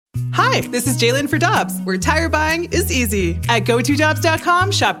Hi, this is Jalen for Dobbs, where tire buying is easy. At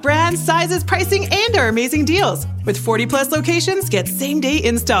GoToDobbs.com, shop brands, sizes, pricing, and our amazing deals. With 40-plus locations, get same-day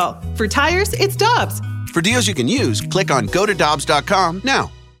install. For tires, it's Dobbs. For deals you can use, click on GoToDobbs.com now.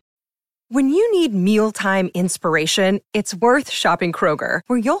 When you need mealtime inspiration, it's worth shopping Kroger,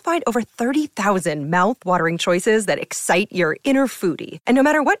 where you'll find over 30,000 mouth-watering choices that excite your inner foodie. And no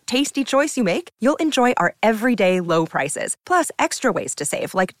matter what tasty choice you make, you'll enjoy our everyday low prices, plus extra ways to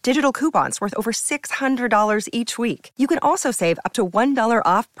save, like digital coupons worth over $600 each week. You can also save up to $1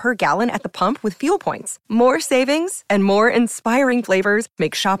 off per gallon at the pump with fuel points. More savings and more inspiring flavors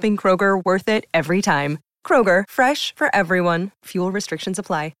make shopping Kroger worth it every time. Kroger, fresh for everyone. Fuel restrictions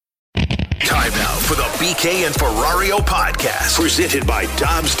apply. Time now for the BK and Ferrario podcast, presented by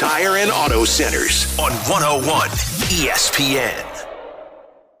Dobbs Tire and Auto Centers on 101 ESPN.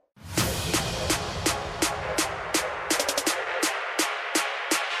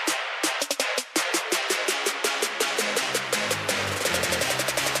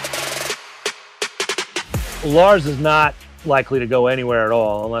 Lars is not likely to go anywhere at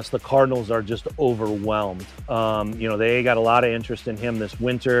all unless the Cardinals are just overwhelmed. They got a lot of interest in him this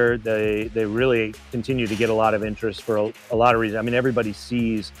winter. They really continue to get a lot of interest for a lot of reasons. I mean, everybody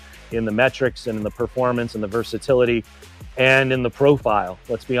sees in the metrics and in the performance and the versatility and in the profile,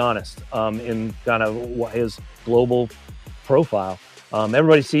 let's be honest, in kind of his global profile.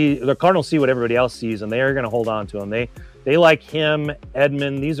 The Cardinals see what everybody else sees, and they are going to hold on to him. They like him,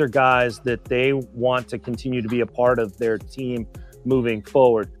 Edman. These are guys that they want to continue to be a part of their team moving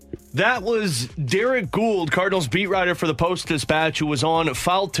forward. That was Derek Gould, Cardinals beat writer for the Post-Dispatch, who was on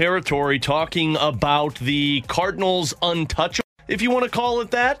Foul Territory talking about the Cardinals' untouchable, if you want to call it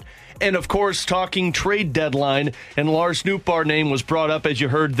that. And, of course, talking trade deadline. And Lars Nootbaar name was brought up, as you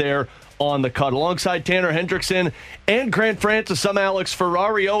heard there, on the cut, alongside Tanner Hendrickson and Grant Francis. I'm Alex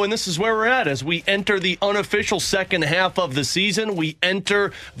Ferrario, and this is where we're at as we enter the unofficial second half of the season. We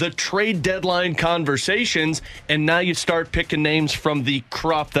enter the trade deadline conversations, and now you start picking names from the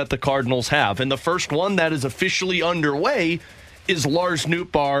crop that the Cardinals have. And the first one that is officially underway is Lars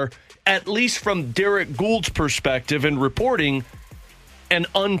Nootbaar, at least from Derek Gould's perspective and reporting, an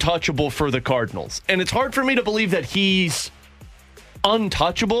untouchable for the Cardinals. And it's hard for me to believe that he's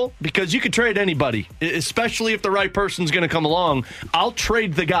untouchable, because you could trade anybody, especially if the right person's going to come along. I'll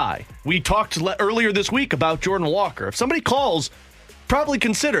trade the guy. We talked earlier this week about Jordan Walker. If somebody calls, probably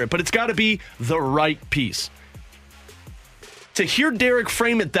consider it, but it's got to be the right piece. To hear Derek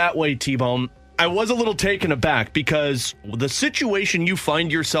frame it that way, T-Bone, I was a little taken aback, because the situation you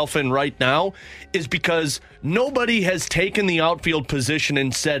find yourself in right now is because nobody has taken the outfield position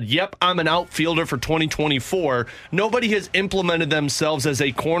and said, yep, I'm an outfielder for 2024. Nobody has implemented themselves as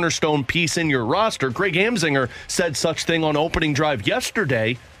a cornerstone piece in your roster. Greg Amsinger said such thing on opening drive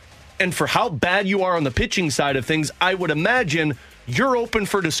yesterday. And for how bad you are on the pitching side of things, I would imagine you're open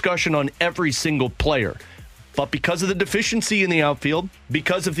for discussion on every single player. But because of the deficiency in the outfield,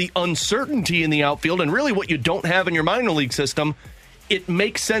 because of the uncertainty in the outfield, and really what you don't have in your minor league system, it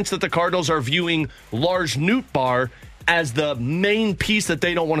makes sense that the Cardinals are viewing Lars Nootbaar as the main piece that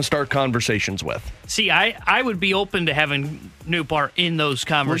they don't want to start conversations with. See, I would be open to having Nootbaar in those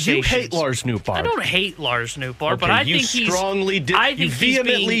conversations. Well, you hate Lars Nootbaar. I don't hate Lars Nootbaar, okay, but I you think you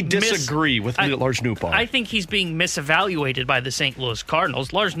vehemently disagree with Lars Nootbaar. I think he's being misevaluated by the St. Louis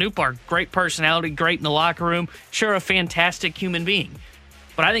Cardinals. Lars Nootbaar, great personality, great in the locker room, sure a fantastic human being.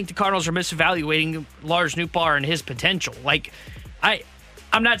 But I think the Cardinals are misevaluating Lars Nootbaar and his potential. Like,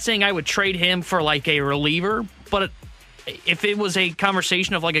 I'm not saying I would trade him for like a reliever, but if it was a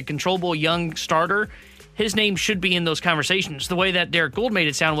conversation of like a controllable young starter, his name should be in those conversations. The way that Derek Gould made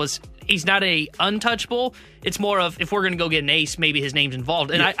it sound was he's not a untouchable. It's more of, if we're going to go get an ace, maybe his name's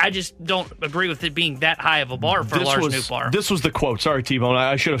involved. And I just don't agree with it being that high of a bar for Lars Nootbaar. This was the quote. Sorry, T-Bone.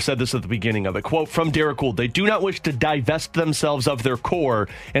 I should have said this at the beginning of the quote from Derek Gould. They do not wish to divest themselves of their core,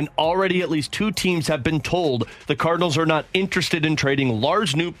 and already at least two teams have been told the Cardinals are not interested in trading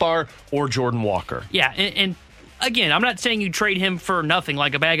Lars Nootbaar or Jordan Walker. Yeah, and again, I'm not saying you trade him for nothing,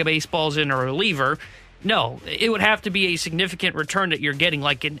 like a bag of baseballs in a reliever. No, it would have to be a significant return that you're getting,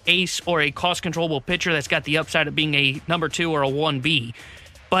 like an ace or a cost-controllable pitcher that's got the upside of being a number 2 or a 1B.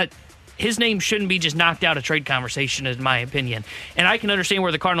 But his name shouldn't be just knocked out of trade conversation, in my opinion. And I can understand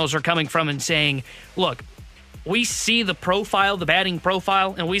where the Cardinals are coming from and saying, look, we see the profile, the batting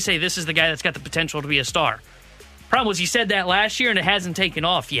profile, and we say this is the guy that's got the potential to be a star. Problem was, he said that last year, and it hasn't taken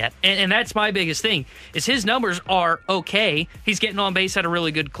off yet. And that's my biggest thing, is his numbers are okay. He's getting on base at a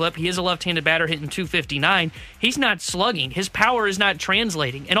really good clip. He is a left-handed batter hitting .259. He's not slugging. His power is not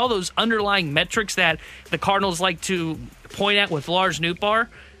translating. And all those underlying metrics that the Cardinals like to point at with Lars Nootbaar,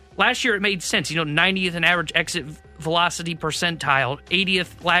 Last year, it made sense. 90th in average exit velocity percentile,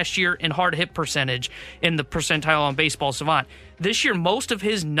 80th last year in hard hit percentage in the percentile on Baseball Savant. This year, most of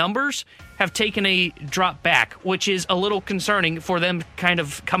his numbers have taken a drop back, which is a little concerning for them kind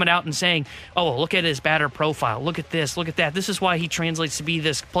of coming out and saying, oh, look at his batter profile. Look at this. Look at that. This is why he translates to be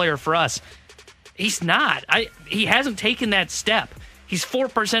this player for us. He's not. He hasn't taken that step. He's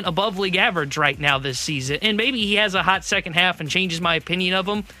 4% above league average right now this season. And maybe he has a hot second half and changes my opinion of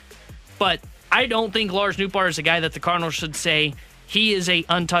him. But I don't think Lars Nootbaar is a guy that the Cardinals should say, he is a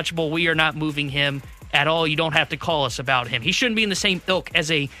untouchable. We are not moving him at all. You don't have to call us about him. He shouldn't be in the same ilk as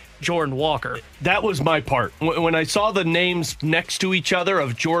a Jordan Walker. That was my part. When I saw the names next to each other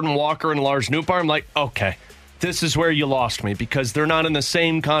of Jordan Walker and Lars Nootbaar, I'm like, okay, this is where you lost me because they're not in the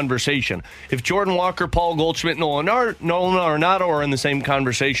same conversation. If Jordan Walker, Paul Goldschmidt, Nolan Arenado are in the same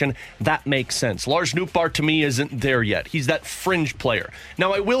conversation, that makes sense. Lars Nootbaar, to me, isn't there yet. He's that fringe player.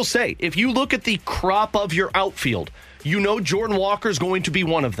 Now, I will say, if you look at the crop of your outfield, Jordan Walker is going to be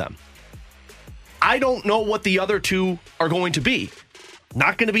one of them. I don't know what the other two are going to be.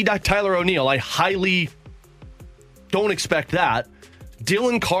 Not going to be Tyler O'Neill. I highly don't expect that.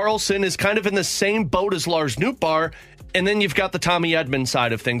 Dylan Carlson is kind of in the same boat as Lars Nootbaar, and then you've got the Tommy Edman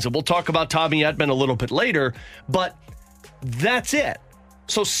side of things, and we'll talk about Tommy Edman a little bit later, but that's it.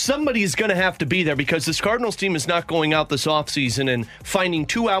 So somebody's going to have to be there because this Cardinals team is not going out this offseason and finding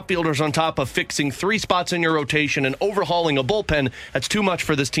two outfielders on top of fixing 3 spots in your rotation and overhauling a bullpen. That's too much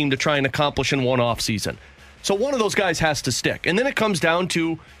for this team to try and accomplish in one offseason. So one of those guys has to stick. And then it comes down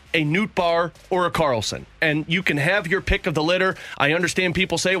to a Nootbaar or a Carlson. And you can have your pick of the litter. I understand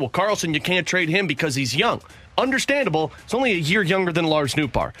people say, well, Carlson, you can't trade him because he's young. Understandable. It's only a year younger than Lars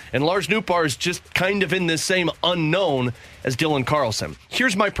Nootbaar. And Lars Nootbaar is just kind of in this same unknown as Dylan Carlson.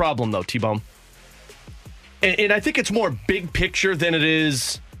 Here's my problem, though, T-Bone. And I think it's more big picture than it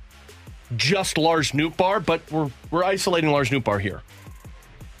is just Lars Nootbaar, but we're isolating Lars Nootbaar here.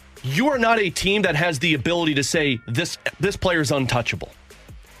 You are not a team that has the ability to say this player is untouchable.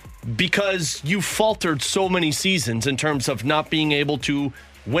 Because you faltered so many seasons in terms of not being able to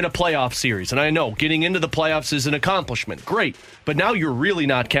win a playoff series. And I know getting into the playoffs is an accomplishment. Great. But now you're really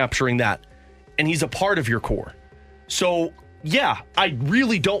not capturing that. And he's a part of your core. So, yeah, I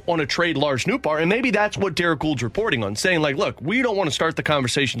really don't want to trade Lars Nootbaar. And maybe that's what Derek Gould's reporting on, saying, like, look, we don't want to start the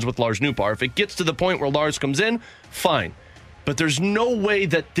conversations with Lars Nootbaar. If it gets to the point where Lars comes in, fine. But there's no way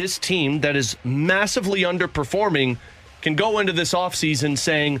that this team that is massively underperforming can go into this offseason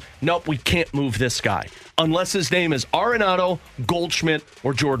saying, nope, we can't move this guy. Unless his name is Arenado, Goldschmidt,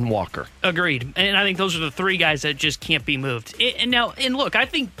 or Jordan Walker. Agreed. And I think those are the 3 guys that just can't be moved. And look, I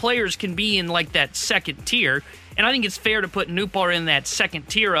think players can be in like that second tier. And I think it's fair to put Nootbaar in that second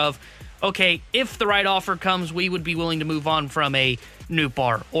tier of, okay, if the right offer comes, we would be willing to move on from a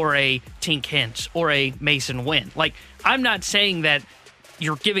Nootbaar or a Tink Hintz or a Mason Wynn. Like, I'm not saying that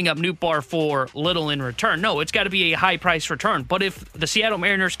you're giving up Nootbaar for little in return. No, it's got to be a high price return. But if the Seattle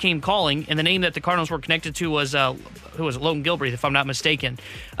Mariners came calling and the name that the Cardinals were connected to was Logan Gilbreth, if I'm not mistaken,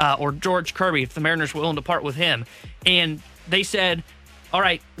 or George Kirby, if the Mariners were willing to part with him, and they said, all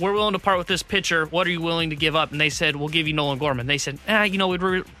right, we're willing to part with this pitcher. What are you willing to give up? And they said, we'll give you Nolan Gorman. They said, we'd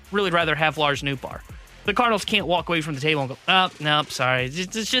really rather have Lars Nootbaar. The Cardinals can't walk away from the table and go, oh, no, sorry,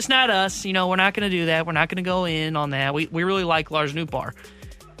 it's just not us. We're not going to do that. We're not going to go in on that. We really like Lars Nootbaar.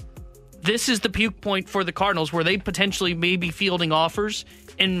 This is the puke point for the Cardinals where they potentially may be fielding offers.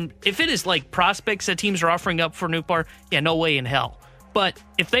 And if it is like prospects that teams are offering up for Nootbaar, yeah, no way in hell. But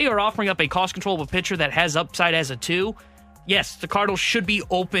if they are offering up a cost control of a pitcher that has upside as a 2, yes, the Cardinals should be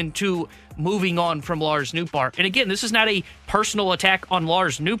open to moving on from Lars Nootbaar. And again, this is not a personal attack on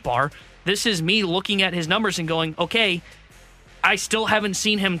Lars Nootbaar. This is me looking at his numbers and going, okay, I still haven't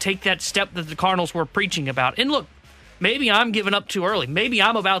seen him take that step that the Cardinals were preaching about. And look, maybe I'm giving up too early. Maybe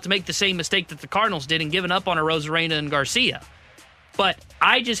I'm about to make the same mistake that the Cardinals did and giving up on a Rosarena and Garcia. But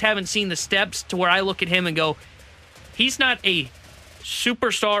I just haven't seen the steps to where I look at him and go, he's not a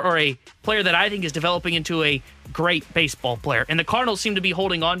superstar or a player that I think is developing into a great baseball player. And the Cardinals seem to be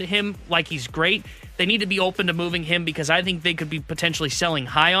holding on to him like he's great. They need to be open to moving him because I think they could be potentially selling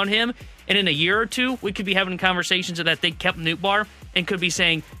high on him. And in a year or two, we could be having conversations that they kept Nootbaar and could be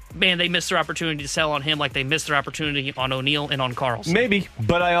saying, man, they missed their opportunity to sell on him like they missed their opportunity on O'Neill and on Carlson. Maybe,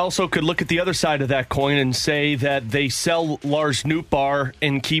 but I also could look at the other side of that coin and say that they sell Lars Nootbaar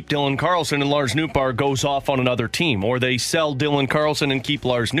and keep Dylan Carlson, and Lars Nootbaar goes off on another team. Or they sell Dylan Carlson and keep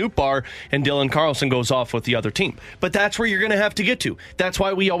Lars Nootbaar, and Dylan Carlson goes off with the other team. But that's where you're going to have to get to. That's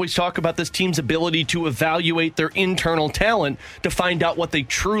why we always talk about this team's ability to evaluate their internal talent to find out what they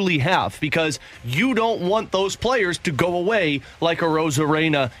truly have, because you don't want those players to go away like a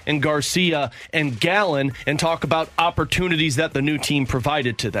Rosarena and Garcia and Gallen and talk about opportunities that the new team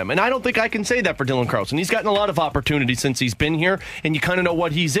provided to them. And I don't think I can say that for Dylan Carlson. He's gotten a lot of opportunities since he's been here, and you kind of know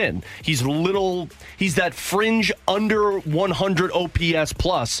what he's in. He's that fringe under 100 OPS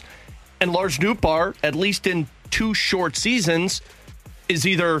plus. And Lars Nootbaar, at least in 2 short seasons, is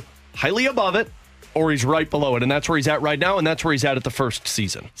either highly above it or he's right below it, and that's where he's at right now, and that's where he's at the first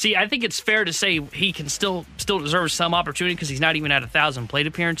season. See, I think it's fair to say he can still deserve some opportunity because he's not even at 1,000 plate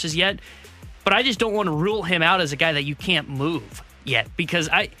appearances yet, but I just don't want to rule him out as a guy that you can't move yet, because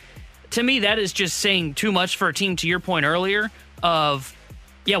to me, that is just saying too much for a team, to your point earlier, of,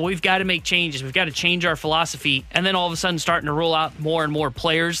 yeah, we've got to make changes, we've got to change our philosophy, and then all of a sudden starting to roll out more and more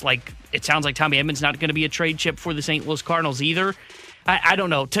players, like it sounds like Tommy Edman's not going to be a trade chip for the St. Louis Cardinals either. I don't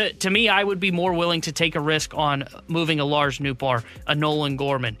know. To me, I would be more willing to take a risk on moving a Lars Nootbaar, a Nolan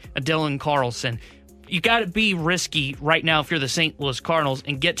Gorman, a Dylan Carlson. You got to be risky right now if you're the St. Louis Cardinals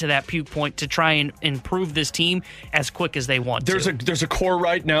and get to that puke point to try and improve this team as quick as they want to. There's a core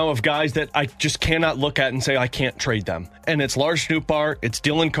right now of guys that I just cannot look at and say I can't trade them. And it's Lars Nootbaar, it's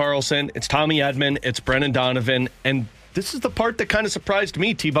Dylan Carlson, it's Tommy Edman, it's Brendan Donovan, and this is the part that kind of surprised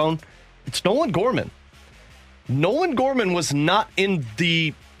me, T-Bone. It's Nolan Gorman. Nolan Gorman was not in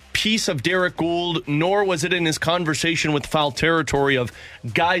the piece of Derek Gould, nor was it in his conversation with Foul Territory of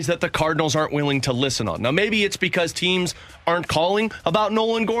guys that the Cardinals aren't willing to listen on. Now, maybe it's because teams aren't calling about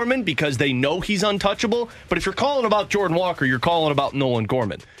Nolan Gorman because they know he's untouchable, but if you're calling about Jordan Walker, you're calling about Nolan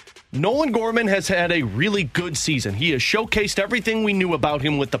Gorman. Nolan Gorman has had a really good season. He has showcased everything we knew about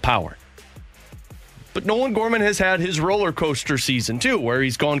him with the power. But Nolan Gorman has had his roller coaster season, too, where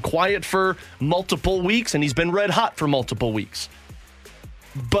he's gone quiet for multiple weeks and he's been red hot for multiple weeks.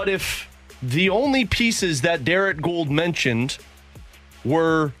 But if the only pieces that Derek Gould mentioned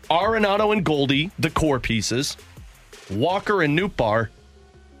were Arenado and Goldie, the core pieces, Walker and Nootbaar,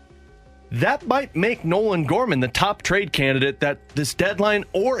 that might make Nolan Gorman the top trade candidate that this deadline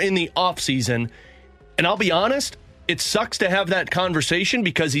or in the offseason. And I'll be honest, it sucks to have that conversation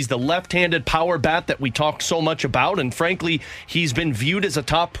because he's the left-handed power bat that we talk so much about, and frankly, he's been viewed as a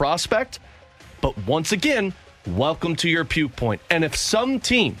top prospect. But once again, welcome to your puke point. And if some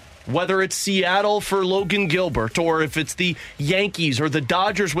team, whether it's Seattle for Logan Gilbert, or if it's the Yankees or the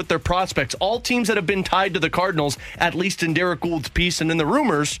Dodgers with their prospects, all teams that have been tied to the Cardinals, at least in Derek Gould's piece and in the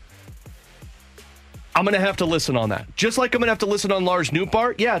rumors, I'm going to have to listen on that. Just like I'm going to have to listen on Lars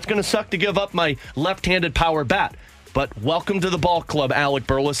Nootbaar. Yeah, it's going to suck to give up my left-handed power bat. But welcome to the ball club, Alec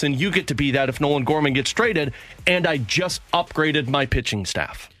Burleson. You get to be that if Nolan Gorman gets traded, and I just upgraded my pitching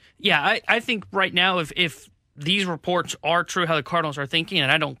staff. Yeah, I think right now if these reports are true, how the Cardinals are thinking, and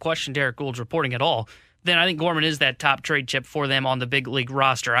I don't question Derek Gould's reporting at all, then I think Gorman is that top trade chip for them on the big league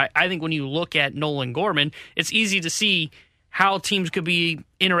roster. I think when you look at Nolan Gorman, it's easy to see how teams could be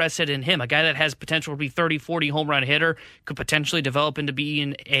interested in him. A guy that has potential to be 30, 40 home run hitter, could potentially develop into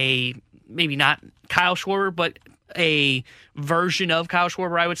being a, maybe not Kyle Schwarber, but a version of Kyle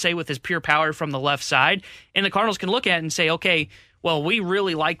Schwarber, I would say, with his pure power from the left side. And the Cardinals can look at it and say, okay, well, we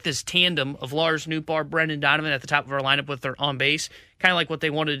really like this tandem of Lars Nootbaar, Brendan Donovan at the top of our lineup with their on base, kind of like what they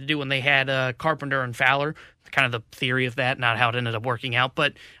wanted to do when they had Carpenter and Fowler, kind of the theory of that, not how it ended up working out.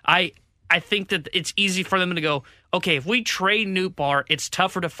 But I think that it's easy for them to go, okay, if we trade Nootbaar, it's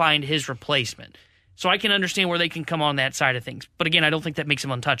tougher to find his replacement. So I can understand where they can come on that side of things. But again, I don't think that makes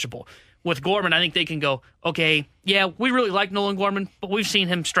him untouchable. With Gorman, I think they can go, okay, yeah, we really like Nolan Gorman, but we've seen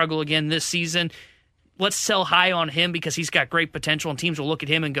him struggle again this season. Let's sell high on him because he's got great potential, and teams will look at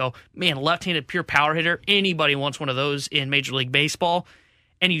him and go, man, left-handed pure power hitter, anybody wants one of those in Major League Baseball.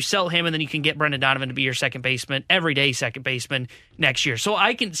 And you sell him, and then you can get Brendan Donovan to be your second baseman, everyday second baseman next year. So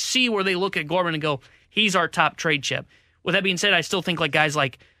I can see where they look at Gorman and go, he's our top trade chip. With that being said, I still think like guys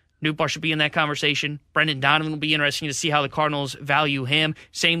like Nootbaar should be in that conversation. Brendan Donovan will be interesting to see how the Cardinals value him.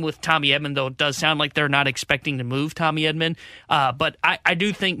 Same with Tommy Edman, though it does sound like they're not expecting to move Tommy Edman. But I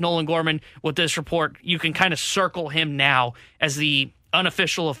do think Nolan Gorman, with this report, you can kind of circle him now as the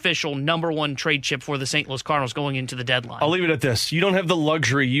official number one trade chip for the St. Louis Cardinals going into the deadline. I'll leave it at this. You don't have the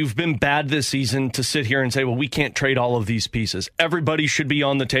luxury. You've been bad this season to sit here and say, well, we can't trade all of these pieces. Everybody should be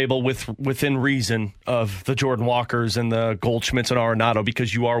on the table within reason of the Jordan Walkers and the Goldschmidts and Arenado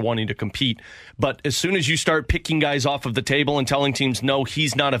because you are wanting to compete. But as soon as you start picking guys off of the table and telling teams, no,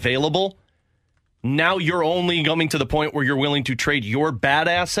 he's not available, now you're only coming to the point where you're willing to trade your bad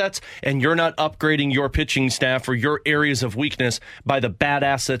assets and you're not upgrading your pitching staff or your areas of weakness by the bad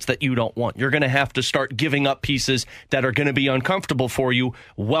assets that you don't want. You're going to have to start giving up pieces that are going to be uncomfortable for you.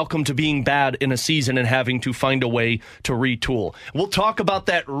 Welcome to being bad in a season and having to find a way to retool. We'll talk about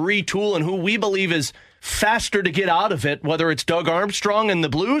that retool and who we believe is faster to get out of it, whether it's Doug Armstrong and the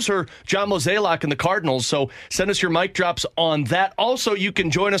Blues or John Mozeliak and the Cardinals. So send us your mic drops on that. Also, you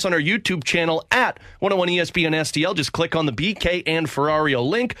can join us on our YouTube channel at 101 ESPN STL. Just click on the BK and Ferrario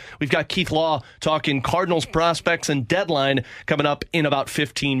link. We've got Keith Law talking Cardinals prospects and deadline coming up in about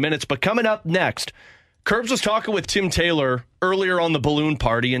 15 minutes. But coming up next, Curbs was talking with Tim Taylor earlier on the balloon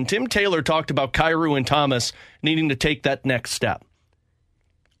party, and Tim Taylor talked about Kyrou and Thomas needing to take that next step.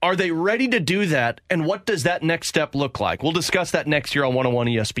 Are they ready to do that, and what does that next step look like? We'll discuss that next year on 101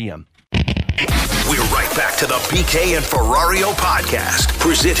 ESPN. We're right back to the BK and Ferrario podcast,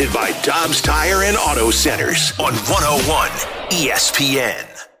 presented by Dobbs Tire and Auto Centers on 101 ESPN.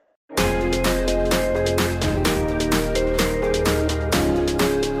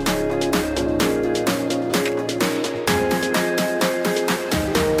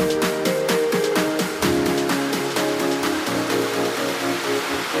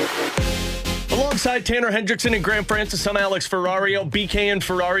 Alongside Tanner Hendrickson and Graham Francis, I'm Alex Ferrario. BK and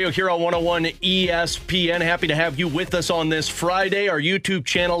Ferrario here on 101 ESPN. Happy to have you with us on this Friday. Our YouTube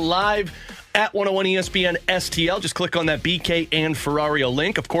channel live at 101 ESPN STL. Just click on that BK and Ferrario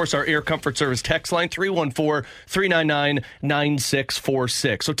link. Of course, our Air Comfort Service text line,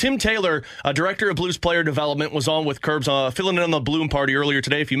 314-399-9646. So Tim Taylor, Director of Blues Player Development, was on with Curbs, filling in on the balloon party earlier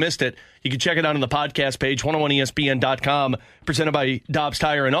today. If you missed it, you can check it out on the podcast page, 101ESPN.com, presented by Dobbs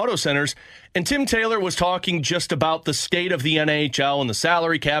Tire and Auto Centers. And Tim Taylor was talking just about the state of the NHL and the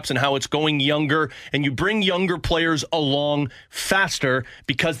salary caps and how it's going younger, and you bring younger players along faster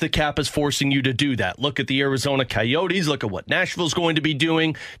because the cap is forcing you to do that. Look at the Arizona Coyotes. Look at what Nashville's going to be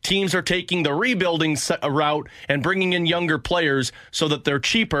doing. Teams are taking the rebuilding route and bringing in younger players so that they're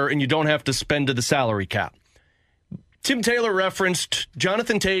cheaper and you don't have to spend to the salary cap. Tim Taylor referenced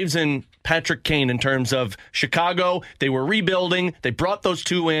Jonathan Toews and Patrick Kane in terms of Chicago. They were rebuilding. They brought those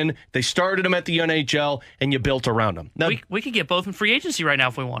two in. They started them at the NHL, and you built around them. Now, we could get both in free agency right now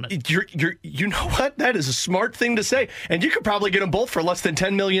if we wanted. You know what? That is a smart thing to say. And you could probably get them both for less than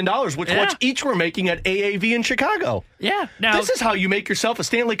 $10 million, which what each were making at AAV in Chicago. Yeah. Now, this is how you make yourself a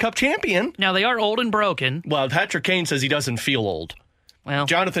Stanley Cup champion. Now, they are old and broken. Well, Patrick Kane says he doesn't feel old. Well,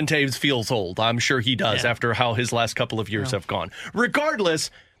 Jonathan Toews feels old. I'm sure he does after how his last couple of years have gone. Regardless,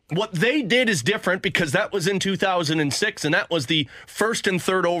 what they did is different because that was in 2006, and that was the first and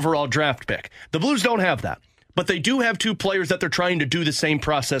third overall draft pick. The Blues don't have that, but they do have two players that they're trying to do the same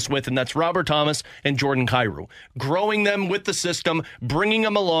process with, and that's Robert Thomas and Jordan Kyrou. Growing them with the system, bringing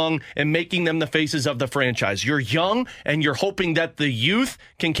them along, and making them the faces of the franchise. You're young, and you're hoping that the youth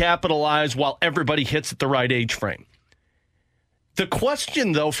can capitalize while everybody hits at the right age frame. The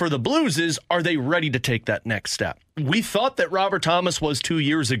question, though, for the Blues is, are they ready to take that next step? We thought that Robert Thomas was 2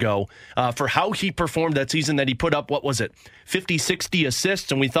 years ago for how he performed that season that he put up, 50, 60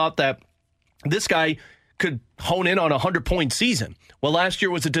 assists, and we thought that this guy could hone in on a 100-point season. Well, last year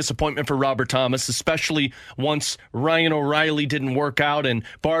was a disappointment for Robert Thomas, especially once Ryan O'Reilly didn't work out and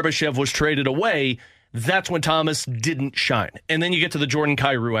Barbashev was traded away. That's when Thomas didn't shine. And then you get to the Jordan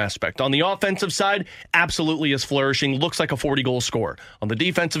Kyrou aspect. On the offensive side, absolutely is flourishing. Looks like a 40-goal scorer. On the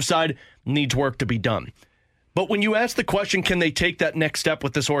defensive side, needs work to be done. But when you ask the question, can they take that next step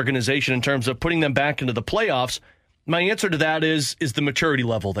with this organization in terms of putting them back into the playoffs, my answer to that is the maturity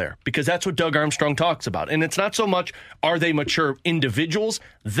level there, because that's what Doug Armstrong talks about. And it's not so much are they mature individuals.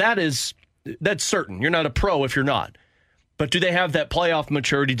 That's certain. You're not a pro if you're not. But do they have that playoff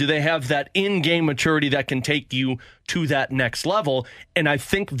maturity? Do they have that in-game maturity that can take you to that next level? And I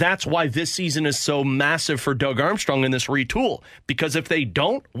think that's why this season is so massive for Doug Armstrong in this retool. Because if they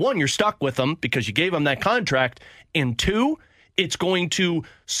don't, one, you're stuck with them because you gave them that contract. And two, it's going to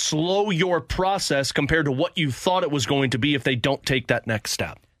slow your process compared to what you thought it was going to be if they don't take that next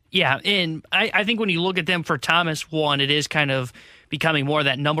step. Yeah, and I think when you look at them for Thomas, one, it is kind of becoming more of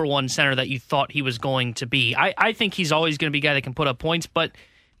that number one center that you thought he was going to be. I think he's always going to be a guy that can put up points, but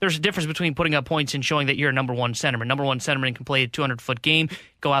there's a difference between putting up points and showing that you're a number one centerman. Number one centerman can play a 200-foot game,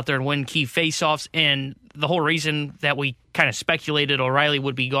 go out there and win key faceoffs, and the whole reason that we kind of speculated O'Reilly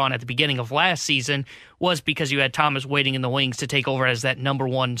would be gone at the beginning of last season was because you had Thomas waiting in the wings to take over as that number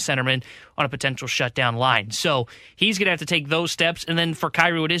one centerman on a potential shutdown line. So he's going to have to take those steps. And then for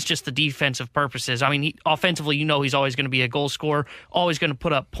Kyrou, it is just the defensive purposes. I mean, offensively, he's always going to be a goal scorer, always going to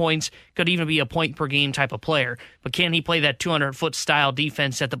put up points, could even be a point-per-game type of player. But can he play that 200-foot style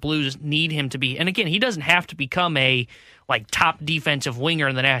defense that the Blues need him to be? And again, he doesn't have to become a top defensive winger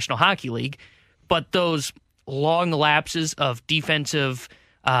in the National Hockey League, but those long lapses of defensive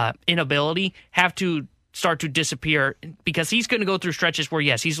inability have to start to disappear, because he's going to go through stretches where,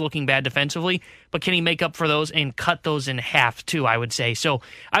 yes, he's looking bad defensively, but can he make up for those and cut those in half too, I would say. So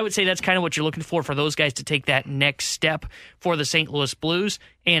I would say that's kind of what you're looking for those guys to take that next step for the St. Louis Blues.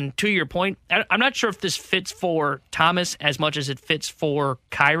 And to your point, I'm not sure if this fits for Thomas as much as it fits for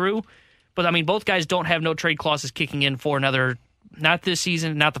Kyrou, but I mean, both guys don't have no trade clauses kicking in for another, not this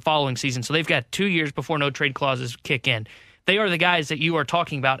season, not the following season. So they've got 2 years before no trade clauses kick in. They are the guys that you are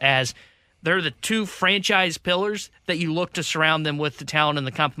talking about as they're the two franchise pillars that you look to surround them with the talent and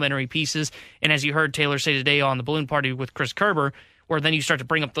the complementary pieces. And as you heard Taylor say today on the Balloon Party with Chris Kerber, where then you start to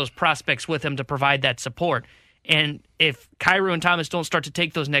bring up those prospects with him to provide that support. And if Kyrou and Thomas don't start to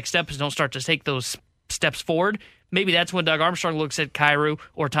take those next steps, don't start to take those steps forward, maybe that's when Doug Armstrong looks at Kyrou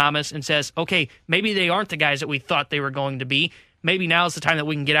or Thomas and says, okay, maybe they aren't the guys that we thought they were going to be. Maybe now is the time that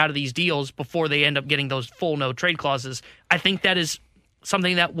we can get out of these deals before they end up getting those full no trade clauses. I think that is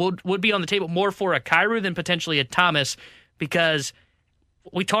something that would be on the table more for a Kyrou than potentially a Thomas, because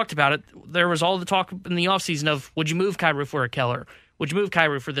we talked about it. There was all the talk in the offseason of, would you move Kyrou for a Keller? Would you move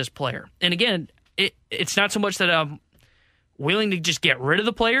Kyrou for this player? And again, it's not so much that I'm willing to just get rid of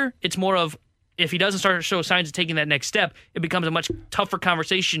the player. It's more of, if he doesn't start to show signs of taking that next step, it becomes a much tougher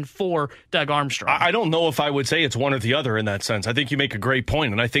conversation for Doug Armstrong. I don't know if I would say it's one or the other in that sense. I think you make a great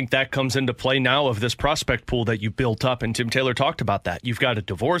point, and I think that comes into play now of this prospect pool that you built up, and Tim Taylor talked about that. You've got a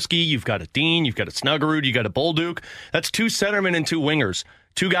Dvorsky, you've got a Dean, you've got a Snuggerud, you've got a Bolduc. That's 2 centermen and 2 wingers.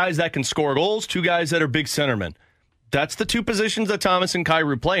 2 guys that can score goals, 2 guys that are big centermen. That's the 2 positions that Thomas and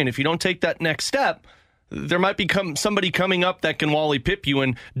Kyrou play, and if you don't take that next step, there might be somebody coming up that can Wally Pip you,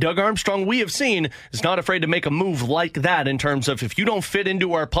 and Doug Armstrong, we have seen, is not afraid to make a move like that in terms of, if you don't fit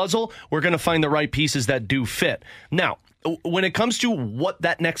into our puzzle, we're going to find the right pieces that do fit. Now, when it comes to what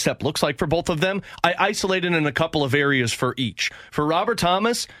that next step looks like for both of them, I isolated in a couple of areas for each. For Robert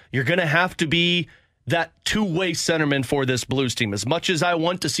Thomas, you're going to have to be that two-way centerman for this Blues team. As much as I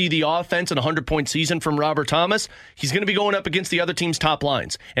want to see the offense and a 100-point season from Robert Thomas, he's going to be going up against the other team's top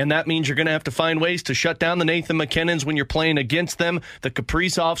lines. And that means you're going to have to find ways to shut down the Nathan McKinnons when you're playing against them, the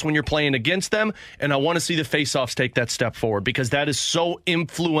Kaprizovs when you're playing against them. And I want to see the faceoffs take that step forward, because that is so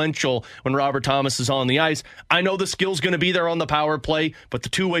influential when Robert Thomas is on the ice. I know the skill's going to be there on the power play, but the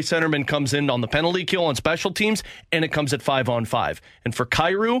two-way centerman comes in on the penalty kill on special teams, and it comes at 5-on-5. And for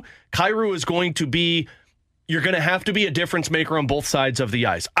Kyrou is going to be, you're going to have to be a difference maker on both sides of the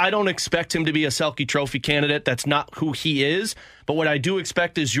ice. I don't expect him to be a Selke Trophy candidate. That's not who he is. But what I do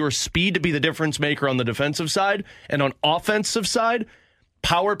expect is your speed to be the difference maker on the defensive side. And on offensive side,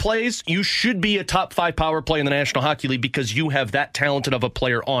 power plays, you should be a top 5 power play in the National Hockey League because you have that talented of a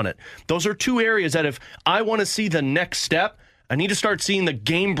player on it. Those are 2 areas that if I want to see the next step, I need to start seeing the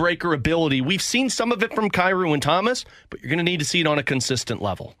game breaker ability. We've seen some of it from Kyrou and Thomas, but you're going to need to see it on a consistent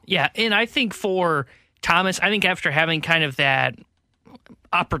level. Yeah, and I think for Thomas, I think after having kind of that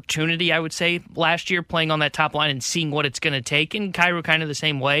opportunity, I would say, last year playing on that top line and seeing what it's going to take, and Kyrou kind of the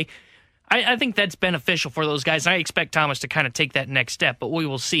same way, I think that's beneficial for those guys. I expect Thomas to kind of take that next step, but we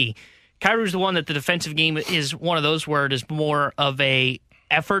will see. Kyrou's the one that the defensive game is one of those where it is more of a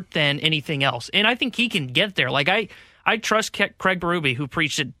effort than anything else, and I think he can get there. Like I trust Craig Berube, who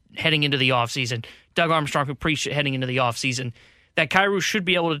preached it heading into the offseason, Doug Armstrong, who preached it heading into the offseason, that Kyrou should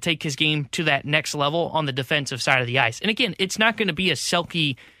be able to take his game to that next level on the defensive side of the ice. And again, it's not going to be a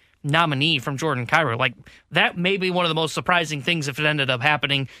Selke nominee from Jordan Kyrou. Like, that may be one of the most surprising things if it ended up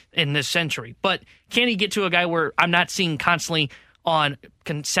happening in this century. But can he get to a guy where I'm not seeing constantly on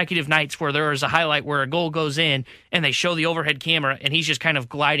consecutive nights where there is a highlight where a goal goes in and they show the overhead camera and he's just kind of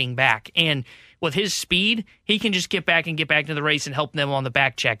gliding back? And with his speed, he can just get back into the race and help them on the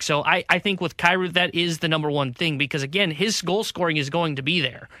back check. So I think with Kyrou, that is the number one thing, because, again, his goal scoring is going to be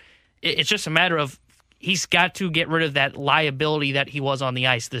there. It's just a matter of he's got to get rid of that liability that he was on the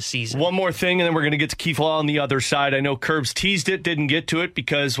ice this season. One more thing, and then we're going to get to Keith Law on the other side. I know Curbs teased it, didn't get to it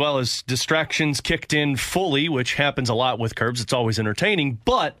because, well, his distractions kicked in fully, which happens a lot with Curbs. It's always entertaining.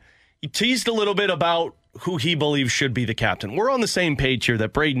 But he teased a little bit about who he believes should be the captain. We're on the same page here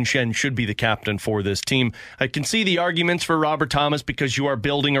that Braden Shen should be the captain for this team. I can see the arguments for Robert Thomas because you are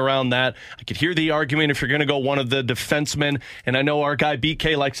building around that. I could hear the argument if you're going to go one of the defensemen, and I know our guy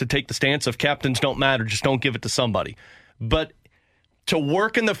BK likes to take the stance of captains don't matter, just don't give it to somebody. But to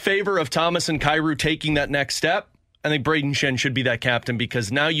work in the favor of Thomas and Kyrou taking that next step, I think Braden Shen should be that captain,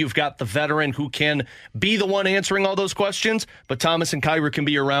 because now you've got the veteran who can be the one answering all those questions, but Thomas and Kyrou can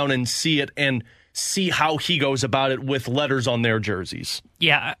be around and see it and see how he goes about it with letters on their jerseys.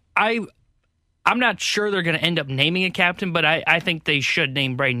 Yeah, I'm not sure they're going to end up naming a captain, but I think they should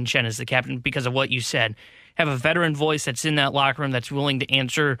name Braden Shen as the captain because of what you said. Have a veteran voice that's in that locker room that's willing to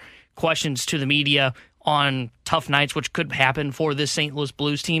answer questions to the media on tough nights, which could happen for this St. Louis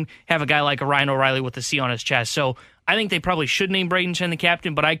Blues team, have a guy like a Ryan O'Reilly with the C on his chest. So I think they probably should name Braden Chen the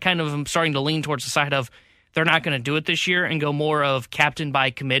captain, but I kind of am starting to lean towards the side of they're not going to do it this year and go more of captain by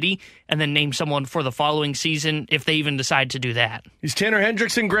committee and then name someone for the following season if they even decide to do that. He's Tanner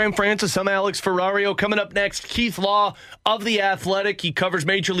Hendrickson, Graham Francis. I'm Alex Ferrario. Coming up next, Keith Law of The Athletic. He covers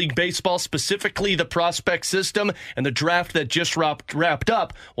Major League Baseball, specifically the prospect system and the draft that just wrapped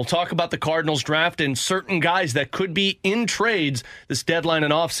up. We'll talk about the Cardinals draft and certain guys that could be in trades this deadline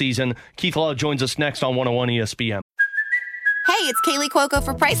and offseason. Keith Law joins us next on 101 ESPN. Hey, it's Kaylee Cuoco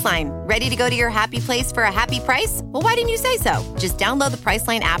for Priceline. Ready to go to your happy place for a happy price? Well, why didn't you say so? Just download the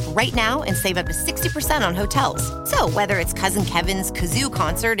Priceline app right now and save up to 60% on hotels. So whether it's Cousin Kevin's Kazoo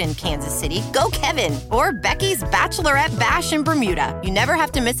Concert in Kansas City, go Kevin, or Becky's Bachelorette Bash in Bermuda, you never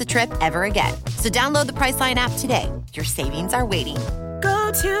have to miss a trip ever again. So download the Priceline app today. Your savings are waiting.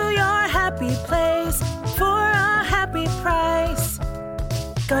 Go to your happy place for a happy price.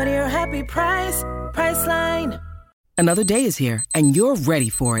 Go to your happy price, Priceline. Another day is here, and you're ready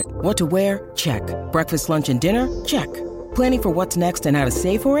for it. What to wear? Check. Breakfast, lunch, and dinner? Check. Planning for what's next and how to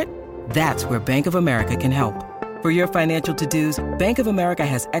save for it? That's where Bank of America can help. For your financial to-dos, Bank of America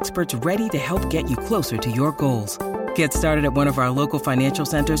has experts ready to help get you closer to your goals. Get started at one of our local financial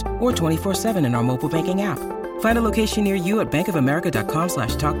centers or 24/7 in our mobile banking app. Find a location near you at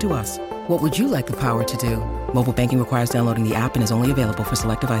bankofamerica.com/talktous. What would you like the power to do? Mobile banking requires downloading the app and is only available for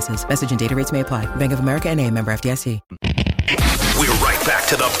select devices. Message and data rates may apply. Bank of America NA, member FDIC. We're right back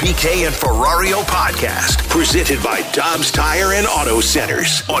to the BK and Ferrario podcast, presented by Dobbs Tire and Auto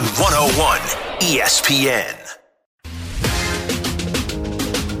Centers on 101 ESPN.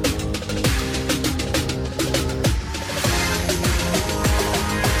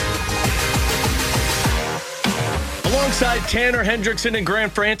 Alongside Tanner Hendrickson and Graham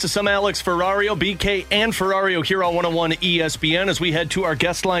Francis, I'm Alex Ferrario, BK and Ferrario here on 101 ESPN as we head to our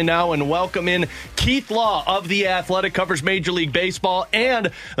guest line now and welcome in Keith Law of The Athletic, covers Major League Baseball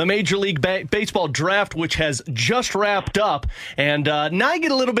and the Major League Baseball draft, which has just wrapped up. And now you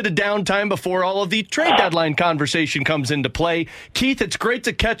get a little bit of downtime before all of the trade deadline conversation comes into play. Keith, it's great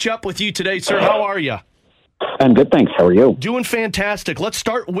to catch up with you today, sir. How are you? I'm good, thanks. How are you? Doing fantastic. Let's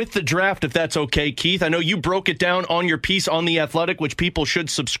start with the draft, if that's okay, Keith. I know you broke it down on your piece on The Athletic, which people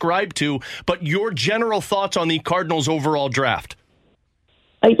should subscribe to, but your general thoughts on the Cardinals' overall draft?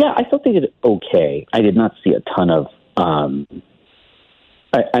 Yeah, I thought they did okay. I did not see a ton of I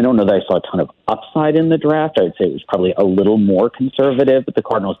don't know that I saw a ton of upside in the draft. I would say it was probably a little more conservative, but the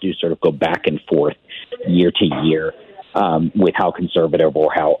Cardinals do sort of go back and forth year to year. With how conservative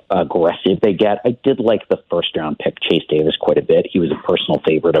or how aggressive they get. I did like the first-round pick, Chase Davis, quite a bit. He was a personal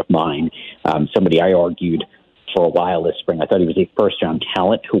favorite of mine. Somebody I argued for a while this spring. I thought he was a first-round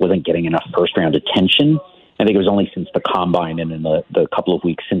talent who wasn't getting enough first-round attention. I think it was only since the Combine and in the couple of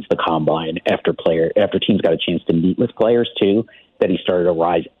weeks since the Combine, after teams got a chance to meet with players, too, that he started to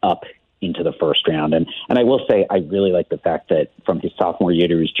rise up into the first round. And I will say I really like the fact that from his sophomore year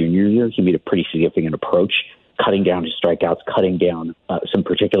to his junior year, he made a pretty significant approach, cutting down his strikeouts, cutting down some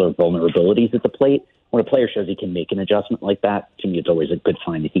particular vulnerabilities at the plate. When a player shows he can make an adjustment like that, to me it's always a good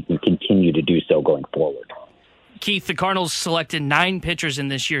sign that he can continue to do so going forward. Keith, the Cardinals selected 9 pitchers in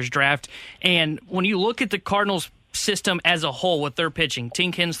this year's draft, and when you look at the Cardinals system as a whole with their pitching,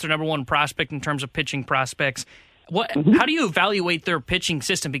 Tink Hin's their number one prospect in terms of pitching prospects. How do you evaluate their pitching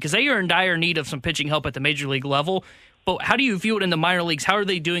system? Because they are in dire need of some pitching help at the major league level, but how do you view it in the minor leagues? How are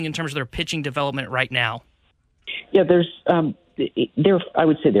they doing in terms of their pitching development right now? Yeah, I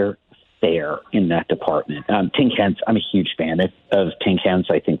would say they're fair in that department. Tink Hence, I'm a huge fan of Tink Hence.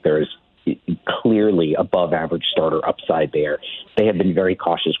 I think there's clearly above average starter upside there. They have been very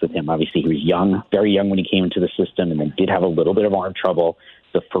cautious with him. Obviously, he was young, very young when he came into the system, and then did have a little bit of arm trouble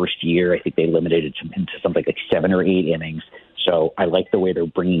the first year. I think they limited him to something like 7 or 8 innings. So I like the way they're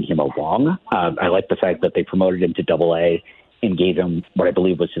bringing him along. I like the fact that they promoted him to Double-A and gave him what I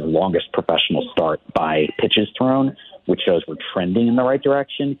believe was his longest professional start by pitches thrown, which shows we're trending in the right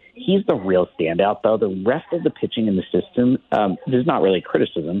direction. He's the real standout, though. The rest of the pitching in the system, there's not really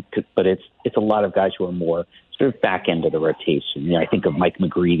criticism, but it's a lot of guys who are more sort of back end of the rotation. I think of Mike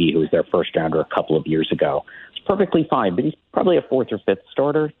McGreevy, who was their first rounder a couple of years ago. It's perfectly fine, but he's probably a 4th or 5th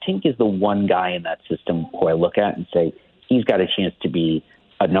starter. Tink is the one guy in that system who I look at and say he's got a chance to be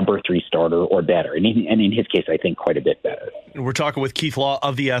a number 3 starter or better. And in his case, I think quite a bit better. We're talking with Keith Law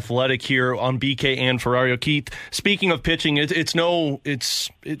of The Athletic here on BK and Ferrario. Keith, speaking of pitching, it's no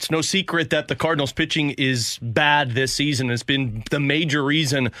secret that the Cardinals' pitching is bad this season. It's been the major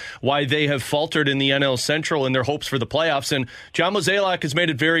reason why they have faltered in the NL Central in their hopes for the playoffs. And John Mozeliak has made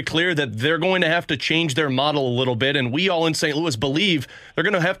it very clear that they're going to have to change their model a little bit. And we all in St. Louis believe they're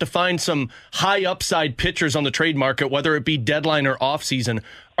going to have to find some high upside pitchers on the trade market, whether it be deadline or offseason.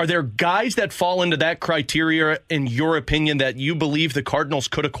 Are there guys that fall into that criteria, in your opinion, that you believe the Cardinals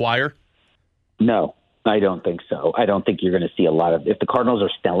could acquire? No, I don't think so. I don't think you're going to see a lot of, if the Cardinals are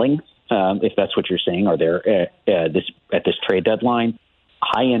selling, if that's what you're saying, are there at this trade deadline,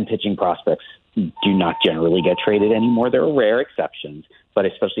 high-end pitching prospects do not generally get traded anymore. There are rare exceptions, but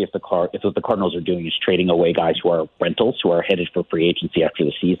especially if what the Cardinals are doing is trading away guys who are rentals, who are headed for free agency after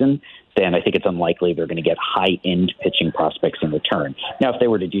the season, then I think it's unlikely they're going to get high-end pitching prospects in return. Now, if they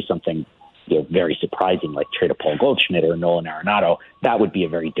were to do something very surprising, like trade a Paul Goldschmidt or Nolan Arenado, that would be a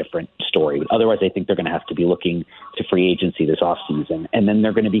very different story. But otherwise, I think they're going to have to be looking to free agency this offseason, and then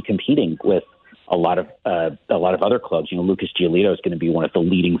they're going to be competing with a lot of other clubs. Lucas Giolito is going to be one of the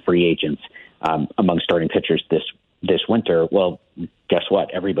leading free agents among starting pitchers this winter. Well, guess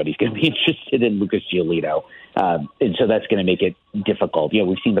what? Everybody's going to be interested in Lucas Giolito. And so that's going to make it difficult.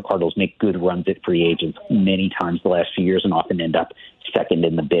 We've seen the Cardinals make good runs at free agents many times the last few years and often end up second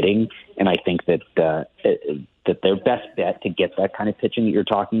in the bidding. And I think that their best bet to get that kind of pitching that you're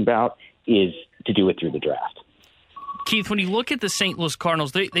talking about is to do it through the draft. Keith, when you look at the St. Louis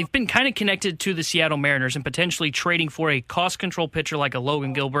Cardinals, they've been kind of connected to the Seattle Mariners and potentially trading for a cost control pitcher like a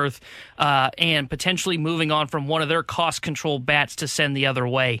Logan Gilbert and potentially moving on from one of their cost control bats to send the other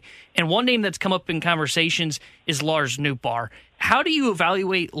way. And one name that's come up in conversations is Lars Nootbaar. How do you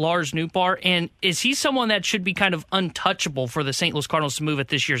evaluate Lars Nootbaar, and is he someone that should be kind of untouchable for the St. Louis Cardinals to move at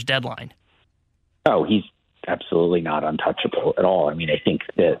this year's deadline? Oh, he's absolutely not untouchable at all. I mean, I think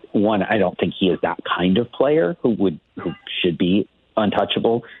that I don't think he is that kind of player who should be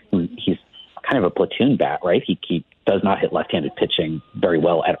untouchable. He's kind of a platoon bat, right? He does not hit left-handed pitching very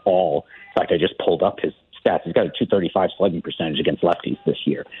well at all. In fact, I just pulled up his stats. He's got a .235 slugging percentage against lefties this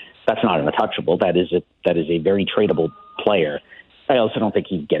year. That's not untouchable. That is a very tradable player. I also don't think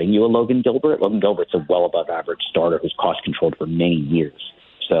he's getting you a Logan Gilbert. Logan Gilbert's a well above average starter who's cost controlled for many years.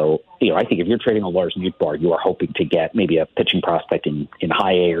 So, I think if you're trading a Lars Nootbaar, you are hoping to get maybe a pitching prospect in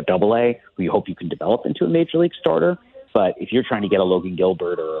high A or double A who you hope you can develop into a major league starter. But if you're trying to get a Logan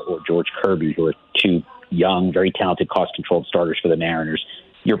Gilbert or George Kirby, who are two young, very talented, cost-controlled starters for the Mariners,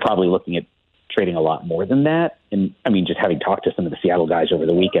 you're probably looking at trading a lot more than that. And, I mean, just having talked to some of the Seattle guys over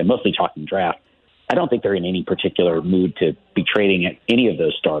the weekend, mostly talking draft, I don't think they're in any particular mood to be trading at any of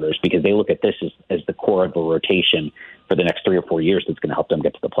those starters because they look at this as the core of the rotation for the next 3 or 4 years that's going to help them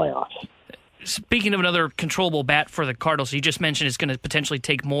get to the playoffs. Speaking of another controllable bat for the Cardinals, you just mentioned it's going to potentially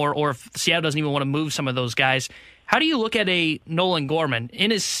take more, or if Seattle doesn't even want to move some of those guys, how do you look at a Nolan Gorman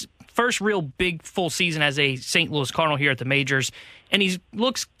in his first real big full season as a St. Louis Cardinal here at the majors, and he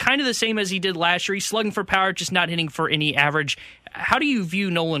looks kind of the same as he did last year. He's slugging for power, just not hitting for any average. How do you view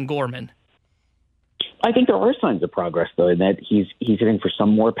Nolan Gorman? I think there are signs of progress, though, in that he's hitting for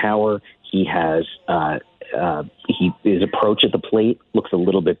some more power. He has his approach at the plate looks a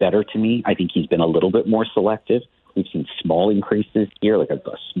little bit better to me. I think he's been a little bit more selective. We've seen small increases here, like a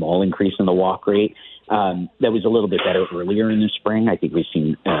small increase in the walk rate. That was a little bit better earlier in the spring. I think we've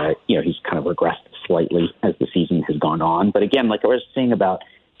seen, he's kind of regressed slightly as the season has gone on. But again, like I was saying about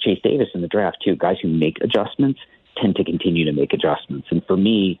Chase Davis in the draft, too, guys who make adjustments tend to continue to make adjustments. And for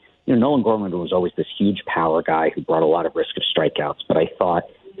me, Nolan Gorman was always this huge power guy who brought a lot of risk of strikeouts, but I thought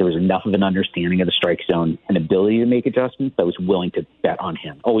there was enough of an understanding of the strike zone and ability to make adjustments that I was willing to bet on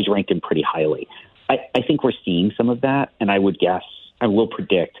him. Always ranked him pretty highly. I think we're seeing some of that, and I will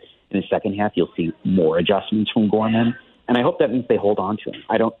predict in the second half you'll see more adjustments from Gorman, and I hope that means they hold on to him.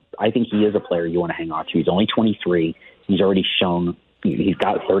 I think he is a player you want to hang on to. He's only 23. He's already shown he's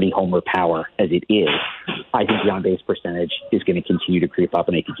got 30 homer power as it is. I think the on-base percentage is going to continue to creep up,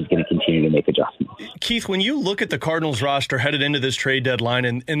 and I think he's going to continue to make adjustments. Keith, when you look at the Cardinals roster headed into this trade deadline,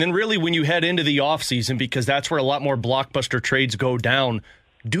 and then really when you head into the offseason, because that's where a lot more blockbuster trades go down,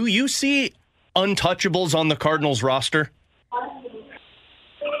 do you see untouchables on the Cardinals roster?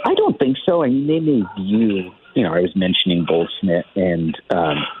 I don't think so. I mean, they may view, I was mentioning Goldschmidt and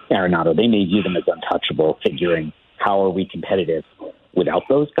Arenado. They may view them as untouchable, figuring how are we competitive without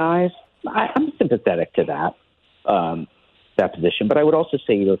those guys. I'm sympathetic to that position, but I would also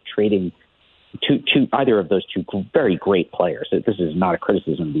say, trading to either of those two very great players. This is not a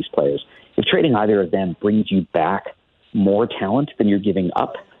criticism of these players. If trading either of them brings you back more talent than you're giving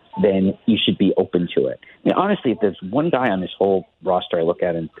up, then you should be open to it. I mean, honestly, if there's one guy on this whole roster I look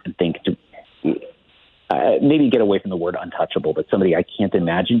at and think, maybe get away from the word untouchable, but somebody I can't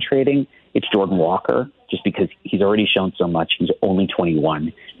imagine trading, it's Jordan Walker, just because he's already shown so much. He's only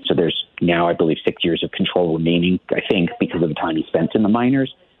 21, so there's now, I believe, 6 years of control remaining, I think, because of the time he spent in the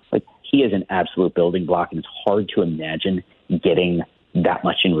minors. Like, he is an absolute building block, and it's hard to imagine getting that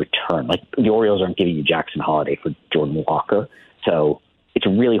much in return. Like, the Orioles aren't giving you Jackson Holiday for Jordan Walker, so it's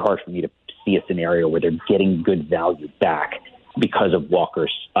really hard for me to see a scenario where they're getting good value back because of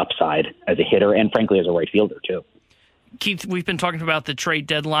Walker's upside as a hitter and, frankly, as a right fielder, too. Keith, we've been talking about the trade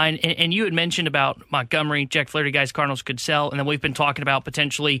deadline, and you had mentioned about Montgomery, Jack Flaherty, guys Cardinals could sell, and then we've been talking about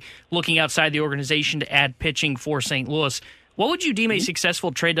potentially looking outside the organization to add pitching for St. Louis. What would you deem a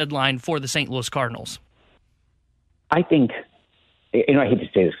successful trade deadline for the St. Louis Cardinals? I think, I hate to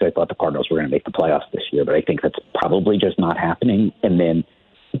say this because I thought the Cardinals were going to make the playoffs this year, but I think that's probably just not happening. And then,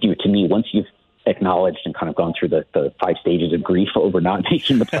 to me, once you've acknowledged and kind of gone through the 5 stages of grief over not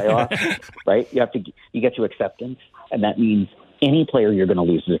making the playoffs, right? You get to acceptance, and that means any player you're going to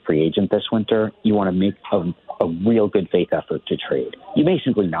lose as a free agent this winter, you want to make a real good faith effort to trade. You may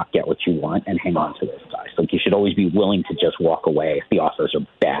simply not get what you want and hang on to those guys. Like, you should always be willing to just walk away if the offers are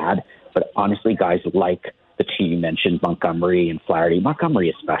bad. But honestly, guys like the two you mentioned, Montgomery and Flaherty,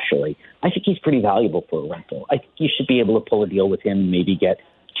 Montgomery especially, I think he's pretty valuable for a rental. I think you should be able to pull a deal with him and maybe get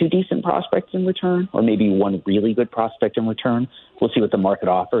 2 decent prospects in return, or maybe 1 really good prospect in return. We'll see what the market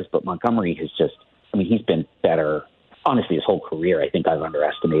offers, but Montgomery has he's been better, honestly, his whole career. I think I've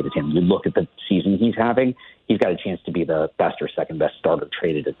underestimated him. You look at the season he's having, he's got a chance to be the best or second best starter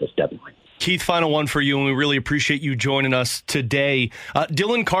traded at this deadline. Keith, final one for you, and we really appreciate you joining us today.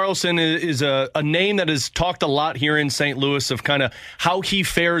 Dylan Carlson is a name that has talked a lot here in St. Louis of kind of how he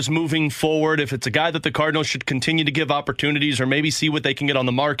fares moving forward, if it's a guy that the Cardinals should continue to give opportunities or maybe see what they can get on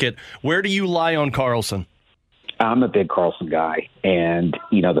the market. Where do you lie on Carlson? I'm a big Carlson guy, and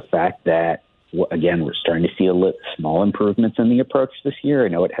the fact that, again, we're starting to see small improvements in the approach this year. I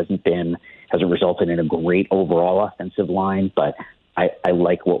know it hasn't resulted in a great overall offensive line, but I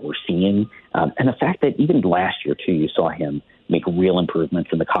like what we're seeing. And the fact that even last year, too, you saw him make real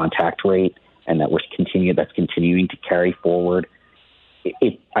improvements in the contact rate, and that's continuing to carry forward.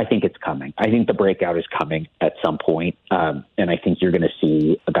 I think it's coming. I think the breakout is coming at some point. And I think you're going to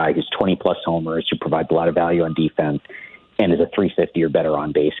see a guy who's 20-plus homers, who provides a lot of value on defense, and is a 350 or better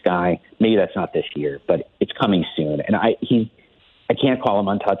on base guy. Maybe that's not this year, but it's coming soon. And I can't call him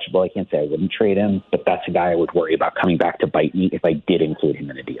untouchable. I can't say I wouldn't trade him, but that's a guy I would worry about coming back to bite me if I did include him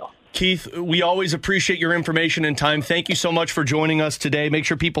in a deal. Keith, we always appreciate your information and time. Thank you so much for joining us today. Make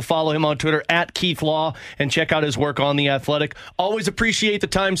sure people follow him on Twitter at Keith Law and check out his work on The Athletic. Always appreciate the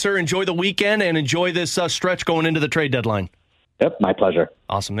time, sir. Enjoy the weekend and enjoy this stretch going into the trade deadline. Yep, my pleasure.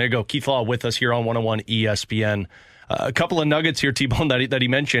 Awesome. There you go. Keith Law with us here on 101 ESPN. A couple of nuggets here, T-Bone, that he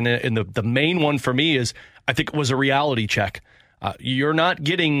mentioned, and the main one for me is I think it was a reality check. You're not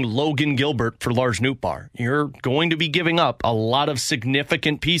getting Logan Gilbert for Lars Nootbaar. You're going to be giving up a lot of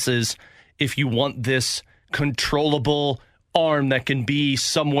significant pieces if you want this controllable arm that can be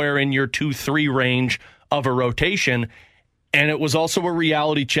somewhere in your 2-3 range of a rotation. And it was also a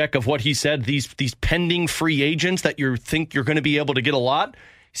reality check of what he said, these pending free agents that you think you're going to be able to get a lot.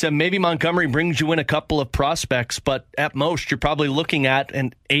 He said maybe Montgomery brings you in a couple of prospects, but at most you're probably looking at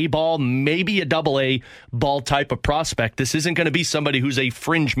an A-ball, maybe a double-A ball type of prospect. This isn't going to be somebody who's a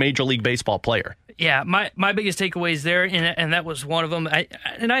fringe Major League Baseball player. Yeah, my biggest takeaways there, and that was one of them. I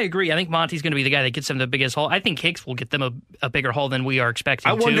agree. I think Monty's going to be the guy that gets them the biggest haul. I think Hicks will get them a bigger haul than we are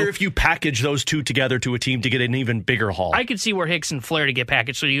expecting. I wonder if you package those two together to a team to get an even bigger haul. I could see where Hicks and Flaherty get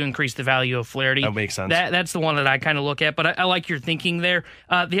packaged, so you increase the value of Flaherty. That makes sense. That's the one that I kind of look at, but I like your thinking there.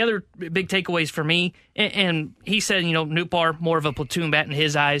 The other big takeaways for me, and he said, Nootbaar, more of a platoon bat in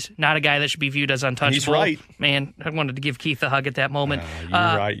his eyes, not a guy that should be viewed as untouchable. He's right. Man, I wanted to give Keith a hug at that moment. You're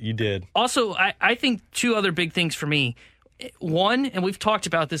right, you did. Also, I think 2 other big things for me. One, and we've talked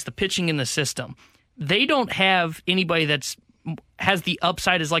about this, the pitching in the system. They don't have anybody has the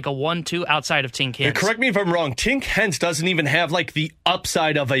upside as like a 1-2 outside of Tink Hence. Yeah, correct me if I'm wrong. Tink Hence doesn't even have like the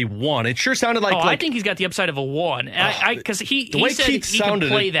upside of a 1. It sure sounded like. I think he's got the upside of a 1. Because he said he can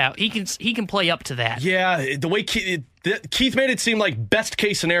play that. He can play up to that. Yeah, the way Keith made it seem like best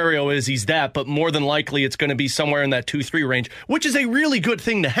case scenario is he's that, but more than likely it's going to be somewhere in that 2-3 range, which is a really good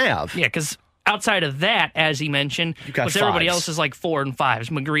thing to have. Yeah, because outside of that, as he mentioned, got everybody fives. else is like 4 and 5s,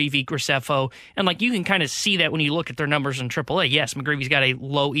 McGreevy, Graceffo, and like you can kind of see that when you look at their numbers in AAA. Yes, McGreevy's got a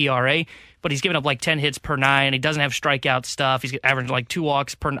low ERA, but he's given up like 10 hits per 9. He doesn't have strikeout stuff. He's averaging like 2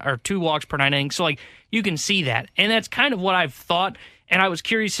 walks per 9 innings. So like you can see that, and that's kind of what I've thought. And I was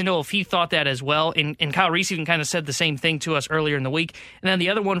curious to know if he thought that as well. And Kyle Reese even kind of said the same thing to us earlier in the week. And then the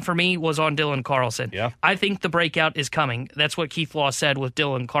other one for me was on Dylan Carlson. Yeah. I think the breakout is coming. That's what Keith Law said with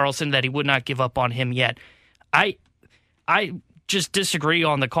Dylan Carlson, that he would not give up on him yet. I just disagree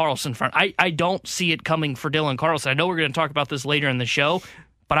on the Carlson front. I don't see it coming for Dylan Carlson. I know we're going to talk about this later in the show,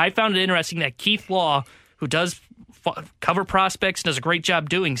 but I found it interesting that Keith Law, who does cover prospects, does a great job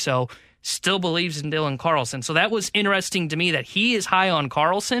doing so, still believes in Dylan Carlson. So that was interesting to me that he is high on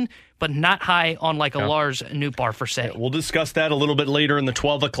Carlson, but not high on like a Lars Nootbaar for say. Yeah, we'll discuss that a little bit later in the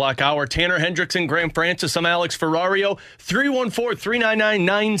 12 o'clock hour. Tanner Hendrickson, Graham Francis, I'm Alex Ferrario.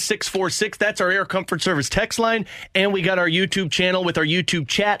 314-399-9646. That's our Air Comfort Service text line. And we got our YouTube channel with our YouTube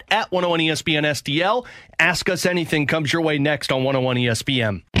chat at 101 ESPN STL. Ask Us Anything comes your way next on 101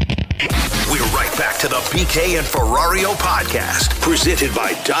 ESPN. We're right back to the BK and Ferrario podcast, presented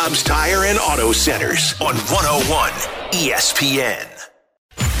by Dobbs Tire and Auto Centers on 101 ESPN.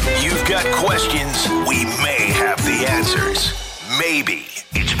 You've got questions, we may have the answers. Maybe.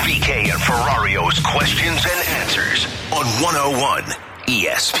 It's BK and Ferrario's questions and answers on 101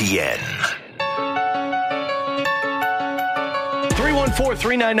 ESPN.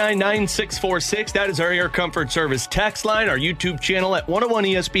 314-399-9646. That is our Air Comfort Service text line, our YouTube channel at 101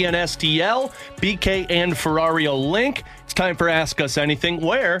 ESPN STL, BK and Ferrario link. It's time for Ask Us Anything,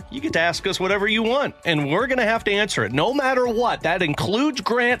 where you get to ask us whatever you want, and we're going to have to answer it, no matter what. That includes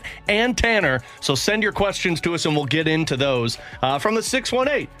Grant and Tanner, so send your questions to us, and we'll get into those. From the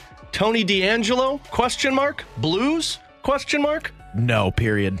 618, Tony D'Angelo, question mark, Blues, question mark? No,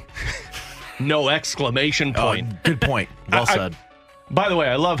 period. No exclamation point. Good point. Well said. By the way,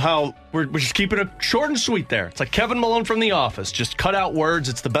 I love how we're just keeping it short and sweet there. It's like Kevin Malone from The Office. Just cut out words.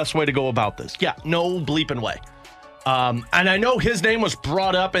 It's the best way to go about this. Yeah, no bleeping way. And I know his name was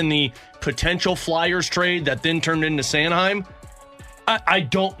brought up in the potential Flyers trade that then turned into Sanheim. I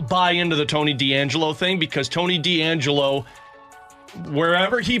don't buy into the Tony D'Angelo thing, because Tony D'Angelo,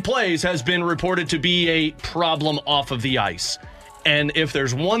 wherever he plays, has been reported to be a problem off of the ice. And if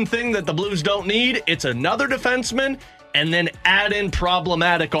there's one thing that the Blues don't need, it's another defenseman, and then add in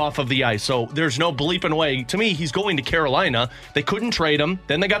problematic off of the ice. So there's no bleeping way. To me, he's going to Carolina. They couldn't trade him.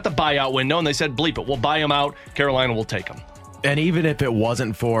 Then they got the buyout window, and they said, bleep it, we'll buy him out. Carolina will take him. And even if it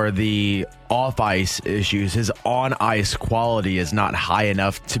wasn't for the off-ice issues, his on-ice quality is not high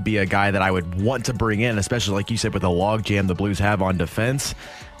enough to be a guy that I would want to bring in, especially like you said with the logjam the Blues have on defense.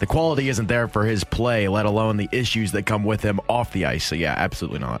 The quality isn't there for his play, let alone the issues that come with him off the ice. So, yeah,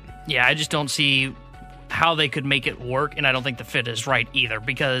 absolutely not. Yeah, I just don't see how they could make it work, and I don't think the fit is right either,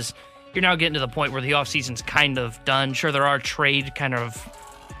 because you're now getting to the point where the offseason's kind of done. Sure, there are trade kind of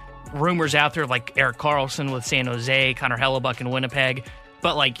rumors out there, like Erik Karlsson with San Jose, Connor Hellebuck in Winnipeg,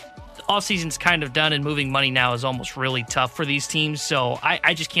 but like the offseason's kind of done, and moving money now is almost really tough for these teams. So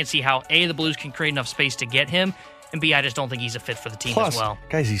I just can't see how A, the Blues can create enough space to get him, and B, I just don't think he's a fit for the team as well.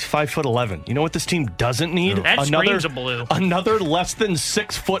 Guys, he's 5'11". You know what this team doesn't need? That screams a Blue. Another less than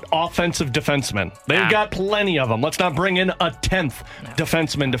 6 foot offensive defenseman. They've got plenty of them. Let's not bring in a 10th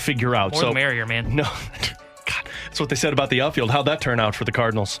defenseman to figure out. More the merrier, man. No, God, that's what they said about the outfield. How'd that turn out for the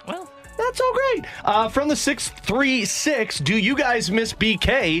Cardinals? Well, not so great. From the 636, do you guys miss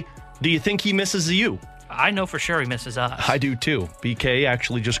BK? Do you think he misses you? I know for sure he misses us. I do too. BK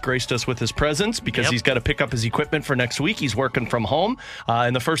actually just graced us with his presence because he's got to pick up his equipment for next week. He's working from home.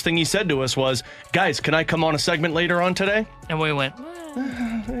 And the first thing he said to us was, guys, can I come on a segment later on today? And we went,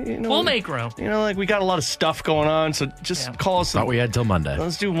 we'll make room. You know, like we got a lot of stuff going on, so just call us. Thought we had till Monday.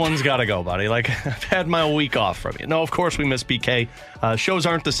 Let's do One's Gotta Go, buddy. Like, I've had my week off from you. No, of course we miss BK. Shows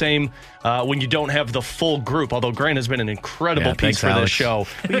aren't the same when you don't have the full group, although Grant has been an incredible piece for this show.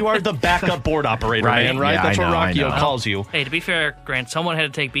 You are the backup board operator, man, right? Yeah, That's what Rockio calls you. Hey, to be fair, Grant, someone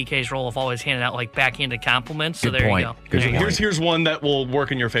had to take BK's role of always handing out like backhanded compliments. So Good there point. you go. Here's one that will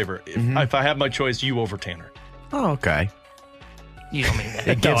work in your favor. If I have my choice, you over Tanner. Oh, okay. You don't mean that.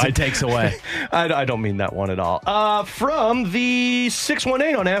 It takes away. I don't mean that one at all. From the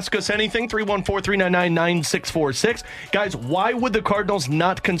 618 on Ask Us Anything, 314-399-9646. Guys, why would the Cardinals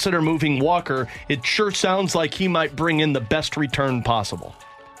not consider moving Walker? It sure sounds like he might bring in the best return possible.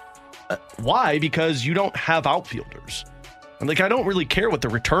 Why? Because you don't have outfielders. I don't really care what the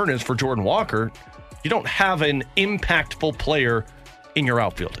return is for Jordan Walker. You don't have an impactful player in your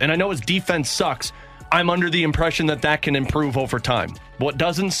outfield. And I know his defense sucks, I'm under the impression that can improve over time. What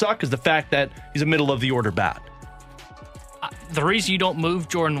doesn't suck is the fact that he's a middle-of-the-order bat. The reason you don't move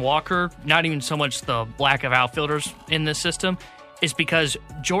Jordan Walker, not even so much the lack of outfielders in this system, is because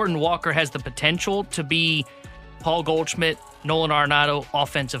Jordan Walker has the potential to be Paul Goldschmidt, Nolan Arenado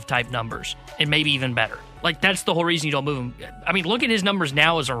offensive type numbers, and maybe even better. Like, that's the whole reason you don't move him. I mean, look at his numbers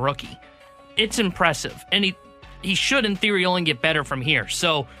now as a rookie. It's impressive, and he should, in theory, only get better from here.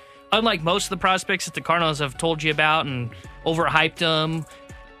 So, unlike most of the prospects that the Cardinals have told you about and overhyped them,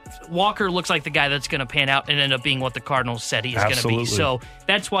 Walker looks like the guy that's going to pan out and end up being what the Cardinals said he's going to be. So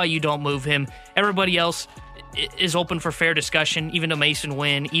that's why you don't move him. Everybody else is open for fair discussion, even a Mason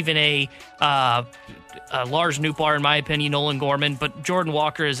Wynn, even a Lars Nootbaar, in my opinion, Nolan Gorman. But Jordan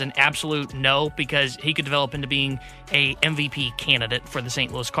Walker is an absolute no, because he could develop into being a MVP candidate for the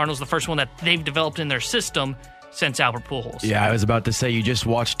St. Louis Cardinals, the first one that they've developed in their system since Albert Pujols. Yeah, I was about to say, you just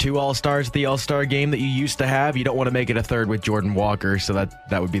watched 2 All-Stars at the All-Star game that you used to have. You don't want to make it a third with Jordan Walker, so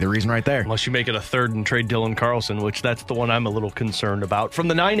that would be the reason right there. Unless you make it a third and trade Dylan Carlson, which that's the one I'm a little concerned about. From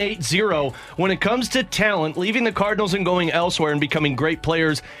the 980, when it comes to talent, leaving the Cardinals and going elsewhere and becoming great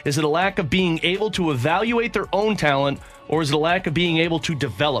players, is it a lack of being able to evaluate their own talent, or is it a lack of being able to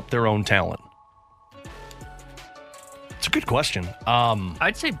develop their own talent? It's a good question.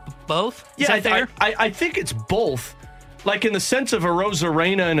 I'd say both. Yeah, I think it's both. Like, in the sense of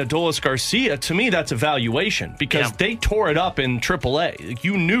Arozarena and Adolis Garcia, to me, that's evaluation, because they tore it up in AAA. Like,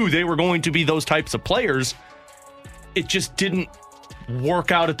 you knew they were going to be those types of players. It just didn't work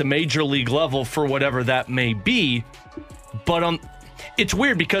out at the major league level for whatever that may be. But it's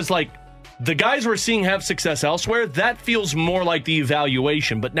weird because, like, the guys we're seeing have success elsewhere, that feels more like the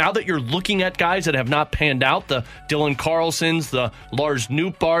evaluation. But now that you're looking at guys that have not panned out, the Dylan Carlsons, the Lars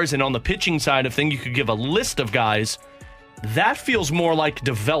Nootbaars, and on the pitching side of things, you could give a list of guys, that feels more like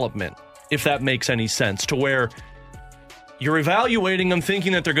development, if that makes any sense, to where you're evaluating them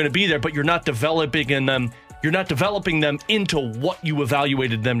thinking that they're going to be there, but you're not developing them. You're not developing them into what you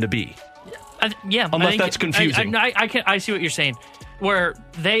evaluated them to be. Unless that's confusing. I see what you're saying, where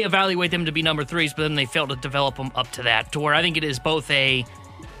they evaluate them to be number 3s, but then they fail to develop them up to that, to where I think it is both a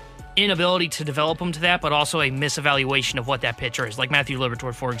inability to develop them to that, but also a misevaluation of what that pitcher is, like Matthew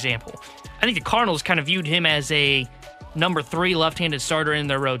Liberatore, for example. I think the Cardinals kind of viewed him as a number 3 left-handed starter in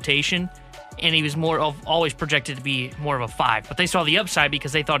their rotation, and he was always projected to be more of a 5. But they saw the upside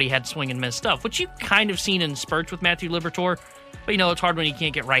because they thought he had swing and miss stuff, which you've kind of seen in spurts with Matthew Liberatore. But, it's hard when you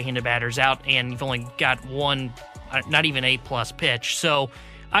can't get right-handed batters out, and you've only got one, not even A-plus pitch. So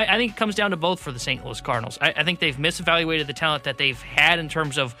I think it comes down to both for the St. Louis Cardinals. I think they've misevaluated the talent that they've had in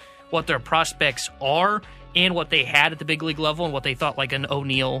terms of what their prospects are and what they had at the big league level and what they thought like an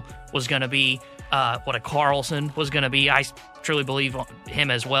O'Neill was going to be, what a Carlson was going to be. I truly believe him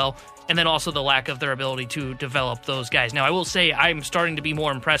as well. And then also the lack of their ability to develop those guys. Now, I will say I'm starting to be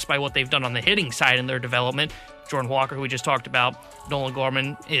more impressed by what they've done on the hitting side in their development. Jordan Walker, who we just talked about, Nolan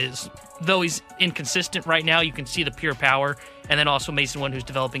Gorman though he's inconsistent right now, you can see the pure power. And then also Mason Wynn, who's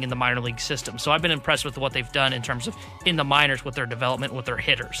developing in the minor league system. So I've been impressed with what they've done in terms of in the minors with their development, with their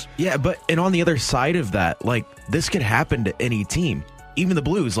hitters. Yeah, and on the other side of that, like, this could happen to any team. Even the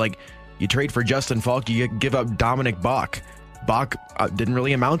Blues, like, you trade for Justin Falk, you give up Dominic Bach. Bach didn't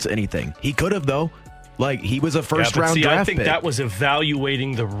really amount to anything. He could have, though. Like, he was a first-round draft I think pick. that was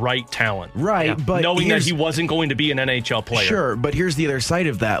evaluating the right talent. Right, but knowing that he wasn't going to be an NHL player. Sure, but here's the other side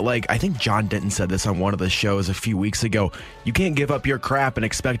of that. Like, I think John Denton said this on one of the shows a few weeks ago. You can't give up your crap and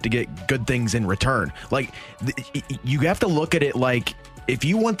expect to get good things in return. Like, you have to look at it like, if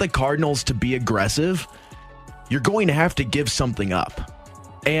you want the Cardinals to be aggressive, you're going to have to give something up.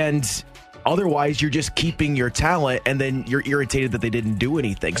 And otherwise, you're just keeping your talent, and then you're irritated that they didn't do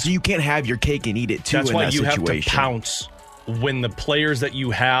anything. So you can't have your cake and eat it, too, That's in why that you situation. have to pounce when the players that you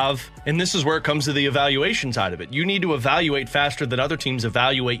have, and this is where it comes to the evaluation side of it. You need to evaluate faster than other teams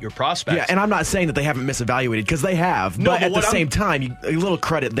evaluate your prospects. Yeah, and I'm not saying that they haven't misevaluated, because they have. No, but at the same time, a little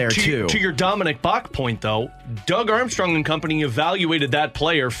credit there, too. To your Dominic Bach point, though, Doug Armstrong and company evaluated that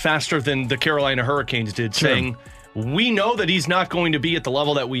player faster than the Carolina Hurricanes did, saying, we know that he's not going to be at the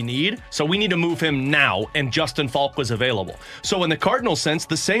level that we need, so we need to move him now, and Justin Falk was available. So in the Cardinals sense,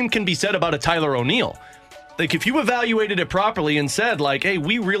 the same can be said about a Tyler O'Neill. Like, if you evaluated it properly and said, like, hey,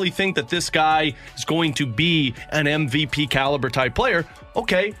 we really think that this guy is going to be an MVP caliber type player,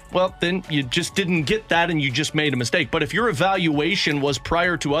 okay, well, then you just didn't get that and you just made a mistake. But if your evaluation was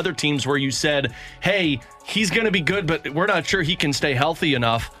prior to other teams where you said, hey, he's going to be good, but we're not sure he can stay healthy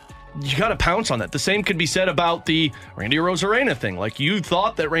enough, you got to pounce on that. The same could be said about the Randy Arozarena thing. Like, you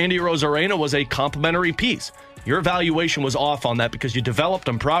thought that Randy Arozarena was a complimentary piece. Your evaluation was off on that because you developed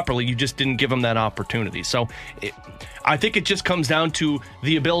him properly. You just didn't give him that opportunity. So I think it just comes down to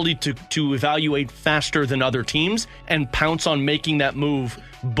the ability to evaluate faster than other teams and pounce on making that move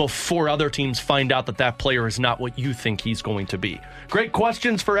before other teams find out that that player is not what you think he's going to be. Great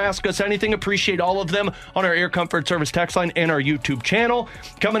questions for Ask Us Anything. Appreciate all of them on our Air Comfort Service text line and our YouTube channel.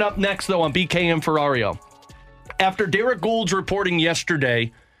 Coming up next, though, on BK and Ferrario. After Derek Gould's reporting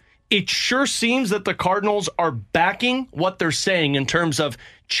yesterday, it sure seems that the Cardinals are backing what they're saying in terms of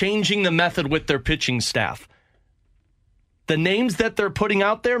changing the method with their pitching staff. The names that they're putting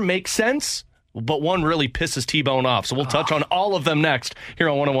out there make sense, but one really pisses T-Bone off. So we'll touch on all of them next here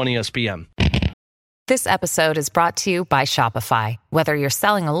on 101 ESPN. This episode is brought to you by Shopify. Whether you're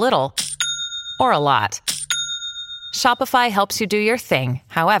selling a little or a lot, Shopify helps you do your thing,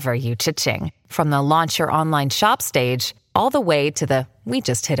 however you cha-ching. From the launch your online shop stage, all the way to the we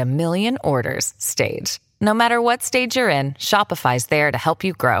just hit 1 million orders stage. No matter what stage you're in, Shopify's there to help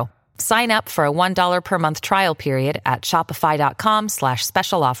you grow. Sign up for a $1 per month trial period at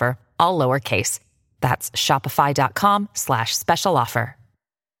shopify.com/special offer, all lowercase. That's shopify.com/special offer.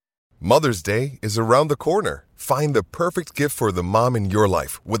 Mother's Day is around the corner. Find the perfect gift for the mom in your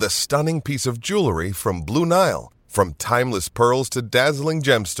life with a stunning piece of jewelry from Blue Nile. From timeless pearls to dazzling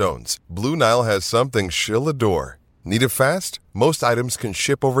gemstones, Blue Nile has something she'll adore. Need it fast? Most items can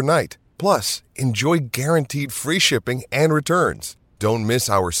ship overnight. Plus, enjoy guaranteed free shipping and returns. Don't miss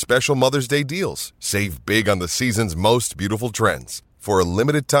our special Mother's Day deals. Save big on the season's most beautiful trends. For a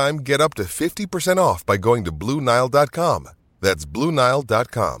limited time, get up to 50% off by going to BlueNile.com. That's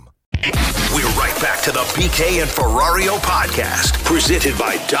BlueNile.com. We're right back to the BK and Ferrario podcast, presented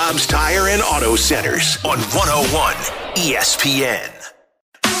by Dobbs Tire and Auto Centers on 101 ESPN.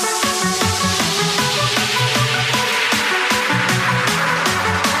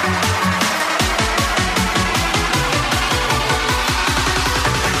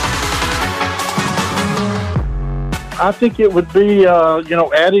 I think it would be,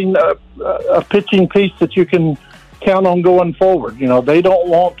 adding a pitching piece that you can count on going forward. They don't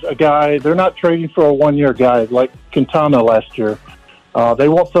want a guy. They're not trading for a one-year guy like Quintana last year. They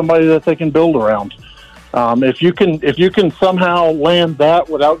want somebody that they can build around. If you can somehow land that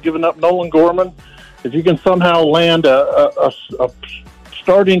without giving up Nolan Gorman, if you can somehow land a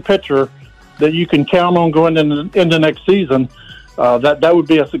starting pitcher that you can count on going into next season, that would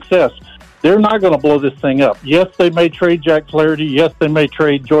be a success. They're not going to blow this thing up. Yes, they may trade Jack Flaherty. Yes, they may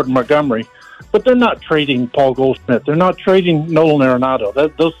trade Jordan Montgomery, but they're not trading Paul Goldschmidt. They're not trading Nolan Arenado.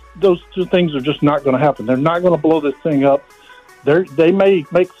 Those two things are just not going to happen. They're not going to blow this thing up. They may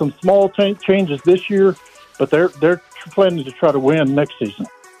make some small changes this year, but they're planning to try to win next season.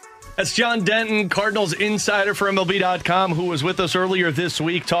 That's John Denton, Cardinals insider for MLB.com, who was with us earlier this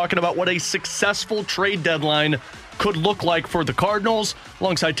week talking about what a successful trade deadline could look like for the Cardinals.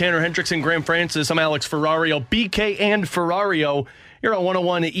 Alongside Tanner Hendrickson, Graham Francis, I'm Alex Ferrario. BK and Ferrario, you're on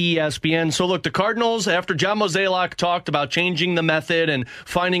 101 ESPN. So look, the Cardinals, after John Mozeliak talked about changing the method and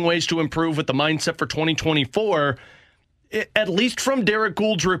finding ways to improve with the mindset for 2024, at least from Derek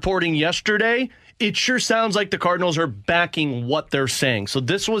Gould's reporting yesterday, it sure sounds like the Cardinals are backing what they're saying. So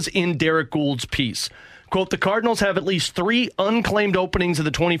this was in Derek Gould's piece. Quote, the Cardinals have at least 3 unclaimed openings in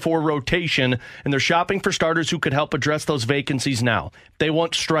the 24 rotation, and they're shopping for starters who could help address those vacancies now. They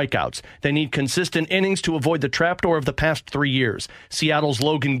want strikeouts. They need consistent innings to avoid the trapdoor of the past 3 years. Seattle's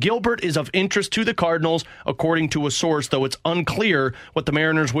Logan Gilbert is of interest to the Cardinals, according to a source, though it's unclear what the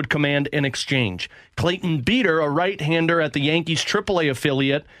Mariners would command in exchange. Clayton Beeter, a right-hander at the Yankees' AAA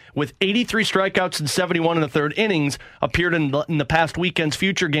affiliate, with 83 strikeouts and 71 in the third innings, appeared in the past weekend's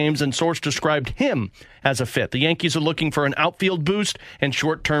future games, and source described him as a fit. The Yankees are looking for an outfield boost and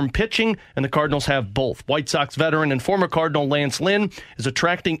short-term pitching, and the Cardinals have both. White Sox veteran and former Cardinal Lance Lynn is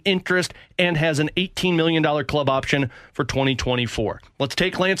attracting interest and has an $18 million club option for 2024. Let's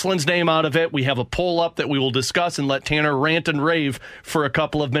take Lance Lynn's name out of it. We have a poll up that we will discuss and let Tanner rant and rave for a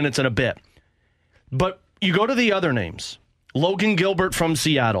couple of minutes in a bit. But you go to the other names. Logan Gilbert from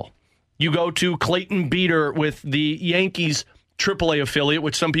Seattle. You go to Clayton Beeter with the Yankees' AAA affiliate,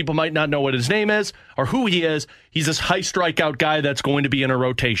 which some people might not know what his name is or who he is. He's this high strikeout guy that's going to be in a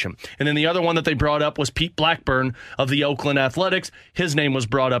rotation. And then the other one that they brought up was Pete Blackburn of the Oakland Athletics. His name was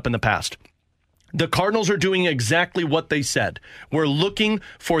brought up in the past. The Cardinals are doing exactly what they said. We're looking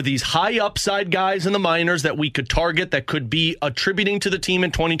for these high upside guys in the minors that we could target that could be attributing to the team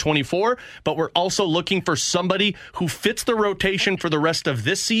in 2024, but we're also looking for somebody who fits the rotation for the rest of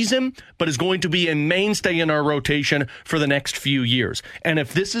this season, but is going to be a mainstay in our rotation for the next few years. And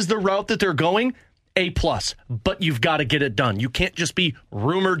if this is the route that they're going, A+, but you've got to get it done. You can't just be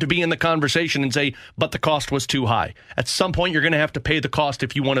rumored to be in the conversation and say, but the cost was too high. At some point, you're going to have to pay the cost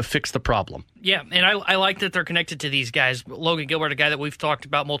if you want to fix the problem. Yeah, and I like that they're connected to these guys. Logan Gilbert, a guy that we've talked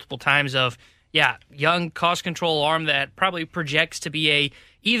about multiple times of, young cost control arm that probably projects to be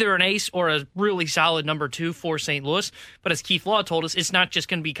either an ace or a really solid number 2 for St. Louis. But as Keith Law told us, it's not just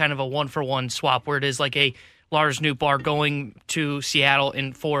going to be kind of a one-for-one swap where it is like a Lars Nootbaar going to Seattle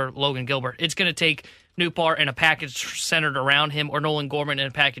and for Logan Gilbert. It's going to take Nootbaar and a package centered around him, or Nolan Gorman and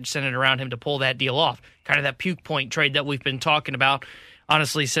a package centered around him to pull that deal off. Kind of that puke point trade that we've been talking about,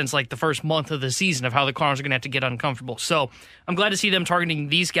 honestly, since like the first month of the season of how the Cardinals are going to have to get uncomfortable. So I'm glad to see them targeting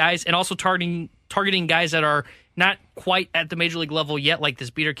these guys and also targeting guys that are not quite at the major league level yet, like this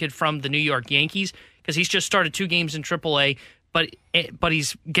beater kid from the New York Yankees, because he's just started 2 games in AAA. But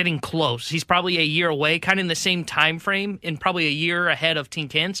he's getting close. He's probably a year away, kind of in the same time frame, and probably a year ahead of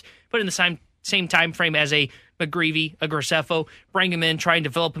Tinkins, but in the same time frame as a McGreevy, a Graceffo. Bring him in, try and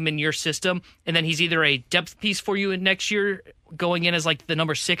develop him in your system, and then he's either a depth piece for you in next year, going in as like the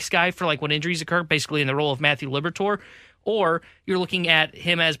number 6 guy for like when injuries occur, basically in the role of Matthew Liberatore, or you're looking at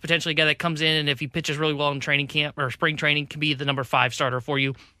him as potentially a guy that comes in and if he pitches really well in training camp or spring training, can be the number 5 starter for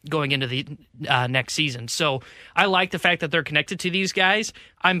you going into the next season. So I like the fact that they're connected to these guys.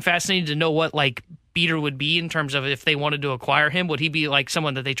 I'm fascinated to know what like Beater would be in terms of if they wanted to acquire him. Would he be like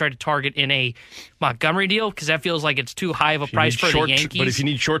someone that they tried to target in a Montgomery deal? Because that feels like it's too high of a price for the Yankees. But if you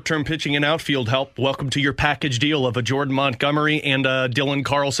need short-term pitching and outfield help, welcome to your package deal of a Jordan Montgomery and a Dylan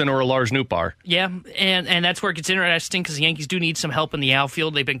Carlson or a Lars Nootbaar. Yeah, and that's where it gets interesting because the Yankees do need some help in the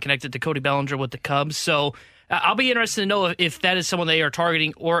outfield. They've been connected to Cody Bellinger with the Cubs, so I'll be interested to know if that is someone they are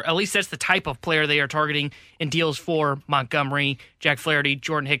targeting, or at least that's the type of player they are targeting in deals for Montgomery, Jack Flaherty,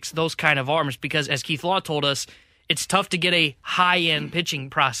 Jordan Hicks, those kind of arms, because as Keith Law told us, it's tough to get a high-end pitching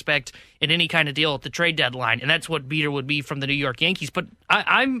prospect in any kind of deal at the trade deadline, and that's what Beater would be from the New York Yankees. But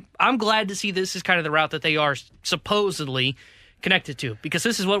I'm glad to see this is kind of the route that they are supposedly connected to, because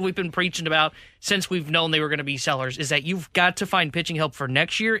this is what we've been preaching about since we've known they were going to be sellers, is that you've got to find pitching help for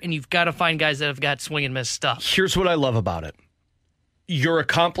next year, and you've got to find guys that have got swing and miss stuff. Here's what I love about it. You're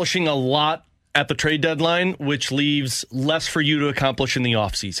accomplishing a lot at the trade deadline, which leaves less for you to accomplish in the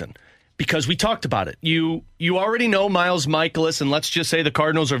offseason. Because we talked about it. You already know Miles Mikolas, and let's just say the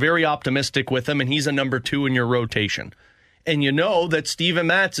Cardinals are very optimistic with him, and he's a number 2 in your rotation. And you know that Steven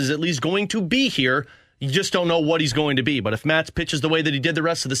Matz is at least going to be here. You just don't know what he's going to be. But if Matz pitches the way that he did the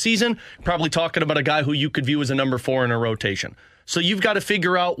rest of the season, probably talking about a guy who you could view as a number 4 in a rotation. So you've got to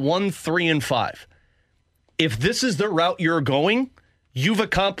figure out 1, 3, and 5. If this is the route you're going, you've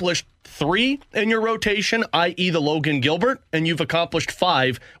accomplished 3 in your rotation, i.e. the Logan Gilbert, and you've accomplished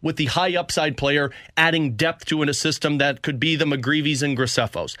 5 with the high upside player, adding depth to in a system that could be the McGreevy's and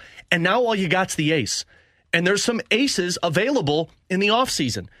Graceffos. And now all you got's the ace. And there's some aces available in the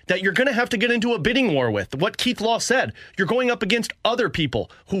offseason that you're going to have to get into a bidding war with. What Keith Law said, you're going up against other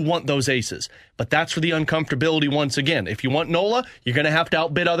people who want those aces. But that's for the uncomfortability once again. If you want Nola, you're going to have to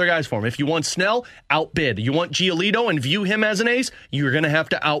outbid other guys for him. If you want Snell, outbid. You want Giolito and view him as an ace, you're going to have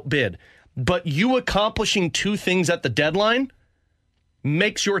to outbid. But you accomplishing 2 things at the deadline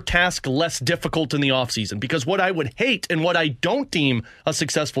makes your task less difficult in the offseason. Because what I would hate and what I don't deem a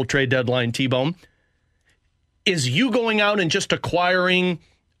successful trade deadline, T-Bone, is you going out and just acquiring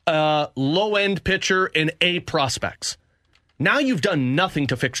a low-end pitcher and A prospects. Now you've done nothing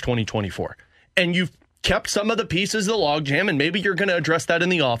to fix 2024. And you've kept some of the pieces of the logjam, and maybe you're going to address that in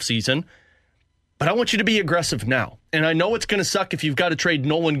the offseason. But I want you to be aggressive now. And I know it's going to suck if you've got to trade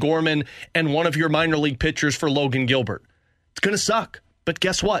Nolan Gorman and one of your minor league pitchers for Logan Gilbert. It's going to suck. But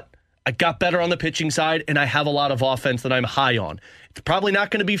guess what? I got better on the pitching side, and I have a lot of offense that I'm high on. It's probably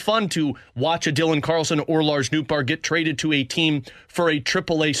not going to be fun to watch a Dylan Carlson or Lars Nootbaar get traded to a team for a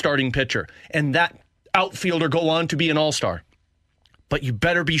AAA starting pitcher, and that outfielder go on to be an all-star. But you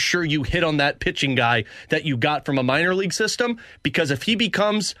better be sure you hit on that pitching guy that you got from a minor league system, because if he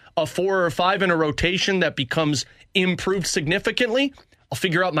becomes a 4 or 5 in a rotation that becomes improved significantly, I'll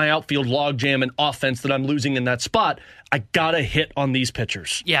figure out my outfield logjam and offense that I'm losing in that spot. I got to hit on these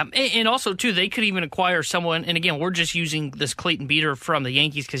pitchers. Yeah, and also, too, they could even acquire someone, and again, we're just using this Clayton Beeter from the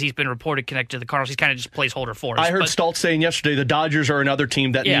Yankees because he's been reported connected to the Cardinals. He's kind of just placeholder for us. I heard Stoltz saying yesterday the Dodgers are another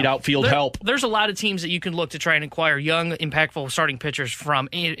team that need outfield help. There's a lot of teams that you can look to try and acquire young, impactful starting pitchers from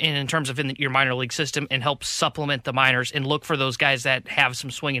in terms of in your minor league system and help supplement the minors and look for those guys that have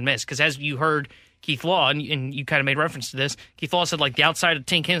some swing and miss. Because as you heard Keith Law, and you kind of made reference to this, Keith Law said, like, the outside of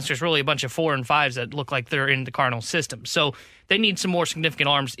Tink Hens, there's really a bunch of 4 and 5s that look like they're in the Cardinals system. So they need some more significant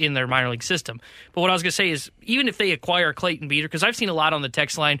arms in their minor league system. But what I was going to say is, even if they acquire Clayton Beeter, because I've seen a lot on the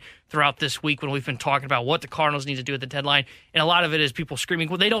text line throughout this week when we've been talking about what the Cardinals need to do at the deadline, and a lot of it is people screaming,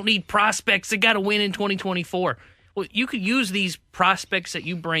 well, they don't need prospects, they got to win in 2024. Well, you could use these prospects that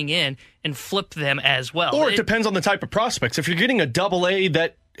you bring in and flip them as well. Or it depends on the type of prospects. If you're getting a double-A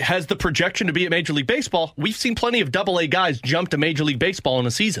that has the projection to be at Major League Baseball, we've seen plenty of double-A guys jump to Major League Baseball in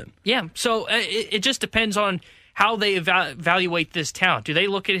a season. Yeah, so it just depends on how they evaluate this talent. Do they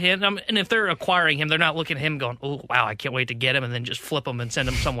look at him? And if they're acquiring him, they're not looking at him going, oh, wow, I can't wait to get him, and then just flip him and send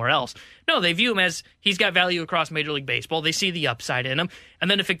him somewhere else. No, they view him as he's got value across Major League Baseball. They see the upside in him. And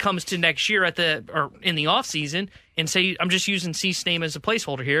then if it comes to next year in the offseason, and say, I'm just using Cease's name as a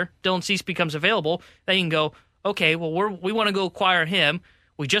placeholder here, Dylan Cease becomes available, they can go, okay, well, we want to go acquire him.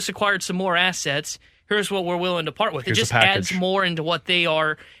 We just acquired some more assets. Here's what we're willing to part with. It just adds more into what they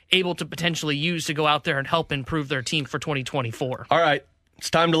are able to potentially use to go out there and help improve their team for 2024. All right.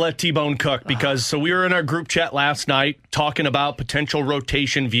 It's time to let T-Bone cook because so we were in our group chat last night talking about potential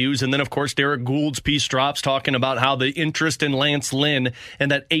rotation views. And then, of course, Derek Gould's piece drops talking about how the interest in Lance Lynn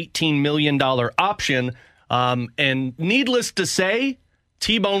and that $18 million option. And needless to say,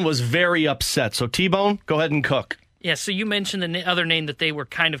 T-Bone was very upset. So, T-Bone, go ahead and cook. Yeah, so you mentioned the other name that they were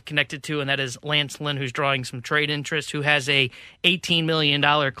kind of connected to, and that is Lance Lynn, who's drawing some trade interest, who has a $18 million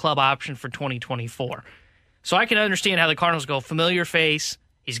club option for 2024. So I can understand how the Cardinals go, familiar face,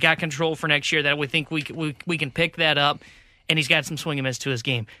 he's got control for next year, that we think we can pick that up, and he's got some swing and miss to his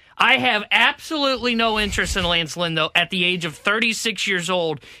game. I have absolutely no interest in Lance Lynn, though, at the age of 36 years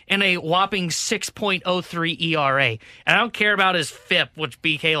old in a whopping 6.03 ERA. And I don't care about his FIP, which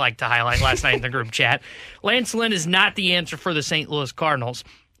BK liked to highlight last night in the group chat. Lance Lynn is not the answer for the St. Louis Cardinals.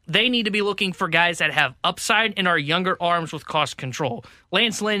 They need to be looking for guys that have upside and are younger arms with cost control.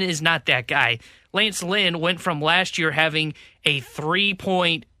 Lance Lynn is not that guy. Lance Lynn went from last year having a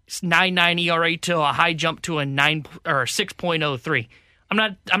 3.99 ERA to a high jump to a 6.03.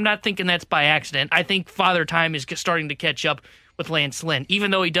 I'm not thinking that's by accident. I think Father Time is starting to catch up with Lance Lynn.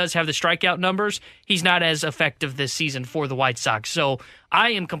 Even though he does have the strikeout numbers, he's not as effective this season for the White Sox. So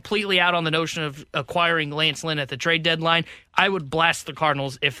I am completely out on the notion of acquiring Lance Lynn at the trade deadline. I would blast the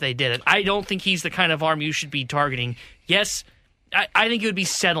Cardinals if they did it. I don't think he's the kind of arm you should be targeting. Yes, I think it would be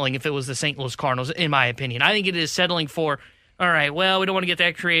settling if it was the St. Louis Cardinals, in my opinion. I think it is settling for, all right, well, we don't want to get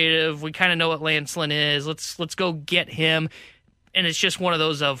that creative. We kind of know what Lance Lynn is. Let's go get him. And it's just one of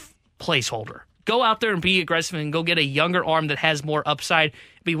those of placeholder. Go out there and be aggressive and go get a younger arm that has more upside.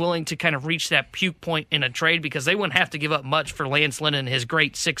 Be willing to kind of reach that puke point in a trade because they wouldn't have to give up much for Lance Lynn and his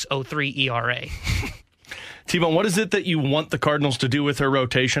great 6.03 ERA. T-Bone, what is it that you want the Cardinals to do with their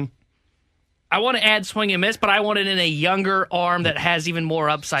rotation? I want to add swing and miss, but I want it in a younger arm that has even more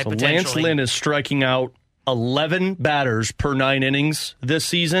upside potentially. Lance Lynn is striking out 11 batters per 9 innings this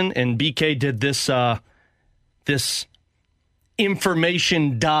season, and BK did this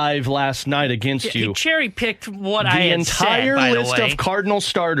information dive last night against you. He cherry-picked what I had said, by the way. The entire list of Cardinal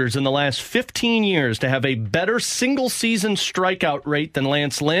starters in the last 15 years to have a better single-season strikeout rate than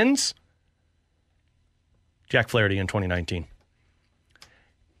Lance Lynn's, Jack Flaherty in 2019.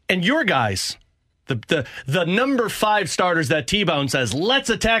 And your guys, the number 5 starters that T-Bone says, let's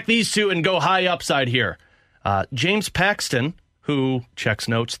attack these two and go high upside here. James Paxton, who checks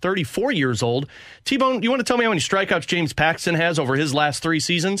notes, 34 years old. T-Bone, you want to tell me how many strikeouts James Paxton has over his last 3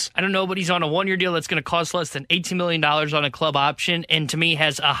 seasons? I don't know, but he's on a 1-year deal that's going to cost less than $18 million on a club option, and to me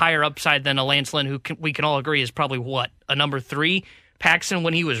has a higher upside than a Lance Lynn, who we can all agree is probably, a number 3? Paxton,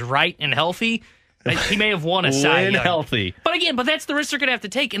 when he was right and healthy, he may have won a Cy Young. Healthy. But that's the risk they're going to have to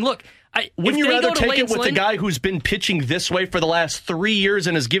take. And look, wouldn't you rather take it with a guy who's been pitching this way for the last 3 years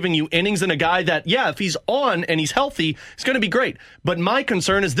and is giving you innings than a guy that, if he's on and he's healthy, it's going to be great. But my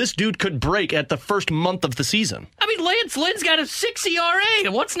concern is this dude could break at the first month of the season. Lance Lynn's got a 6 ERA,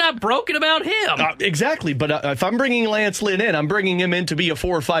 and what's not broken about him? Exactly, but if I'm bringing Lance Lynn in, I'm bringing him in to be a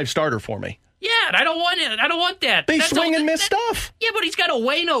 4 or 5 starter for me. Yeah, and I don't want it. I don't want that. They swing and miss stuff. Yeah, but he's got a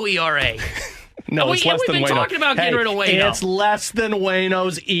Wayno ERA. No, it's less than we've been talking about getting rid of Waino. It's less than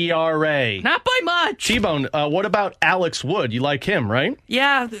Waino's ERA. Not by much. T-Bone, what about Alex Wood? You like him, right?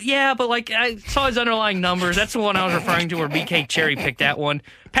 Yeah, but like I saw his underlying numbers. That's the one I was referring to where BK cherry picked that one.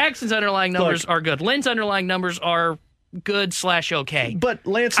 Paxton's underlying numbers are good. Lynn's underlying numbers are good / okay. But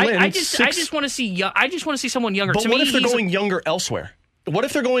Lance Lynn, I just want to see. I just want to see someone younger. But what if they're going younger elsewhere? What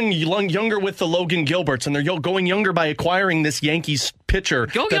if they're going younger with the Logan Gilberts and they're going younger by acquiring this Yankees pitcher?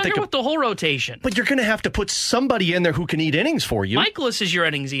 Go younger with the whole rotation. But you're going to have to put somebody in there who can eat innings for you. Michaelis is your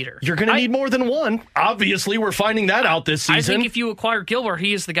innings eater. You're going to need more than one. Obviously, we're finding that out this season. I think if you acquire Gilbert,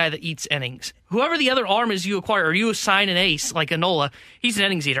 he is the guy that eats innings. Whoever the other arm is you acquire, or you assign an ace like Anola, he's an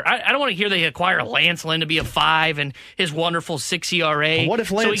innings eater. I don't want to hear they acquire Lance Lynn to be a 5 and his wonderful 6 ERA. But what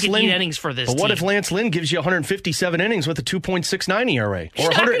if Lance so he can eat innings for this team? What if Lance Lynn gives you 157 innings with a 2.69 ERA? He's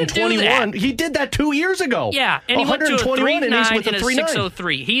or not 121? He did that 2 years ago. Yeah, and he went to a 3.9 with and a 3.9.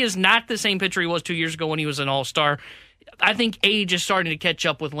 6.03. He is not the same pitcher he was 2 years ago when he was an all-star. I think age is starting to catch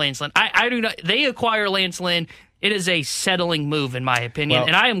up with Lance Lynn. I do not. They acquire Lance Lynn. It is a settling move, in my opinion.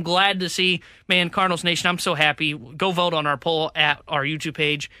 And I am glad to see, man, Cardinals Nation, I'm so happy. Go vote on our poll at our YouTube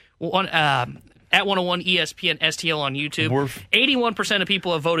page. At 101 ESPN STL on YouTube. 81% of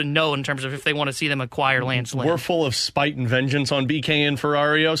people have voted no in terms of if they want to see them acquire Lance Lynn. We're full of spite and vengeance on BK and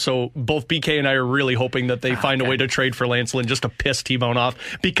Ferrario, so both BK and I are really hoping that they find a way to trade for Lance Lynn just to piss T-Bone off,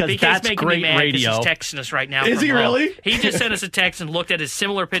 because BK's that's making great me mad radio. He's texting us right now. Is he really? He just sent us a text and looked at his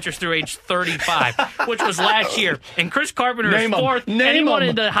similar pitchers through age 35, which was last year. And Chris Carpenter is fourth, and he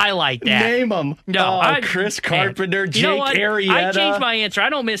wanted to highlight that. Name him. No, Chris Carpenter, Jake you know what? Arrieta. I changed my answer. I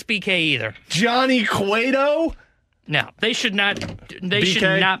don't miss BK either. Johnny Cueto. No, they should not. They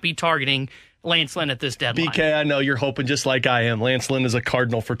should not be targeting Lance Lynn at this deadline. BK, I know you're hoping just like I am. Lance Lynn is a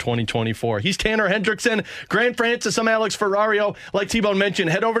Cardinal for 2024. He's Tanner Hendrickson, Grant Francis, I'm Alex Ferrario. Like T-Bone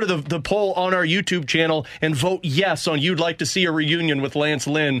mentioned, head over to the poll on our YouTube channel and vote yes on you'd like to see a reunion with Lance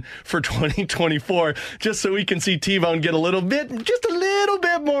Lynn for 2024, just so we can see T-Bone get just a little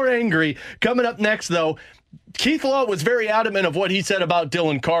bit more angry. Coming up next, though, Keith Law was very adamant of what he said about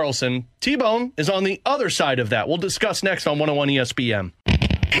Dylan Carlson. T-Bone is on the other side of that. We'll discuss next on 101 ESPN.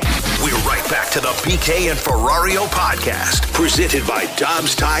 We're right back to the BK and Ferrario podcast, presented by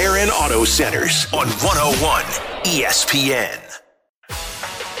Dobbs Tire and Auto Centers on 101 ESPN.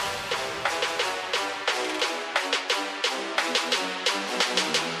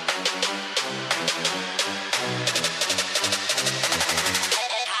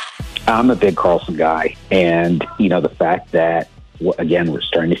 I'm a big Carlson guy, and the fact that again we're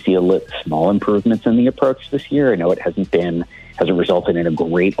starting to see small improvements in the approach this year. I know it hasn't resulted in a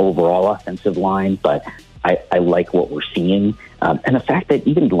great overall offensive line, but I like what we're seeing, and the fact that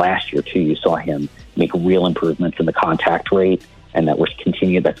even last year too, you saw him make real improvements in the contact rate, and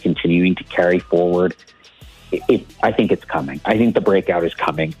that's continuing to carry forward. I think it's coming. I think the breakout is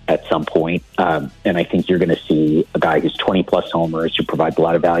coming at some point. And I think you're going to see a guy who's 20-plus homers, who provides a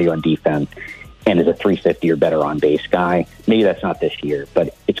lot of value on defense, and is a 350 or better on-base guy. Maybe that's not this year,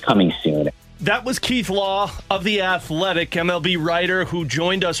 but it's coming soon. That was Keith Law of The Athletic, MLB writer, who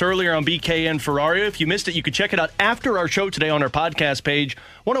joined us earlier on BK and Ferrario. If you missed it, you could check it out after our show today on our podcast page,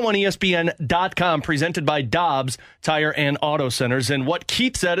 101ESPN.com, presented by Dobbs Tire and Auto Centers. And what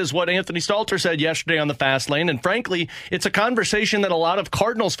Keith said is what Anthony Stalter said yesterday on the Fast Lane. And frankly, it's a conversation that a lot of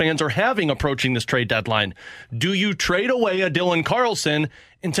Cardinals fans are having approaching this trade deadline. Do you trade away a Dylan Carlson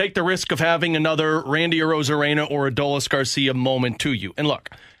and take the risk of having another Randy Arozarena or Adolis Garcia moment to you? And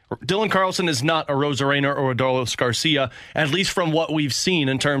look, Dylan Carlson is not a Rosarena or Adolis Garcia, at least from what we've seen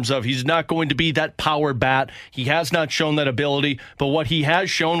in terms of he's not going to be that power bat. He has not shown that ability, but what he has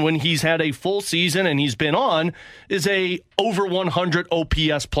shown when he's had a full season and he's been on is a over 100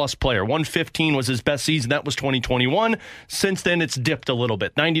 OPS plus player. 115 was his best season. That was 2021. Since then, it's dipped a little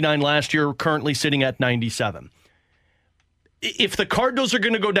bit. 99 last year, currently sitting at 97. If the Cardinals are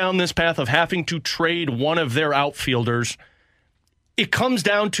going to go down this path of having to trade one of their outfielders, it comes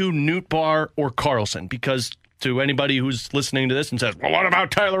down to Nootbaar or Carlson, because to anybody who's listening to this and says, well, what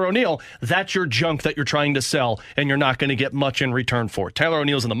about Tyler O'Neill? That's your junk that you're trying to sell, and you're not going to get much in return for it. Tyler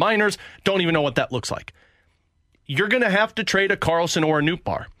O'Neill's in the minors. Don't even know what that looks like. You're going to have to trade a Carlson or a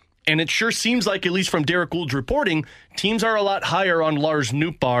Nootbaar. And it sure seems like, at least from Derek Gould's reporting, teams are a lot higher on Lars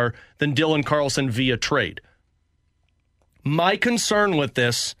Nootbaar than Dylan Carlson via trade. My concern with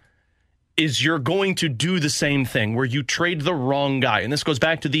this is you're going to do the same thing where you trade the wrong guy. And this goes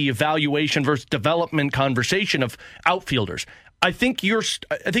back to the evaluation versus development conversation of outfielders. I think you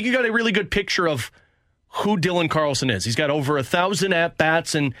got a really good picture of who Dylan Carlson is. He's got over 1,000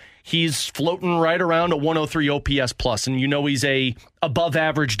 at-bats, and he's floating right around a 103 OPS plus, and you know he's a above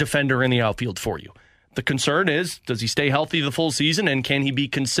average defender in the outfield for you. The concern is, does he stay healthy the full season, and can he be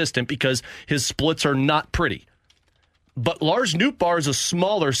consistent, because his splits are not pretty. But Lars Nootbaar is a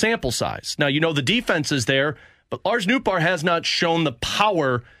smaller sample size. Now, you know the defense is there, but Lars Nootbaar has not shown the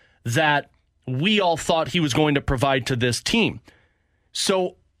power that we all thought he was going to provide to this team.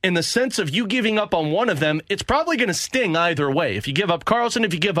 So in the sense of you giving up on one of them, it's probably going to sting either way. If you give up Carlson,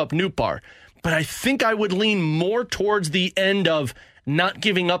 if you give up Nootbaar. But I think I would lean more towards the end of not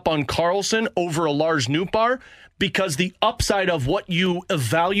giving up on Carlson over a Lars Nootbaar, because the upside of what you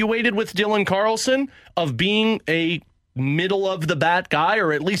evaluated with Dylan Carlson of being a middle-of-the-bat guy,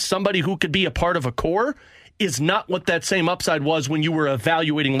 or at least somebody who could be a part of a core, is not what that same upside was when you were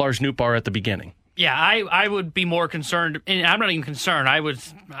evaluating Lars Nootbaar at the beginning. Yeah, I would be more concerned, and I'm not even concerned.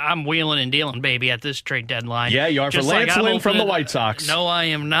 I'm wheeling and dealing, baby, at this trade deadline. Yeah, you are. Just for Lance Lynn from the it. White Sox. No, I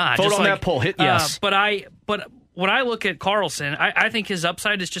am not. Vote just on that poll. Hit yes. But when I look at Carlson, I think his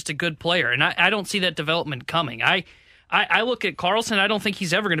upside is just a good player, and I don't see that development coming. I look at Carlson, I don't think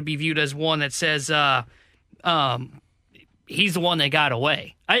he's ever going to be viewed as one that says he's the one that got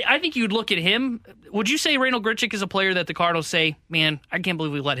away. I think you'd look at him. Would you say Randal Grichuk is a player that the Cardinals say, man, I can't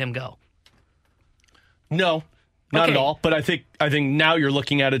believe we let him go? No, not at all. But I think now you're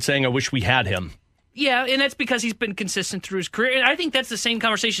looking at it saying, I wish we had him. Yeah, and that's because he's been consistent through his career. And I think that's the same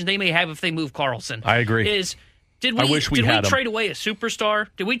conversation they may have if they move Carlson. I agree. Did I wish we did we trade away a superstar?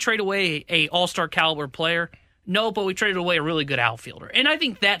 Did we trade away a all-star caliber player? No, but we traded away a really good outfielder. And I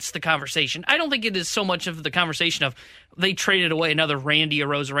think that's the conversation. I don't think it is so much of the conversation of they traded away another Randy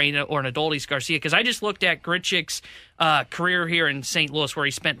Arozarena or an Adolis Garcia, because I just looked at Grichuk's career here in St. Louis, where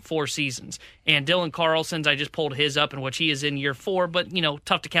he spent 4 seasons. And Dylan Carlson's, I just pulled his up, in which he is in year 4, but,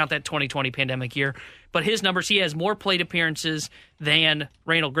 tough to count that 2020 pandemic year. But his numbers, he has more plate appearances than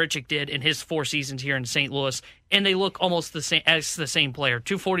Randal Grichuk did in his 4 seasons here in St. Louis, and they look almost the same as the same player.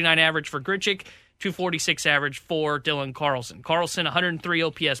 249 average for Grichuk, 246 average for Dylan Carlson. Carlson, 103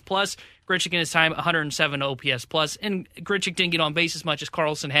 OPS plus. Grichuk in his time, 107 OPS plus. And Grichuk didn't get on base as much as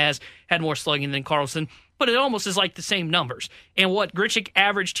Carlson has, had more slugging than Carlson, but it almost is like the same numbers. And what Grichuk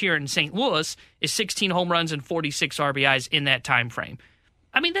averaged here in St. Louis is 16 home runs and 46 RBIs in that time frame.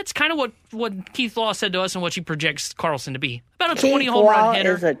 I mean, that's kind of what Keith Law said to us and what he projects Carlson to be. About a 20 home run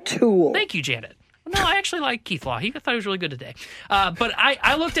hitter. Keith Law is a tool. Thank you, Janet. No, I actually like Keith Law. I thought he was really good today. But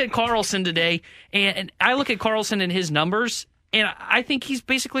I looked at Carlson today, and I look at Carlson and his numbers, and I think he's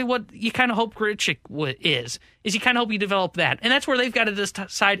basically what you kind of hope Grichuk is you kind of hope you develop that. And that's where they've got to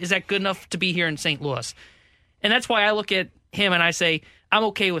decide, is that good enough to be here in St. Louis? And that's why I look at him and I say, I'm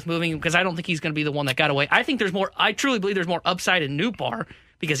okay with moving him, because I don't think he's going to be the one that got away. I truly believe there's more upside in Nootbaar,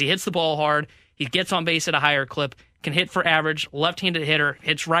 because he hits the ball hard, he gets on base at a higher clip, can hit for average, left-handed hitter,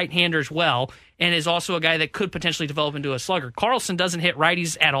 hits right-handers well, and is also a guy that could potentially develop into a slugger. Carlson doesn't hit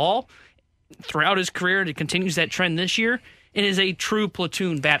righties at all throughout his career, and it continues that trend this year, and is a true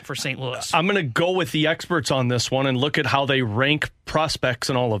platoon bat for St. Louis. I'm going to go with the experts on this one and look at how they rank prospects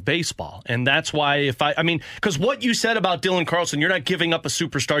in all of baseball. And that's why because what you said about Dylan Carlson, you're not giving up a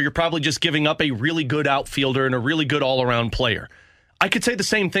superstar. You're probably just giving up a really good outfielder and a really good all-around player. I could say the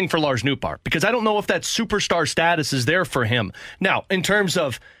same thing for Lars Nootbaar, because I don't know if that superstar status is there for him. Now, in terms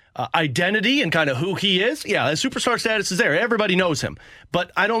of identity and kind of who he is, yeah, the superstar status is there. Everybody knows him. But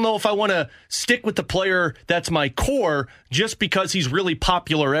I don't know if I want to stick with the player that's my core just because he's really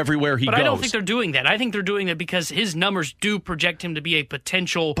popular everywhere he goes. But I don't think they're doing that. I think they're doing that because his numbers do project him to be a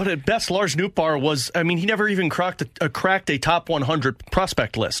potential. But at best, Lars Nootbaar he never even cracked a top 100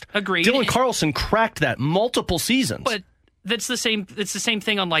 prospect list. Agreed. Dylan Carlson cracked that multiple seasons. But it's the same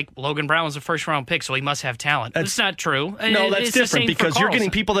thing on, like, Logan Brown was a first-round pick, so he must have talent. That's not true. No, that's different, because you're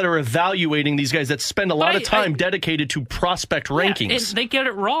getting people that are evaluating these guys that spend a lot of time dedicated to prospect rankings. And they get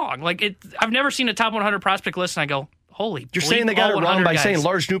it wrong. I've never seen a top 100 prospect list, and I go, holy. You're saying they got it wrong by saying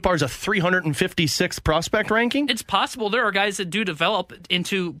Lars Nootbaar is a 356th prospect ranking? It's possible. There are guys that do develop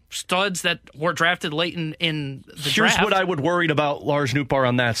into studs that were drafted late in the draft. Here's what I would worried about Lars Nootbaar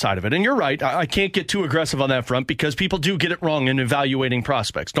on that side of it. And you're right. I can't get too aggressive on that front, because people do get it wrong in evaluating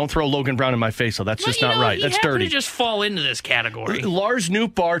prospects. Don't throw Logan Brown in my face, though. That's just not right. That's dirty. You just fall into this category. Lars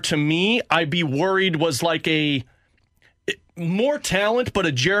Nootbaar, to me, I'd be worried was like a more talent, but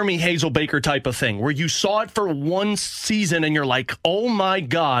a Jeremy Hazelbaker type of thing, where you saw it for one season and you're like, oh my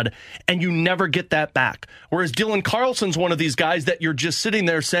God, and you never get that back. Whereas Dylan Carlson's one of these guys that you're just sitting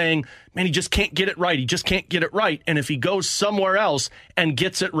there saying, man, he just can't get it right. He just can't get it right. And if he goes somewhere else and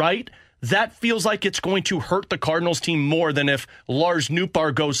gets it right, that feels like it's going to hurt the Cardinals team more than if Lars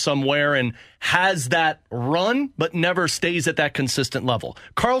Nootbaar goes somewhere and has that run, but never stays at that consistent level.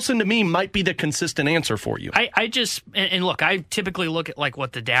 Carlson, to me, might be the consistent answer for you. I just, and look, I typically look at like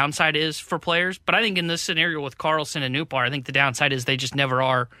what the downside is for players, but I think in this scenario with Carlson and Nootbaar, I think the downside is they just never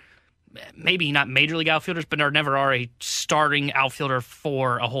are, maybe not major league outfielders, but never are a starting outfielder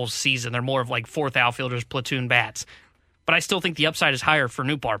for a whole season. They're more of like fourth outfielders, platoon bats. But I still think the upside is higher for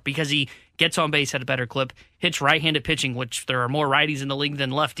Nootbaar because he gets on base at a better clip, hits right-handed pitching, which there are more righties in the league than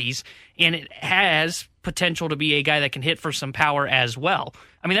lefties, and it has potential to be a guy that can hit for some power as well.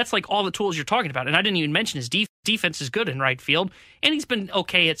 I mean, that's like all the tools you're talking about. And I didn't even mention his defense is good in right field, and he's been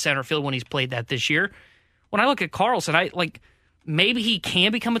okay at center field when he's played that this year. When I look at Carlson, maybe he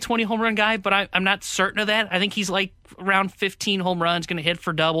can become a 20 home run guy, but I'm not certain of that. I think he's like around 15 home runs, going to hit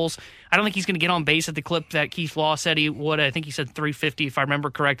for doubles. I don't think he's going to get on base at the clip that Keith Law said he would. I think he said 350 if I remember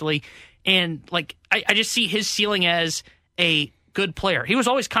correctly. And I just see his ceiling as a good player. He was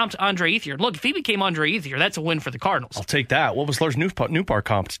always comped to Andre Ethier. Look, if he became Andre Ethier, that's a win for the Cardinals. I'll take that. What was Lars Nootbaar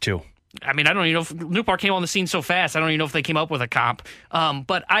comped to? I mean, I don't even know if Nootbaar came on the scene so fast. I don't even know if they came up with a comp.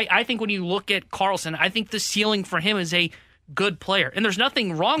 But I think when you look at Carlson, I think the ceiling for him is a good player. And there's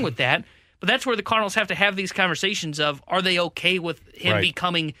nothing wrong with that, but that's where the Cardinals have to have these conversations of, are they okay with him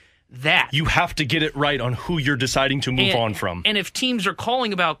becoming that? You have to get it right on who you're deciding to move on from. And if teams are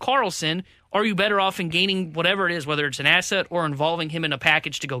calling about Carlson, are you better off in gaining whatever it is, whether it's an asset or involving him in a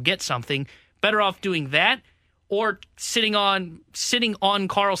package to go get something, better off doing that or sitting on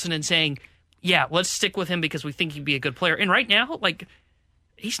Carlson and saying, yeah, let's stick with him because we think he'd be a good player. And right now,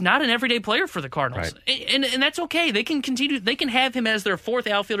 he's not an everyday player for the Cardinals. Right. And that's okay. They can continue. They can have him as their fourth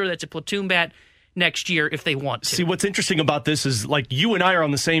outfielder that's a platoon bat next year if they want to. See, what's interesting about this is, you and I are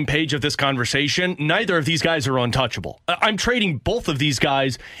on the same page of this conversation. Neither of these guys are untouchable. I'm trading both of these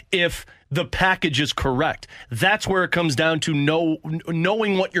guys if the package is correct. That's where it comes down to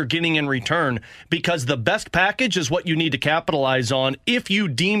knowing what you're getting in return, because the best package is what you need to capitalize on if you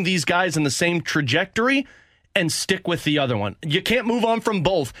deem these guys in the same trajectory and stick with the other one. You can't move on from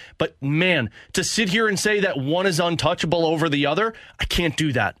both, but man, to sit here and say that one is untouchable over the other, I can't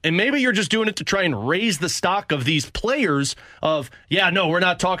do that. And maybe you're just doing it to try and raise the stock of these players of, we're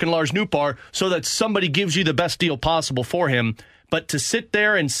not talking Lars Nootbaar, so that somebody gives you the best deal possible for him. But to sit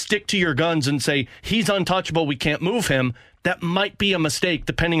there and stick to your guns and say, he's untouchable, we can't move him, that might be a mistake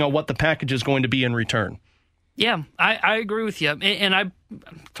depending on what the package is going to be in return. Yeah, I agree with you. And I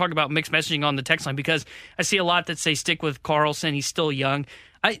talk about mixed messaging on the text line because I see a lot that say stick with Carlson. He's still young.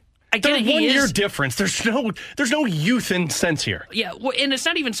 I get it. There's 1 year difference. There's no youth in sense here. Yeah, and it's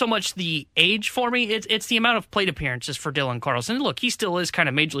not even so much the age for me. It's the amount of plate appearances for Dylan Carlson. Look, he still is kind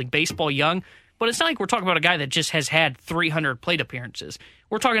of Major League Baseball young, but it's not like we're talking about a guy that just has had 300 plate appearances.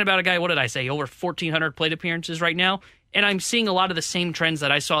 We're talking about a guy, what did I say, over 1,400 plate appearances right now? And I'm seeing a lot of the same trends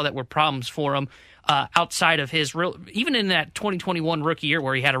that I saw that were problems for him. Outside of his even in that 2021 rookie year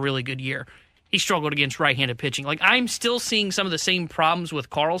where he had a really good year, he struggled against right-handed pitching. I'm still seeing some of the same problems with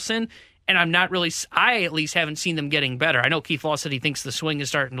Carlson, and I at least haven't seen them getting better. I know Keith Law said he thinks the swing is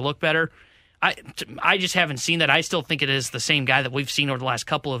starting to look better. I just haven't seen that. I still think it is the same guy that we've seen over the last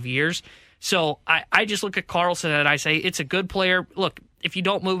couple of years. So I just look at Carlson and I say, it's a good player. Look, if you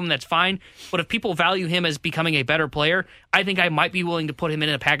don't move him, that's fine. But if people value him as becoming a better player, I think I might be willing to put him in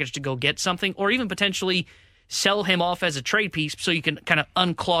a package to go get something or even potentially sell him off as a trade piece so you can kind of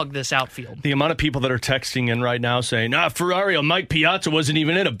unclog this outfield. The amount of people that are texting in right now saying, Ferrario, Mike Piazza wasn't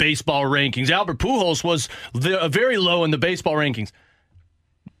even in a baseball rankings. Albert Pujols was very low in the baseball rankings.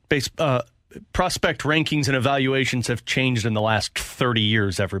 Prospect rankings and evaluations have changed in the last 30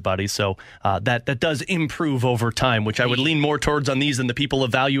 years, everybody. So that does improve over time, which I would lean more towards on these than the people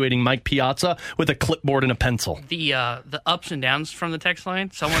evaluating Mike Piazza with a clipboard and a pencil. The ups and downs from the text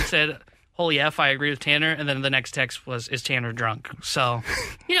line. Someone said, holy F, I agree with Tanner. And then the next text was, is Tanner drunk? So,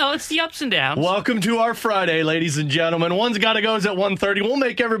 it's the ups and downs. Welcome to our Friday, ladies and gentlemen. One's got to goes at 1:30. We'll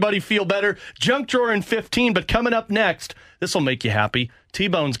make everybody feel better. Junk drawer in 15, but coming up next, this will make you happy.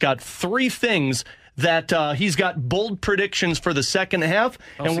 T-Bone's got 3 things that he's got bold predictions for the second half.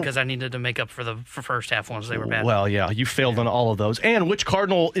 Also because I needed to make up for the first half ones. They were bad. Well, yeah, you failed on all of those. And which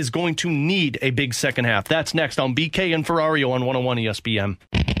Cardinal is going to need a big second half? That's next on BK and Ferrario on 101 ESPN.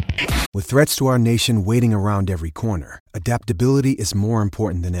 With threats to our nation waiting around every corner, adaptability is more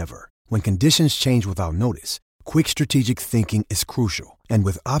important than ever. When conditions change without notice, quick strategic thinking is crucial. And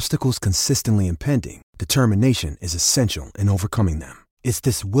with obstacles consistently impending, determination is essential in overcoming them. It's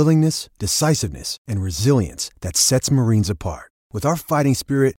this willingness, decisiveness, and resilience that sets Marines apart. With our fighting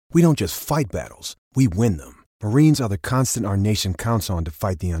spirit, we don't just fight battles, we win them. Marines are the constant our nation counts on to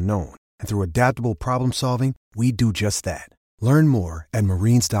fight the unknown. And through adaptable problem solving, we do just that. Learn more at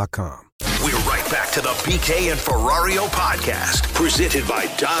marines.com. We're right back to the BK and Ferrario podcast, presented by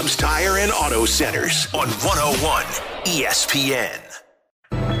Dobbs Tire and Auto Centers on 101 ESPN.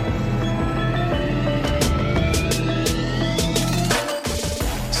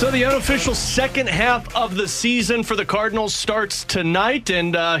 So the unofficial second half of the season for the Cardinals starts tonight,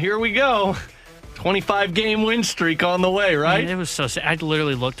 and here we go. 25-game win streak on the way, right? Man, it was so sad. I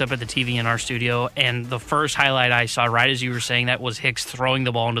literally looked up at the TV in our studio, and the first highlight I saw right as you were saying that was Hicks throwing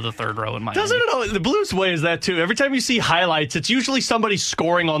the ball into the third row in Miami. Doesn't it always, the Blues way is that too. Every time you see highlights, it's usually somebody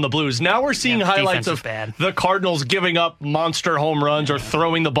scoring on the Blues. Now we're seeing highlights of the Cardinals giving up monster home runs or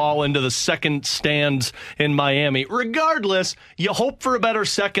throwing the ball into the second stands in Miami. Regardless, you hope for a better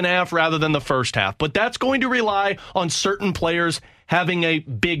second half rather than the first half, but that's going to rely on certain players having a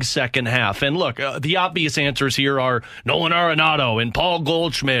big second half. And look, the obvious answers here are Nolan Arenado and Paul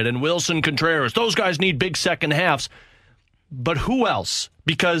Goldschmidt and Wilson Contreras. Those guys need big second halves. But who else?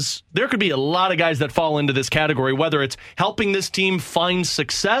 Because there could be a lot of guys that fall into this category, whether it's helping this team find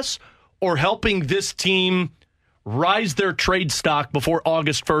success or helping this team rise their trade stock before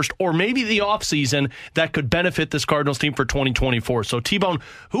August 1st, or maybe the offseason that could benefit this Cardinals team for 2024. So, T-Bone,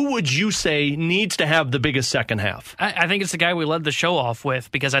 who would you say needs to have the biggest second half? I think it's the guy we led the show off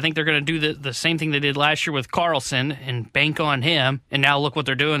with, because I think they're going to do the same thing they did last year with Carlson and bank on him, and now look what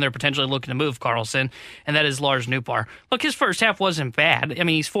they're doing. They're potentially looking to move Carlson, and that is Lars Nootbaar. Look, his first half wasn't bad. I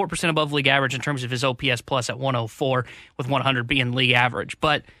mean, he's 4% above league average in terms of his OPS plus at 104, with 100 being league average.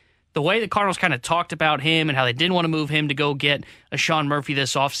 But the way the Cardinals kind of talked about him and how they didn't want to move him to go get a Sean Murphy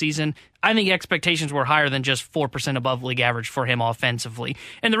this offseason, I think expectations were higher than just 4% above league average for him offensively.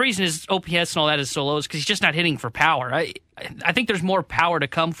 And the reason his OPS and all that is so low is because he's just not hitting for power. I think there's more power to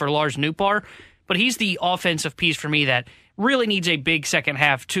come for Lars Nootbaar, but he's the offensive piece for me that really needs a big second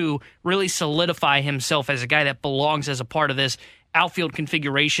half to really solidify himself as a guy that belongs as a part of this outfield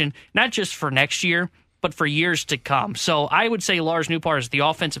configuration, not just for next year, but for years to come. So I would say Lars Nootbaar is the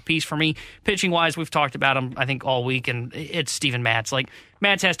offensive piece for me. Pitching-wise, we've talked about him, I think, all week, and it's Steven Matz. Like,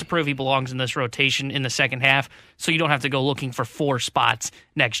 Matz has to prove he belongs in this rotation in the second half, so you don't have to go looking for 4 spots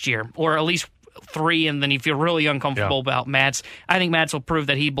next year, or at least 3, and then you feel really uncomfortable about Matz. I think Matz will prove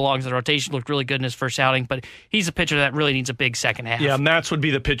that he belongs in the rotation. Looked really good in his first outing, but he's a pitcher that really needs a big second half. Yeah, Matz would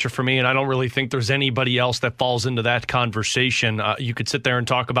be the pitcher for me, and I don't really think there's anybody else that falls into that conversation. You could sit there and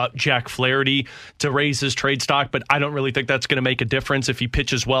talk about Jack Flaherty to raise his trade stock, but I don't really think that's going to make a difference if he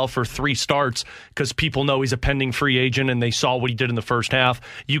pitches well for 3 starts, because people know he's a pending free agent, and they saw what he did in the first half.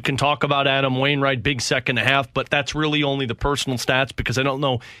 You can talk about Adam Wainwright, big second half, but that's really only the personal stats, because I don't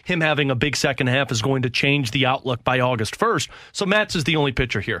know him having a big second half is going to change the outlook by August 1st. So Matz is the only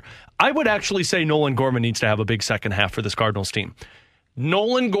pitcher here. I would actually say Nolan Gorman needs to have a big second half for this Cardinals team.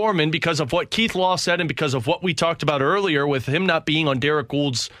 Nolan Gorman, because of what Keith Law said and because of what we talked about earlier with him not being on Derek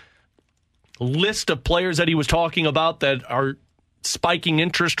Gould's list of players that he was talking about that are spiking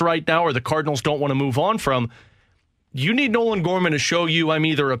interest right now or the Cardinals don't want to move on from, you need Nolan Gorman to show you I'm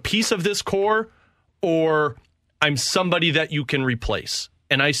either a piece of this core or I'm somebody that you can replace.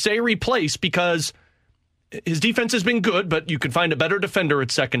 And I say replace because his defense has been good, but you can find a better defender at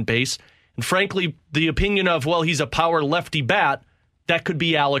second base. And frankly, the opinion of, well, he's a power lefty bat, that could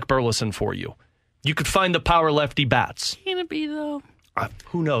be Alec Burleson for you. You could find the power lefty bats. Can it be, though?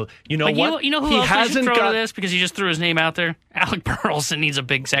 Who knows? You know like, what? You know who he else hasn't throw got to this because he just threw his name out there? Alec Burleson needs a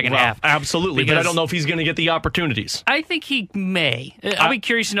big second half. Absolutely, but I don't know if he's going to get the opportunities. I think he may. I'll be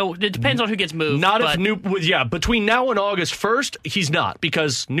curious to know. It depends on who gets moved. Between now and August 1st, he's not,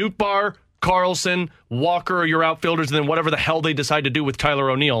 because Nootbaar, Carlson, Walker are your outfielders, and then whatever the hell they decide to do with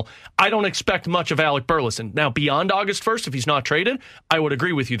Tyler O'Neill. I don't expect much of Alec Burleson. Now, beyond August 1st, if he's not traded, I would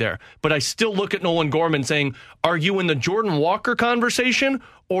agree with you there. But I still look at Nolan Gorman saying, are you in the Jordan Walker conversation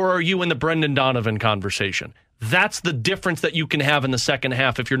or are you in the Brendan Donovan conversation? That's the difference that you can have in the second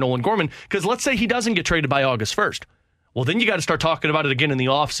half if you're Nolan Gorman. Because let's say he doesn't get traded by August 1st. Well, then you got to start talking about it again in the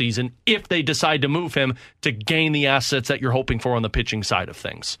offseason if they decide to move him to gain the assets that you're hoping for on the pitching side of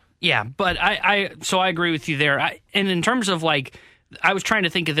things. Yeah, but I agree with you there. And in terms of, like, I was trying to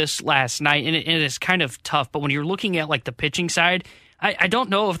think of this last night, and it is kind of tough, but when you're looking at, like, the pitching side, I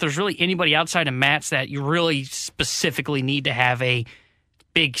don't know if there's really anybody outside of Matz that you really specifically need to have a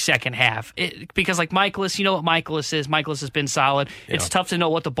big second half. Because, like, Michaelis, you know what Michaelis is. Michaelis has been solid. Yeah. It's tough to know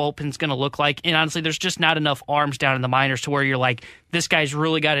what the bullpen's going to look like. And honestly, there's just not enough arms down in the minors to where you're like, this guy's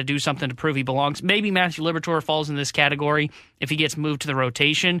really got to do something to prove he belongs. Maybe Matthew Liberatore falls in this category if he gets moved to the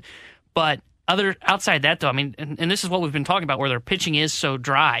rotation. But outside that, though, I mean, and this is what we've been talking about, where their pitching is so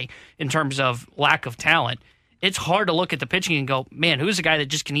dry in terms of lack of talent. it's hard to look at the pitching and go, man, who's a guy that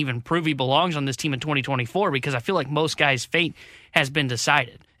just can even prove he belongs on this team in 2024? Because I feel like most guys' fate has been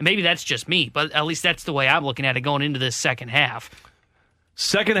decided. And maybe that's just me, but at least that's the way I'm looking at it going into this second half.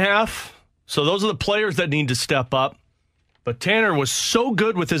 Second half, so those are the players that need to step up. But Tanner was so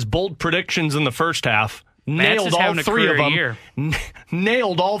good with his bold predictions in the first half. Nailed all three of them.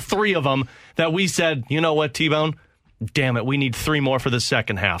 Nailed all three of them that we said, you know what, T-Bone? Damn it, we need 3 more for the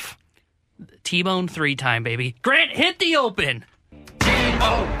second half. T-Bone 3 time, baby. Grant, hit the open.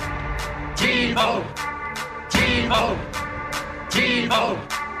 T-Bone. T-Bone. T-Bone. T-Bone.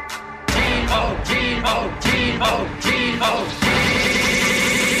 T-Bone. T-Bone. T-Bone. T-Bone.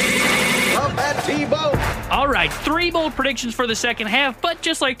 Love that T-Bone. All right, 3 bold predictions for the second half, but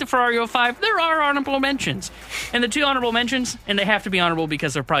just like the Ferrario 5, there are honorable mentions. And the 2 honorable mentions, and they have to be honorable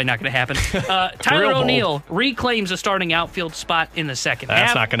because they're probably not going to happen. Tyler O'Neill reclaims a starting outfield spot in the second half.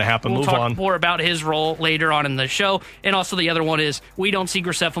 That's not going to happen. We'll Move talk on. more about his role later on in the show. And also the other one is we don't see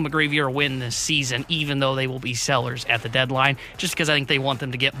Graceffo, McGreevy, win this season, even though they will be sellers at the deadline, just because I think they want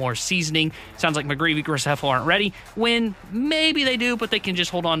them to get more seasoning. Sounds like McGreevy, Graceffo aren't ready. Win, maybe they do, but they can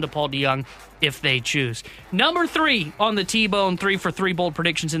just hold on to Paul DeJong if they choose. Number 3 on the T-Bone 3 for 3 bold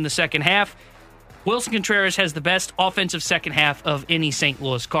predictions in the second half. Wilson Contreras has the best offensive second half of any St.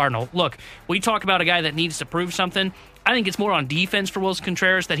 Louis Cardinal. Look, we talk about a guy that needs to prove something. I think it's more on defense for Wilson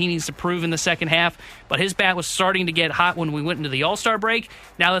Contreras that he needs to prove in the second half, but his bat was starting to get hot when we went into the All-Star break.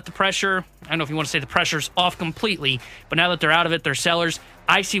 Now that the pressure, I don't know if you want to say the pressure's off completely, but now that they're out of it, they're sellers.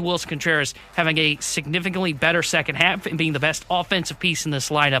 I see Wilson Contreras having a significantly better second half and being the best offensive piece in this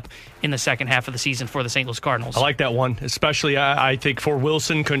lineup in the second half of the season for the St. Louis Cardinals. I like that one, especially I think for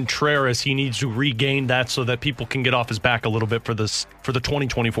Wilson Contreras, he needs to regain that so that people can get off his back a little bit for the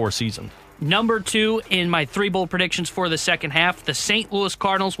 2024 season. Number 2 in my 3 bold predictions for the second half, the St. Louis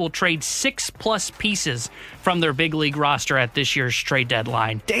Cardinals will trade 6+ pieces from their big league roster at this year's trade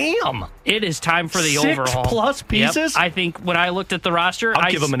deadline. Damn! It is time for the overhaul. 6+ pieces? Yep. I think when I looked at the roster,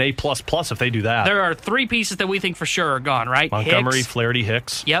 I'll give them an A++ if they do that. There are 3 pieces that we think for sure are gone, right? Montgomery, Hicks. Flaherty,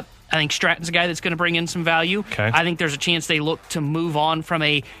 Hicks. Yep. I think Stratton's a guy that's going to bring in some value. Okay. I think there's a chance they look to move on from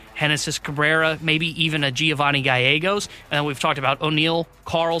a Genesis Cabrera, maybe even a Giovanni Gallegos. And then we've talked about O'Neill,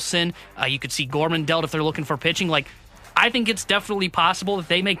 Carlson. You could see Gorman dealt if they're looking for pitching. I think it's definitely possible that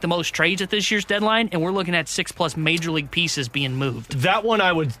they make the most trades at this year's deadline, and we're looking at 6+ major league pieces being moved. That one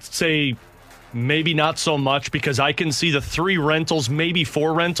I would say maybe not so much because I can see the 3 rentals, maybe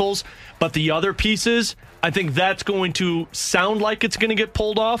 4 rentals, but the other pieces, I think that's going to sound like it's going to get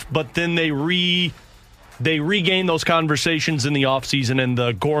pulled off, but then they regain those conversations in the offseason, and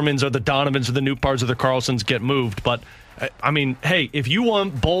the Gormans or the Donovans or the Newpars or the Carlsons get moved. But, I mean, hey, if you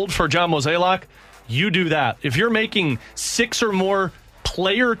want bold for John Mozeliak, you do that. If you're making 6 or more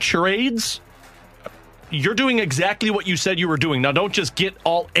player trades, you're doing exactly what you said you were doing. Now, don't just get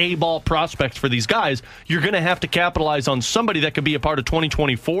all A-ball prospects for these guys. You're going to have to capitalize on somebody that could be a part of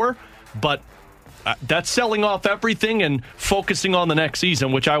 2024, but that's selling off everything and focusing on the next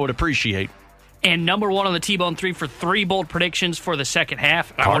season, which I would appreciate. And number 1 on the T-Bone 3 for 3 bold predictions for the second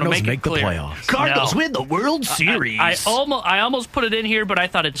half. Cardinals I want to make make it clear. the playoffs. Cardinals win the World Series. I almost put it in here, but I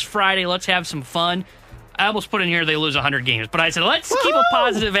thought it's Friday. Let's have some fun. I almost put in here they lose 100 games, but I said let's keep a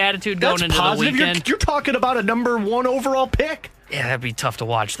positive attitude going into the weekend. You're talking about a number 1 overall pick. Yeah, that'd be tough to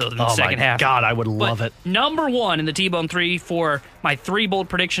watch, though, in the second half. God, I would love it. Number 1 in the T-Bone 3 for my 3 bold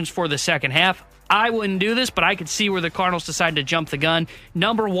predictions for the second half. I wouldn't do this, but I could see where the Cardinals decide to jump the gun.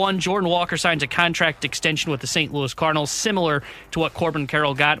 Number 1, Jordan Walker signs a contract extension with the St. Louis Cardinals, similar to what Corbin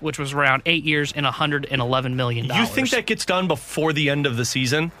Carroll got, which was around 8 years and $111 million. You think that gets done before the end of the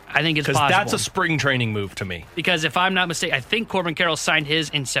season? I think it's possible. Because that's a spring training move to me. Because if I'm not mistaken, I think Corbin Carroll signed his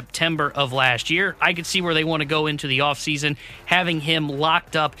in September of last year. I could see where they want to go into the offseason, having him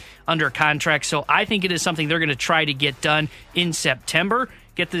locked up under contract. So I think it is something they're going to try to get done in September.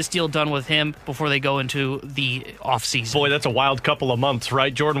 Get this deal done with him before they go into the offseason. Boy, that's a wild couple of months,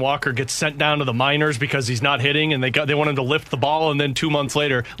 right? Jordan Walker gets sent down to the minors because he's not hitting, and they want him to lift the ball, and then 2 months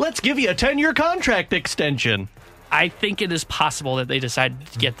later, let's give you a 10-year contract extension. I think it is possible that they decide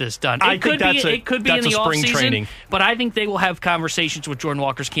to get this done. It could be in the spring offseason, training. But I think they will have conversations with Jordan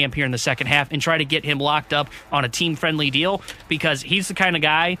Walker's camp here in the second half and try to get him locked up on a team-friendly deal because he's the kind of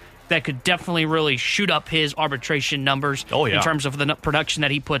guy that could definitely really shoot up his arbitration numbers in terms of the production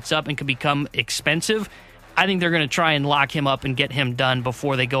that he puts up and could become expensive. I think they're going to try and lock him up and get him done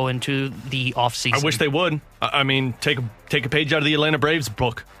before they go into the offseason. I wish they would. I mean, take a page out of the Atlanta Braves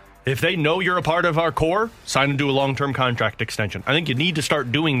book. If they know you're a part of our core, sign and do a long-term contract extension. I think you need to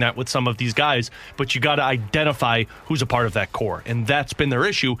start doing that with some of these guys, but you got to identify who's a part of that core, and that's been their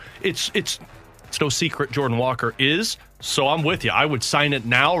issue. It's It's no secret Jordan Walker is, so I'm with you. I would sign it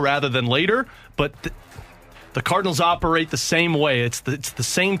now rather than later, but the Cardinals operate the same way. It's the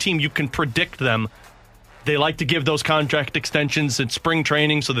same team. You can predict them. They like to give those contract extensions in spring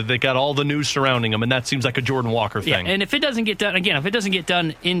training so that they got all the news surrounding them, and that seems like a Jordan Walker thing. Yeah, and if it doesn't get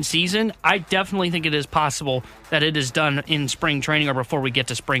done in season, I definitely think it is possible that it is done in spring training or before we get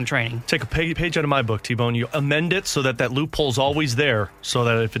to spring training. Take a page out of my book, T-Bone. You amend it so that loophole's always there, so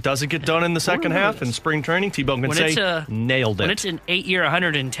that if it doesn't get done in the second half in spring training, T-Bone can say, nailed it. When it's an 8-year,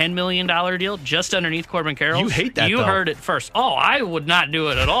 $110 million deal just underneath Corbin Carroll, you hate that, You though. heard it first. Oh, I would not do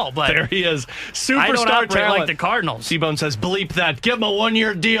it at all, but there he is. Superstar I don't operate talent. like the Cardinals. T-Bone says, bleep that. Give him a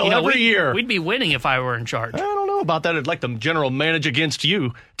 1-year deal every year. We'd be winning if I were in charge. I don't know about that. I'd like the general manage against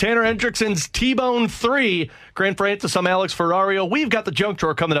you. Tanner Hendrickson's T-Bone 3. Grant Francis, I'm Alex Ferrario. We've got the Junk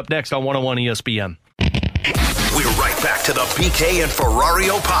Drawer coming up next on 101 ESPN. We're right back to the BK and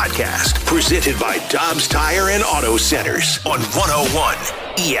Ferrario podcast, presented by Dobbs Tire and Auto Centers on 101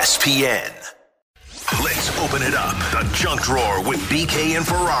 ESPN. Let's open it up. The Junk Drawer with BK and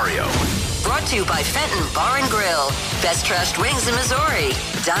Ferrario. Brought to you by Fenton Bar and Grill. Best trashed wings in Missouri.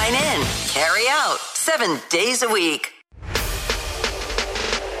 Dine in, carry out, 7 days a week.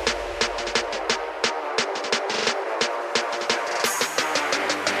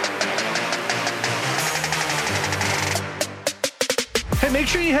 Hey, make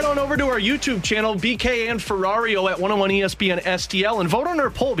sure you head on over to our YouTube channel, BK and Ferrario at 101 ESPN STL, and vote on our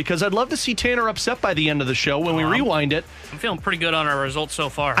poll, because I'd love to see Tanner upset by the end of the show when we rewind it. I'm feeling pretty good on our results so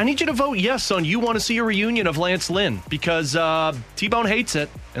far. I need you to vote yes on you want to see a reunion of Lance Lynn, because T-Bone hates it.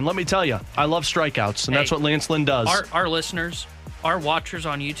 And let me tell you, I love strikeouts, and that's what Lance Lynn does. Our listeners, our watchers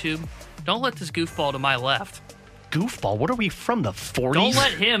on YouTube, don't let this goofball to my left. Goofball? What are we from, the 40s? Don't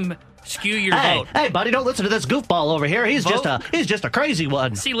let him skew your vote. Hey, buddy, don't listen to this goofball over here. He's just a crazy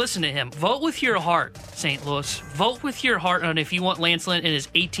one. See, listen to him. Vote with your heart, St. Louis. Vote with your heart on if you want Lance Lynn and his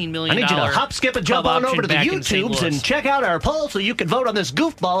 $18 million. I need you to hop, skip, and jump on over to the YouTubes and check out our poll so you can vote on this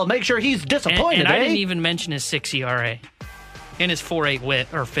goofball and make sure he's disappointed. And I didn't even mention his 6 ERA and his 4.8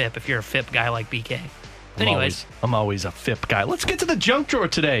 WHIP or FIP if you're a FIP guy like BK. Anyways, I'm always a FIP guy. Let's get to the junk drawer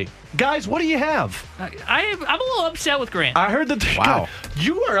today. Guys, what do you have? I'm a little upset with Grant. I heard that. Wow.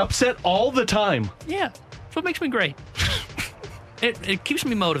 You are upset all the time. Yeah. That's what makes me great. It keeps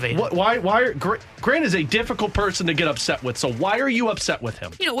me motivated. Why? Grant is a difficult person to get upset with, so why are you upset with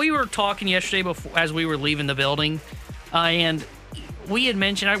him? You know, we were talking yesterday before, as we were leaving the building, and we had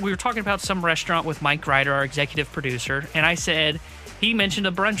mentioned, we were talking about some restaurant with Mike Ryder, our executive producer, and I said, he mentioned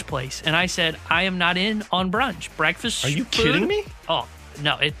a brunch place, and I said, I am not in on brunch. Breakfast. Are you food? kidding me? Oh,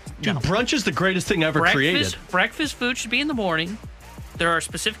 no. Dude, brunch is the greatest thing ever created. Breakfast food should be in the morning. There are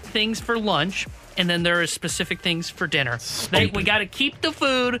specific things for lunch, and then there are specific things for dinner. We got to keep the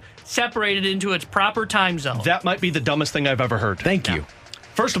food separated into its proper time zone. That might be the dumbest thing I've ever heard. Thank you.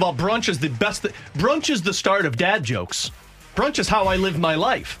 First of all, brunch is the best. Brunch is the start of dad jokes. Brunch is how I live my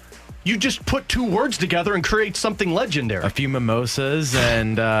life. You just put two words together and create something legendary. A few mimosas,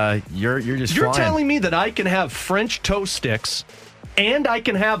 and you're just You're flying. telling me that I can have French toast sticks and I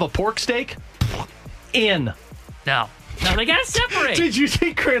can have a pork steak? No, they got to separate. Did you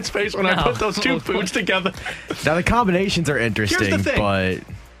see Grant's face when I put those two foods together? Now, the combinations are interesting, Here's the thing. but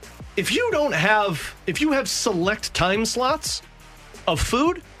if you have select time slots of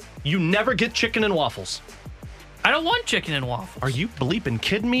food, you never get chicken and waffles. I don't want chicken and waffles. Are you bleeping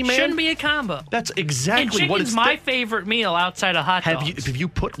kidding me, man? Shouldn't be a combo. That's exactly what it's. My favorite meal outside of hot dogs. Have you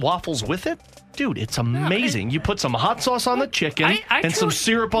put waffles with it? Dude, it's amazing. You put some hot sauce on the chicken and some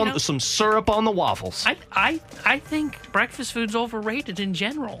syrup on the waffles. I think breakfast food's overrated in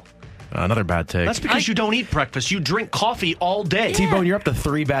general. another bad take. That's because you don't eat breakfast. You drink coffee all day. Yeah. T-Bone, you're up to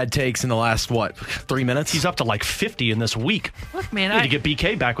 3 bad takes in the last, 3 minutes? He's up to like 50 in this week. Look, man, I need to get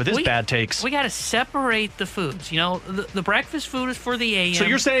BK back with his bad takes. We got to separate the foods. You know, the breakfast food is for the AM. So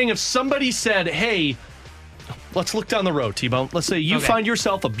you're saying if somebody said, hey, let's look down the road, T-Bone. Let's say you find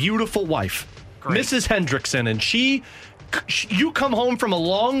yourself a beautiful wife, Mrs. Hendrickson, and you come home from a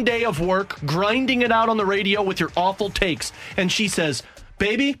long day of work, grinding it out on the radio with your awful takes, and she says,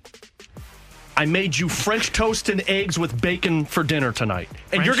 baby, I made you French toast and eggs with bacon for dinner tonight.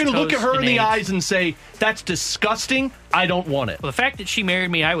 And you're going to look at her in the eyes and say, that's disgusting. I don't want it. Well, the fact that she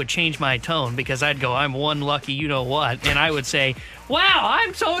married me, I would change my tone because I'd go, I'm one lucky you-know-what. And I would say, wow,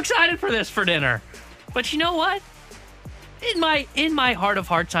 I'm so excited for this for dinner. But you know what? In my heart of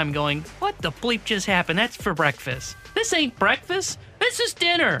hearts, I'm going, what the bleep just happened? That's for breakfast. This ain't breakfast. This is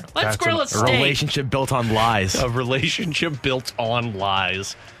dinner. Let's grill a steak. A relationship built on lies. A relationship built on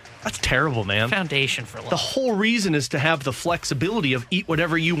lies. That's terrible, man. Foundation for life. The whole reason is to have the flexibility of eat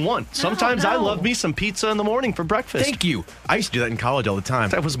whatever you want. Sometimes I love me some pizza in the morning for breakfast. Thank you. I used to do that in college all the time.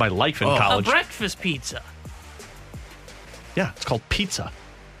 That was my life in college. A breakfast pizza. Yeah, it's called pizza.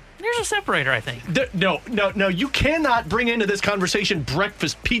 There's a separator, I think. No. You cannot bring into this conversation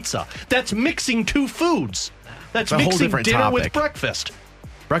breakfast pizza. That's mixing two foods. That's a whole mixing different dinner topic. with breakfast.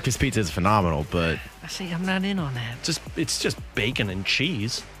 Breakfast pizza is phenomenal, but See, I'm not in on that. It's just bacon and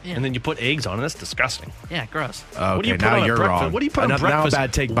cheese, Yeah. and then you put eggs on it. That's disgusting. Yeah, gross. okay, What do you put now on a you're breakfast? wrong. What do you put on Now breakfast? a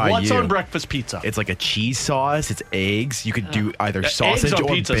bad take by What's you. on breakfast pizza? It's like a cheese sauce. It's eggs. You could do either sausage eggs on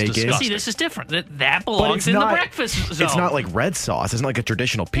or pizza is bacon. disgusting. See, this is different. That But belongs it's in not, the breakfast zone. It's not like red sauce. It's not like a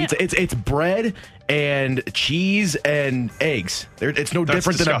traditional pizza. It's bread and cheese and eggs. It's no That's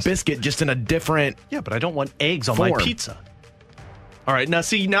different disgusting. than a biscuit, just in a different Yeah, but I don't want eggs on my form. pizza. All right,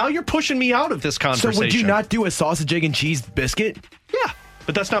 now you're pushing me out of this conversation. So would you not do a sausage, egg, and cheese biscuit? Yeah,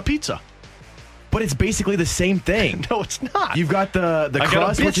 but that's not pizza. But it's basically the same thing. No, it's not. You've got the I got a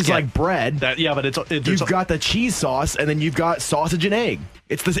crust, which is biscuit. like bread. But You've got the cheese sauce, and then you've got sausage and egg.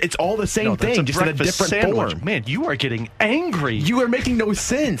 It's all the same that's thing, just in a breakfast different sandwich. form. Man, you are getting angry. You are making no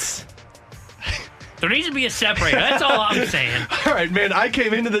sense. There needs to be a separator. That's all I'm saying. All right, man. I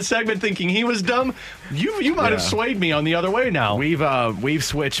came into the segment thinking he was dumb. You might have Yeah. swayed me on the other way now. We've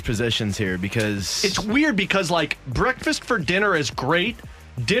switched positions here because It's weird because like breakfast for dinner is great,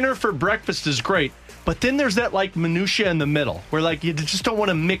 dinner for breakfast is great, but then there's that like minutia in the middle where like you just don't want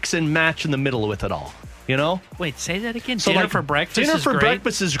to mix and match in the middle with it all. You know? Wait, say that again. So Dinner like, for breakfast dinner is for great?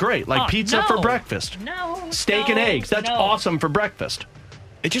 breakfast is great. Like Oh, pizza for no. breakfast. No. Steak and eggs. That's awesome for breakfast.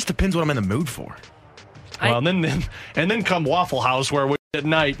 it just depends what I'm in the mood for. Well, and then come Waffle House where we at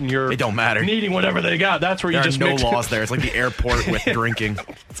night and you're It don't matter. eating whatever they got. That's where There you are just no mix laws there. It's like the airport with drinking.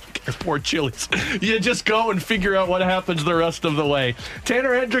 Airport Chili's. You just go and figure out what happens the rest of the way. Tanner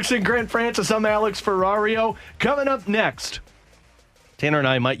Hendrickson, Grant Francis, I'm Alex Ferrario. Coming up next, Tanner and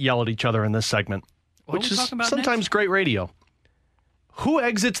I might yell at each other in this segment, What are which we is talking about sometimes great radio. Who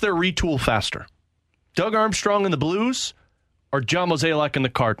exits their retool faster? Doug Armstrong and the Blues or John Mozeliak and the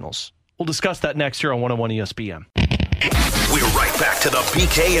Cardinals? We'll discuss that next here on 101 ESPN. We're right back to the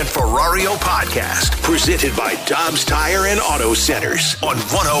BK and Ferrario podcast, presented by Dobbs Tire and Auto Centers on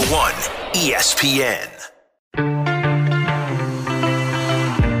 101 ESPN.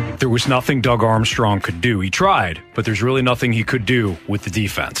 There was nothing Doug Armstrong could do. He tried, but there's really nothing he could do with the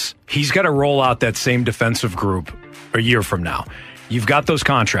defense. He's got to roll out that same defensive group a year from now. You've got those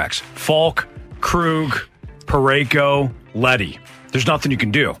contracts. Falk, Krug, Parayko, Letty. There's nothing you can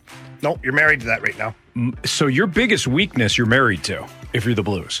do. Nope, you're married to that right now. So your biggest weakness you're married to if you're the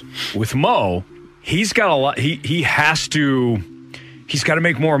Blues. With Mo, he's got a lot. He's got to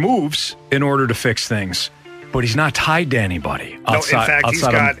make more moves in order to fix things. But he's not tied to anybody. In fact, he's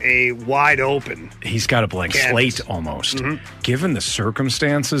got a wide open. He's got a blank canvas. slate almost. Mm-hmm. Given the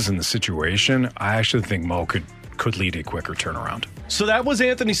circumstances and the situation, I actually think Mo could lead a quicker turnaround. So that was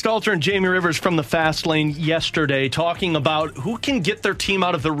Anthony Stalter and Jamie Rivers from the Fast Lane yesterday talking about who can get their team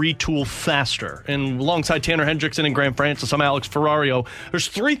out of the retool faster. And alongside Tanner Hendrickson and Grant Francis, I'm Alex Ferrario. There's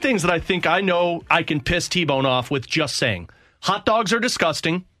three things that I think I know I can piss T-Bone off with just saying. Hot dogs are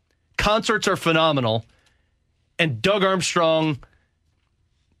disgusting. Concerts are phenomenal. And Doug Armstrong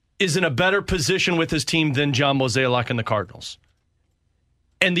is in a better position with his team than John Mozeliak and the Cardinals.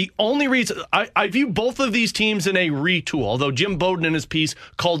 And the only reason I view both of these teams in a retool, although Jim Bowden in his piece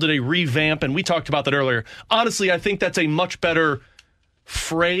called it a revamp, and we talked about that earlier. Honestly, I think that's a much better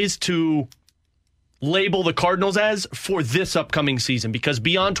phrase to label the Cardinals as for this upcoming season, because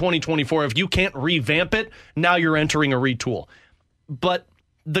beyond 2024, if you can't revamp it, now you're entering a retool. But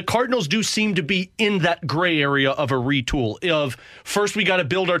the Cardinals do seem to be in that gray area of a retool of first we got to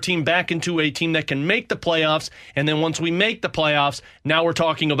build our team back into a team that can make the playoffs, and then once we make the playoffs, now we're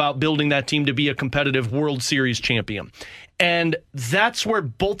talking about building that team to be a competitive World Series champion. And that's where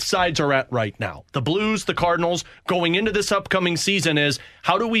both sides are at right now. The Blues, the Cardinals, going into this upcoming season is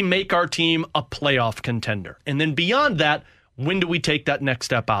how do we make our team a playoff contender? And then beyond that, when do we take that next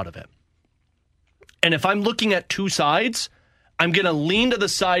step out of it? And if I'm looking at two sides, I'm going to lean to the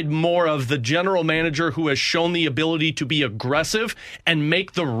side more of the general manager who has shown the ability to be aggressive and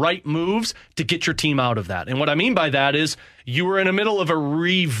make the right moves to get your team out of that. And what I mean by that is you were in the middle of a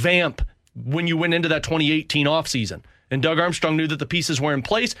revamp when you went into that 2018 offseason. And Doug Armstrong knew that the pieces were in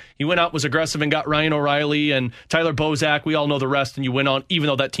place. He went out, was aggressive, and got Ryan O'Reilly and Tyler Bozak. We all know the rest, and you went on, even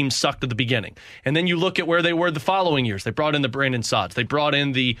though that team sucked at the beginning. And then you look at where they were the following years. They brought in the Brandon Sodds. They brought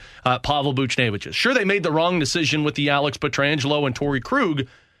in the Pavel Buchneviches. Sure, they made the wrong decision with the Alex Pietrangelo and Torrey Krug,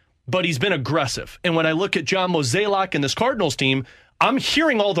 but he's been aggressive. And when I look at John Mozeliak and this Cardinals team, I'm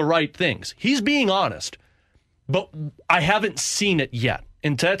hearing all the right things. He's being honest, but I haven't seen it yet.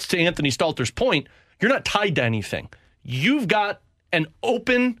 And that's to Anthony Stalter's point. You're not tied to anything. You've got an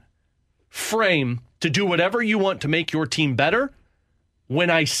open frame to do whatever you want to make your team better. When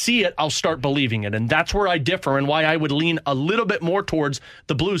I see it, I'll start believing it. And that's where I differ and why I would lean a little bit more towards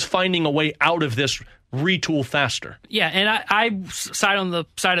the Blues finding a way out of this retool faster. Yeah, and I side on the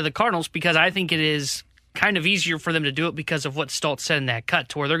side of the Cardinals because I think it is kind of easier for them to do it because of what Stoltz said in that cut,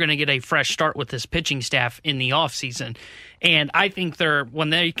 to where they're going to get a fresh start with this pitching staff in the offseason. And I think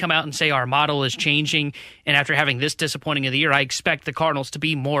when they come out and say our model is changing, and after having this disappointing of the year, I expect the Cardinals to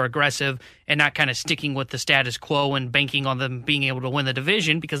be more aggressive and not kind of sticking with the status quo and banking on them being able to win the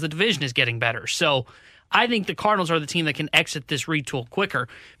division because the division is getting better. So I think the Cardinals are the team that can exit this retool quicker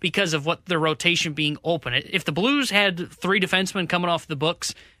because of what their rotation being open. If the Blues had 3 defensemen coming off the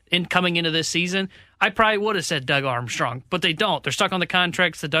books and coming into this season, I probably would have said Doug Armstrong, but they don't. They're stuck on the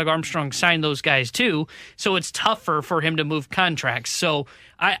contracts that Doug Armstrong signed those guys too, so it's tougher for him to move contracts. So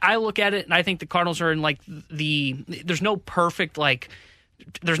I look at it, and I think the Cardinals are in there's no perfect,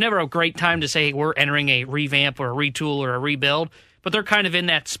 there's never a great time to say we're entering a revamp or a retool or a rebuild, but they're kind of in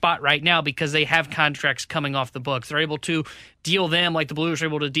that spot right now because they have contracts coming off the books. They're able to deal them like the Blues were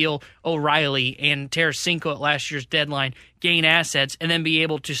able to deal O'Reilly and Tarasenko at last year's deadline, gain assets, and then be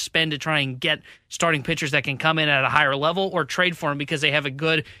able to spend to try and get starting pitchers that can come in at a higher level or trade for them because they have a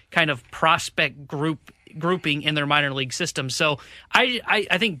good kind of prospect grouping in their minor league system. So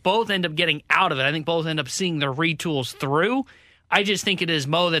I think both end up getting out of it. I think both end up seeing their retools through. I just think it is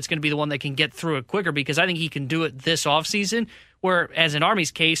Mo that's going to be the one that can get through it quicker because I think he can do it this offseason, whereas in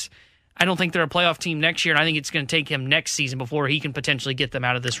Army's case, I don't think they're a playoff team next year, and I think it's going to take him next season before he can potentially get them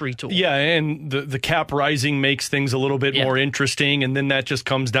out of this retool. Yeah, and the cap rising makes things a little bit more interesting, and then that just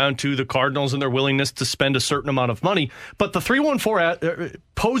comes down to the Cardinals and their willingness to spend a certain amount of money. But the 314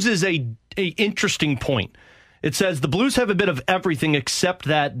 poses a interesting point. It says the Blues have a bit of everything except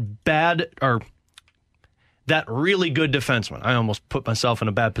that really good defenseman. I almost put myself in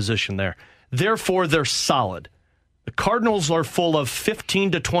a bad position there. Therefore, they're solid. The Cardinals are full of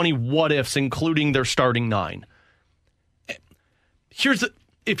 15 to 20 what-ifs, including their starting 9.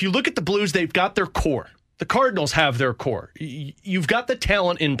 If you look at the Blues, they've got their core. The Cardinals have their core. You've got the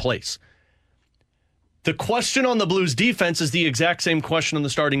talent in place. The question on the Blues defense is the exact same question on the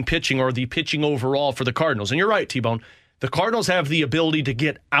starting pitching or the pitching overall for the Cardinals. And you're right, T-Bone. The Cardinals have the ability to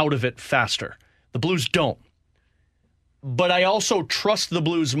get out of it faster. The Blues don't. But I also trust the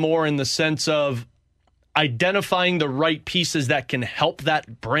Blues more in the sense of identifying the right pieces that can help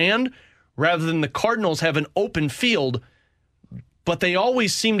that brand rather than the Cardinals have an open field, but they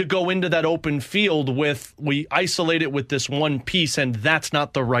always seem to go into that open field with, we isolate it with this one piece, and that's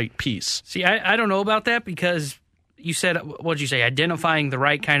not the right piece. See, I don't know about that because you said, what did you say, identifying the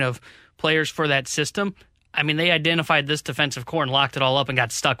right kind of players for that system. I mean, they identified this defensive core and locked it all up and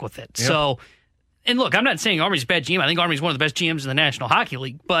got stuck with it. Yep. So, and look, I'm not saying Army's a bad GM. I think Army's one of the best GMs in the National Hockey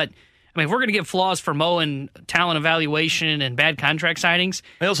League, but I mean, if we're going to give flaws for Mo and talent evaluation and bad contract signings,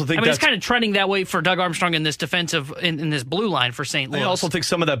 I also think it's kind of trending that way for Doug Armstrong in this defensive in this blue line for St. Louis. I also think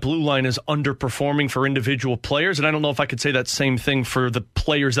some of that blue line is underperforming for individual players, and I don't know if I could say that same thing for the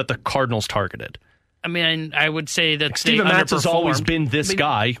players that the Cardinals targeted. I mean, I would say that Steven Matz has always been this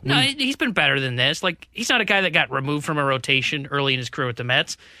guy. No, he's been better than this. Like, he's not a guy that got removed from a rotation early in his career with the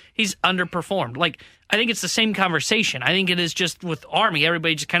Mets. He's underperformed. Like, I think it's the same conversation. I think it is just with Army.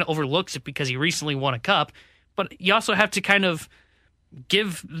 Everybody just kind of overlooks it because he recently won a cup. But you also have to kind of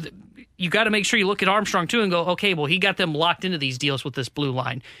you got to make sure you look at Armstrong too and go, okay, well, he got them locked into these deals with this blue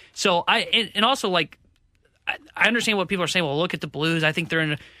line. So and also, like, I understand what people are saying. Well, look at the Blues. I think they're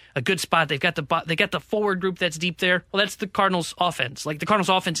in a good spot. They got the forward group that's deep there. Well, that's the Cardinals' offense. Like, the Cardinals'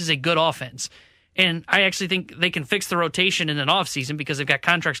 offense is a good offense. And I actually think they can fix the rotation in an offseason because they've got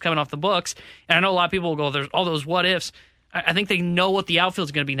contracts coming off the books. And I know a lot of people will go, there's all those what-ifs. I think they know what the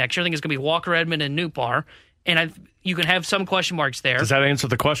outfield's going to be next year. I think it's going to be Walker, Edman, and Nootbaar. And you can have some question marks there. Does that answer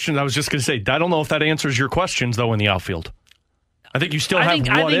the question? I was just going to say, I don't know if that answers your questions, though, in the outfield. I think you still have what-ifs.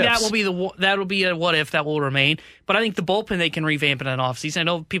 I think that will be a what-if that will remain. But I think the bullpen they can revamp in an offseason. I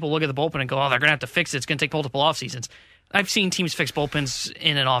know people look at the bullpen and go, they're going to have to fix it. It's going to take multiple offseasons. I've seen teams fix bullpens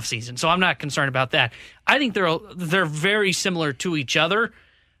in an offseason, so I'm not concerned about that. I think they're very similar to each other.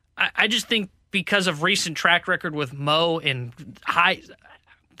 I just think because of recent track record with Mo and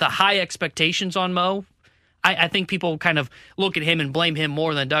the high expectations on Mo, I think people kind of look at him and blame him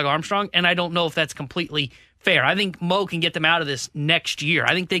more than Doug Armstrong, and I don't know if that's completely fair. I think Mo can get them out of this next year.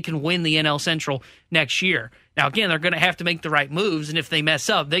 I think they can win the NL Central next year. Now, again, they're going to have to make the right moves, and if they mess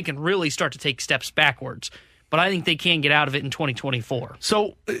up, they can really start to take steps backwards. but I think they can get out of it in 2024.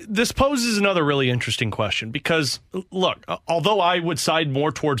 So this poses another really interesting question because, look, although I would side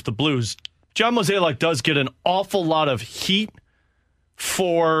more towards the Blues, John Mozeliak does get an awful lot of heat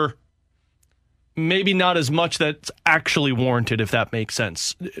for maybe not as much that's actually warranted, if that makes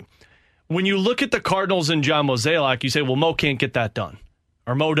sense. When you look at the Cardinals and John Mozeliak, you say, well, Mo can't get that done.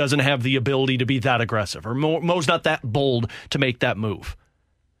 Or Mo doesn't have the ability to be that aggressive. Or Mo's not that bold to make that move.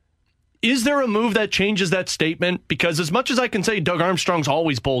 Is there a move that changes that statement? Because as much as I can say Doug Armstrong's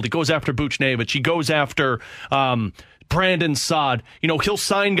always bold, he goes after Buchnevich, he goes after Brandon Saad. He'll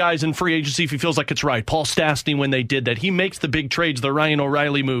sign guys in free agency if he feels like it's right. Paul Stastny when they did that. He makes the big trades, the Ryan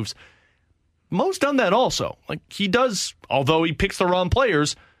O'Reilly moves. Mo's done that also. Like he does, although he picks the wrong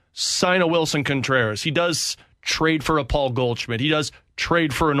players, sign a Wilson Contreras. He does trade for a Paul Goldschmidt. He does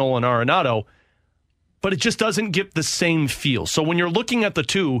trade for a Nolan Arenado. But it just doesn't get the same feel. So when you're looking at the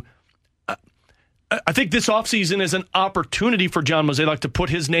two, I think this offseason is an opportunity for John Mozeliak to put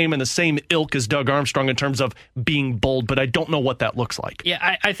his name in the same ilk as Doug Armstrong in terms of being bold, but I don't know what that looks like.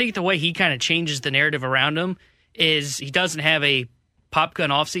 Yeah, I think the way he kind of changes the narrative around him is he doesn't have a pop gun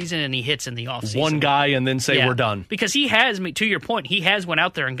offseason and he hits in the offseason. One guy and then say we're done. Because he has, to your point, he has went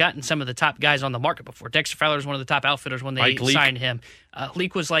out there and gotten some of the top guys on the market before. Dexter Fowler was one of the top outfitters when they signed him.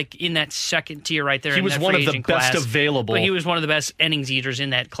 Leak was like in that second tier right there. He was one of the best available. But he was one of the best innings eaters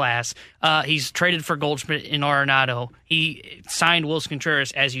in that class. He's traded for Goldschmidt and Arenado. He signed Wilson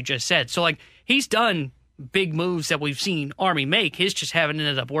Contreras, as you just said. So he's done big moves that we've seen Army make. His just haven't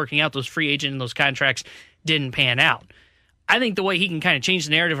ended up working out. Those free agent and those contracts didn't pan out. I think the way he can kind of change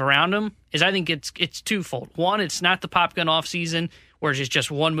the narrative around him is I think it's twofold. One, it's not the pop gun offseason where it's just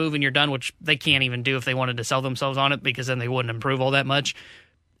one move and you're done, which they can't even do if they wanted to sell themselves on it because then they wouldn't improve all that much.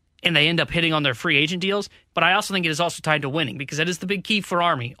 And they end up hitting on their free agent deals. But I also think it is also tied to winning because that is the big key for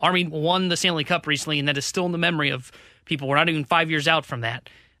Army. Army won the Stanley Cup recently, and that is still in the memory of people. We're not even 5 years out from that.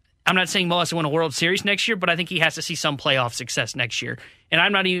 I'm not saying Mo has to win a World Series next year, but I think he has to see some playoff success next year. And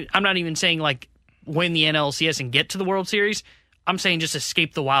I'm not even saying win the NLCS and get to the World Series. I'm saying just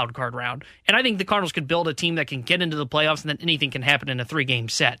escape the wild card round. And I think the Cardinals could build a team that can get into the playoffs and then anything can happen in a 3-game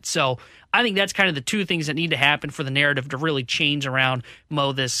set. So I think that's kind of the two things that need to happen for the narrative to really change around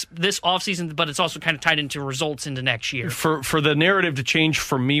Mo this offseason, but it's also kind of tied into results into next year. For the narrative to change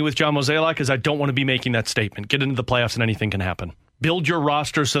for me with John Mozeliak is I don't want to be making that statement. Get into the playoffs and anything can happen. Build your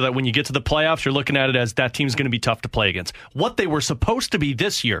roster so that when you get to the playoffs, you're looking at it as that team's going to be tough to play against. What they were supposed to be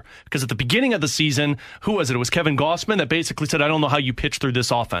this year, because at the beginning of the season, who was it? It was Kevin Gossman that basically said, I don't know how you pitch through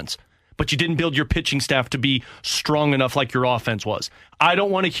this offense. But you didn't build your pitching staff to be strong enough like your offense was. I don't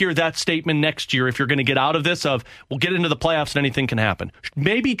want to hear that statement next year if you're going to get out of this of, we'll get into the playoffs and anything can happen.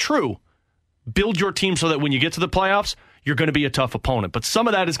 Maybe true. Build your team so that when you get to the playoffs, you're going to be a tough opponent. But some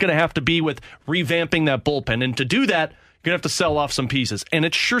of that is going to have to be with revamping that bullpen. And to do that, you're going to have to sell off some pieces. And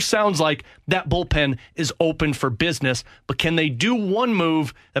it sure sounds like that bullpen is open for business. But can they do one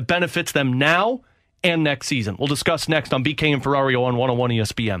move that benefits them now and next season? We'll discuss next on BK and Ferrario on 101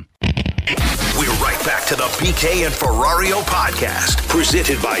 ESPN. We're right back to the BK and Ferrario podcast,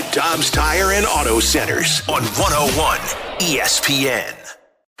 presented by Dobbs Tire and Auto Centers on 101 ESPN.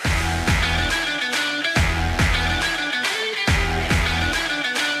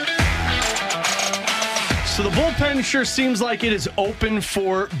 So the bullpen sure seems like it is open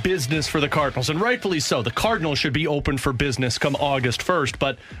for business for the Cardinals, and rightfully so. The Cardinals should be open for business come August 1st,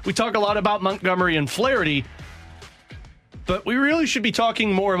 but we talk a lot about Montgomery and Flaherty, but we really should be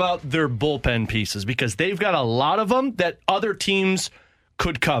talking more about their bullpen pieces because they've got a lot of them that other teams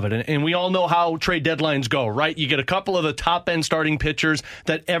could covet. And we all know how trade deadlines go, right? You get a couple of the top-end starting pitchers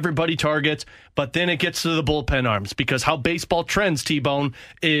that everybody targets, but then it gets to the bullpen arms because how baseball trends, T-Bone,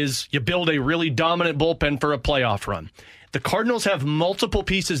 is you build a really dominant bullpen for a playoff run. The Cardinals have multiple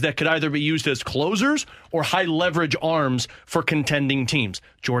pieces that could either be used as closers or high-leverage arms for contending teams.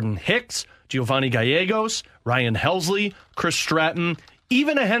 Jordan Hicks, Giovanni Gallegos, Ryan Helsley, Chris Stratton,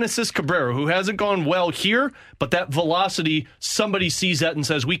 even a Genesis Cabrera, who hasn't gone well here, but that velocity, somebody sees that and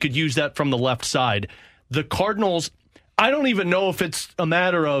says, we could use that from the left side. The Cardinals, I don't even know if it's a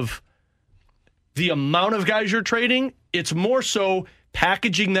matter of the amount of guys you're trading. It's more so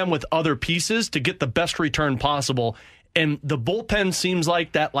packaging them with other pieces to get the best return possible. And the bullpen seems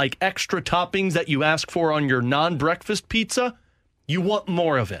like that extra toppings that you ask for on your non-breakfast pizza. You want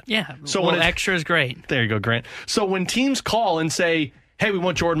more of it. Yeah, so when extra is great. There you go, Grant. So when teams call and say, hey, we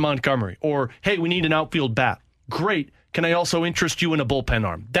want Jordan Montgomery, or hey, we need an outfield bat. Great. Can I also interest you in a bullpen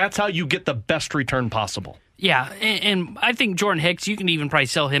arm? That's how you get the best return possible. Yeah, and I think Jordan Hicks, you can even probably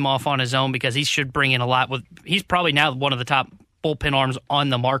sell him off on his own because he should bring in a lot. He's probably now one of the top bullpen arms on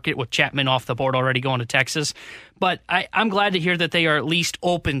the market with Chapman off the board already going to Texas. But I'm glad to hear that they are at least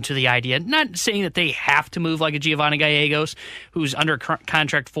open to the idea. Not saying that they have to move like a Giovanni Gallegos, who's under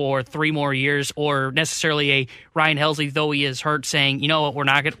contract for 3 more years, or necessarily a Ryan Helsley, though he is hurt, saying, you know what, we're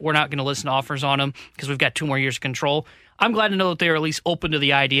not going to listen to offers on him because we've got 2 more years of control. I'm glad to know that they are at least open to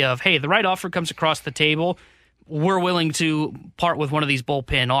the idea of, hey, the right offer comes across the table, we're willing to part with one of these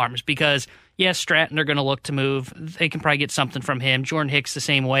bullpen arms because, yes, Stratton are going to look to move. They can probably get something from him. Jordan Hicks the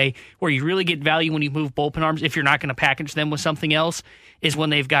same way. Where you really get value when you move bullpen arms, if you're not going to package them with something else, is when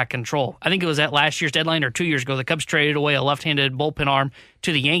they've got control. I think it was at last year's deadline or 2 years ago, the Cubs traded away a left-handed bullpen arm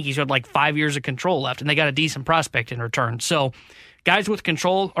to the Yankees who had like 5 years of control left, and they got a decent prospect in return. So guys with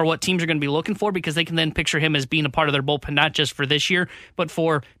control are what teams are going to be looking for because they can then picture him as being a part of their bullpen, not just for this year, but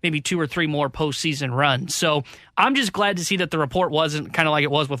for maybe 2 or 3 more postseason runs. So I'm just glad to see that the report wasn't kind of like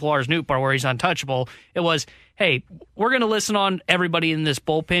it was with Lars Nootbaar where he's untouchable. It was, hey, we're going to listen on everybody in this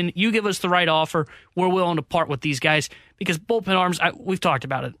bullpen. You give us the right offer. We're willing to part with these guys because bullpen arms, we've talked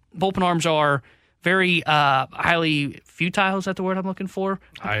about it. Bullpen arms are very highly futile. Is that the word I'm looking for?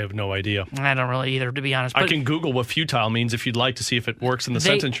 I have no idea. I don't really either, to be honest. But I can Google what futile means if you'd like to see if it works in the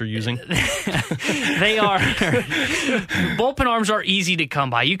sentence you're using. They are. Bullpen arms are easy to come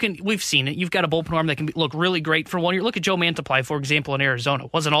by. We've seen it. You've got a bullpen arm that can look really great for 1 year. Look at Joe Mantiply, for example, in Arizona.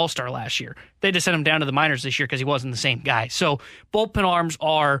 Was an all-star last year. They just sent him down to the minors this year because he wasn't the same guy. So bullpen arms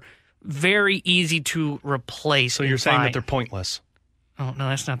are very easy to replace. So you're saying that they're pointless? Oh, no,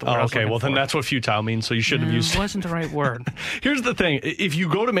 that's not the word. Okay, well, then that's what futile means, so you shouldn't have used it. It wasn't the right word. Here's the thing. If you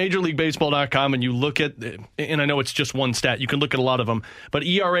go to MajorLeagueBaseball.com and you look at, and I know it's just one stat, you can look at a lot of them, but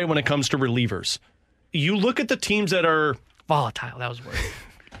ERA when it comes to relievers, you look at the teams that are... Volatile, that was a word.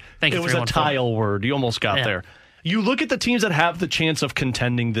 Thank you. It was a tile word. You almost got there. You look at the teams that have the chance of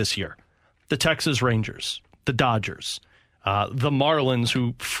contending this year. The Texas Rangers, the Dodgers, the Marlins,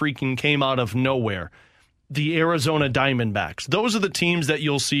 who freaking came out of nowhere, the Arizona Diamondbacks. Those are the teams that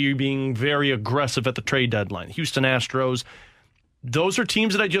you'll see being very aggressive at the trade deadline. Houston Astros. Those are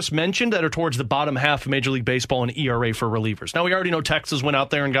teams that I just mentioned that are towards the bottom half of Major League Baseball in ERA for relievers. Now, we already know Texas went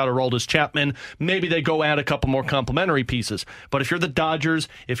out there and got Aroldis Chapman. Maybe they go add a couple more complementary pieces. But if you're the Dodgers,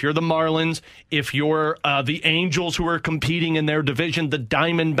 if you're the Marlins, if you're the Angels who are competing in their division, the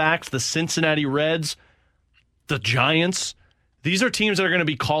Diamondbacks, the Cincinnati Reds, the Giants, these are teams that are going to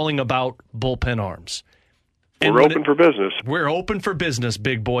be calling about bullpen arms. We're open for business. We're open for business,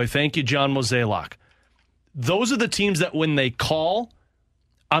 big boy. Thank you, John Mozeliak. Those are the teams that when they call,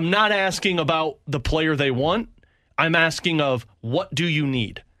 I'm not asking about the player they want. I'm asking of what do you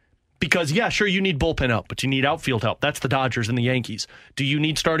need? Because, yeah, sure, you need bullpen help, but you need outfield help. That's the Dodgers and the Yankees. Do you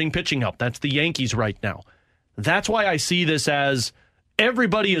need starting pitching help? That's the Yankees right now. That's why I see this as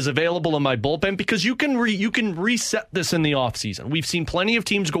everybody is available in my bullpen because you can reset this in the offseason. We've seen plenty of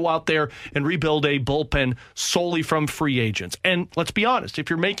teams go out there and rebuild a bullpen solely from free agents. And let's be honest, if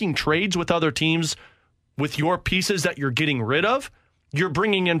you're making trades with other teams with your pieces that you're getting rid of, you're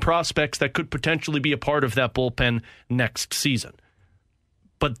bringing in prospects that could potentially be a part of that bullpen next season.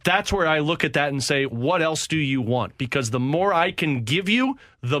 But that's where I look at that and say, what else do you want? Because the more I can give you,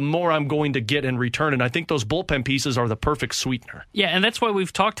 the more I'm going to get in return. And I think those bullpen pieces are the perfect sweetener. Yeah, and that's why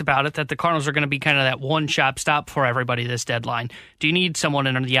we've talked about it, that the Cardinals are going to be kind of that one-shop stop for everybody this deadline. Do you need someone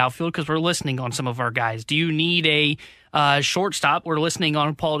in the outfield? Because we're listening on some of our guys. Do you need a shortstop? We're listening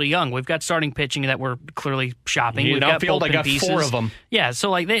on Paul DeJong. We've got starting pitching that we're clearly shopping. We've got outfield, I got pieces. 4 of them. Yeah, so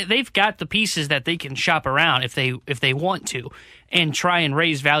like they've got the pieces that they can shop around if they want to and try and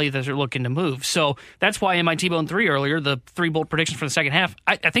raise value that they're looking to move. So that's why in my T-Bone 3 earlier, the 3 bold predictions for the second half,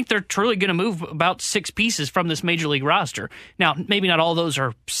 I think they're truly going to move about 6 pieces from this Major League roster. Now, maybe not all those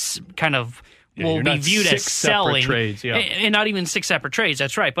are kind of will be viewed as selling trades, and not even 6 separate trades.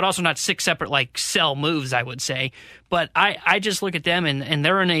 That's right, but also not 6 separate like sell moves, I would say. But I just look at them and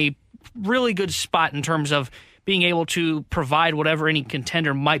they're in a really good spot in terms of being able to provide whatever any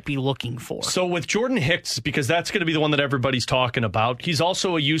contender might be looking for. So with Jordan Hicks, because that's going to be the one that everybody's talking about, he's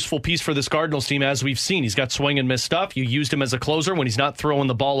also a useful piece for this Cardinals team, as we've seen. He's got swing and miss stuff. You used him as a closer when he's not throwing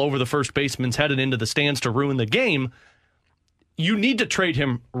the ball over the first baseman's head and into the stands to ruin the game. You need to trade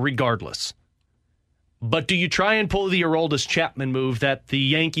him regardless. But do you try and pull the Aroldis Chapman move that the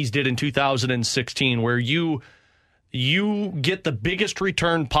Yankees did in 2016, where you get the biggest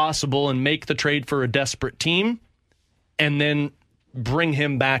return possible and make the trade for a desperate team and then bring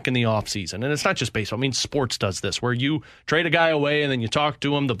him back in the offseason? And it's not just baseball. I mean, sports does this, where you trade a guy away and then you talk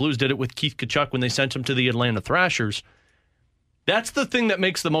to him. The Blues did it with Keith Tkachuk when they sent him to the Atlanta Thrashers. That's the thing that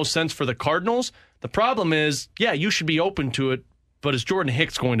makes the most sense for the Cardinals. The problem is, yeah, you should be open to it, but is Jordan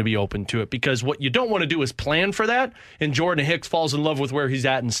Hicks going to be open to it? Because what you don't want to do is plan for that, and Jordan Hicks falls in love with where he's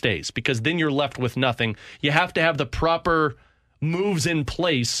at and stays, because then you're left with nothing. You have to have the proper moves in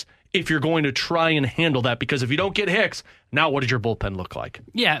place if you're going to try and handle that, because if you don't get Hicks, now what does your bullpen look like?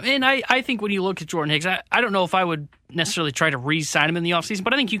 Yeah, and I think when you look at Jordan Hicks, I don't know if I would necessarily try to re-sign him in the offseason,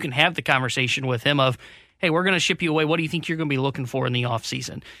 but I think you can have the conversation with him of, hey, we're going to ship you away. What do you think you're going to be looking for in the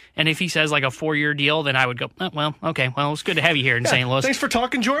offseason? And if he says like a 4-year deal, then I would go, okay, it's good to have you here in St. Louis. Thanks for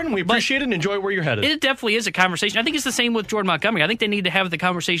talking, Jordan. We appreciate it and enjoy where you're headed. It definitely is a conversation. I think it's the same with Jordan Montgomery. I think they need to have the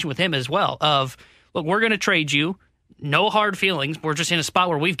conversation with him as well of, look, we're going to trade you. No hard feelings. We're just in a spot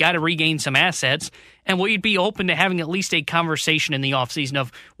where we've got to regain some assets, and we'd be open to having at least a conversation in the offseason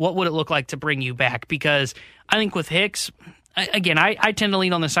of what would it look like to bring you back. Because I think with Hicks, again, I tend to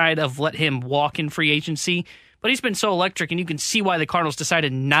lean on the side of let him walk in free agency, but he's been so electric, and you can see why the Cardinals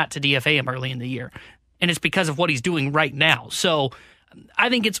decided not to DFA him early in the year, and it's because of what he's doing right now. So I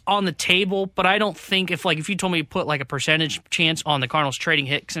think it's on the table, but I don't think if you told me to put like a percentage chance on the Cardinals trading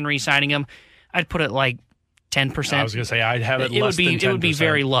Hicks and re-signing him, I'd put it like 10%. I was going to say I'd have it less than 10%. It would be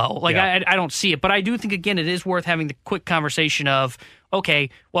very low. I don't see it. But I do think, again, it is worth having the quick conversation of, okay,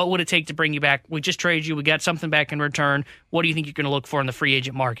 what would it take to bring you back? We just traded you. We got something back in return. What do you think you're going to look for in the free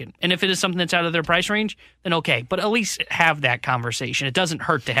agent market? And if it is something that's out of their price range, then okay. But at least have that conversation. It doesn't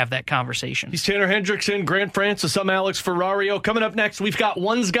hurt to have that conversation. He's Tanner Hendrickson, Grant Francis. I'm Alex Ferrario. Coming up next, we've got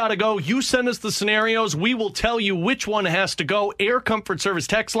One's Gotta Go. You send us the scenarios. We will tell you which one has to go. Air Comfort Service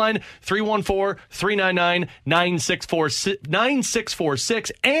text line,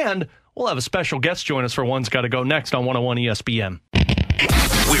 314-399-9646. And we'll have a special guest join us for One's Gotta Go next on 101 ESPN.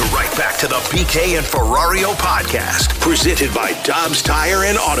 We're right back to the BK and Ferrario podcast, presented by Dobbs Tire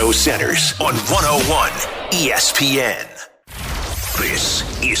and Auto Centers on 101 ESPN. This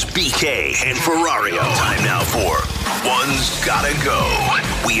is BK and Ferrario. Time now for One's Gotta Go.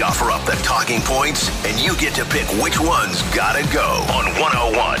 We offer up the talking points, and you get to pick which one's gotta go on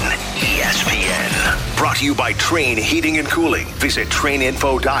 101 ESPN. Brought to you by Train Heating and Cooling. Visit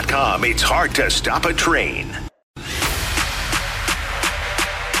traininfo.com. It's hard to stop a train.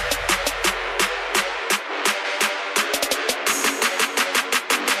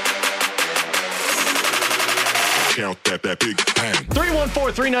 Count that big bang.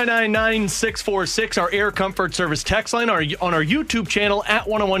 314-399-9646, our Air Comfort Service text line, on our YouTube channel at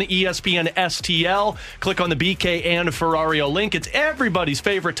 101 ESPN STL. Click on the BK and Ferrario link. It's everybody's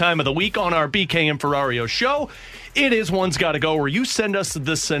favorite time of the week on our BK and Ferrario show. It is One's Gotta Go, where you send us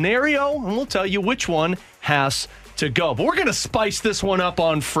the scenario, and we'll tell you which one has to go. But we're going to spice this one up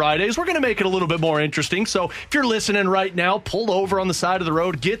on Fridays. We're going to make it a little bit more interesting. So if you're listening right now, pull over on the side of the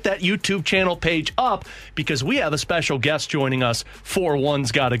road, get that YouTube channel page up, because we have a special guest joining us for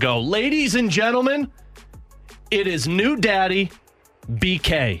One's Gotta Go. Ladies and gentlemen, it is new daddy,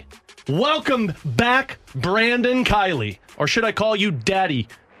 BK. Welcome back, Brandon Kiley. Or should I call you Daddy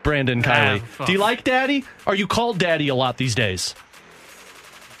Brandon Kiley? Do you like Daddy? Are you called Daddy a lot these days?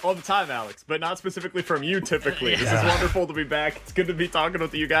 All the time, Alex, but not specifically from you typically. This is wonderful to be back. It's good to be talking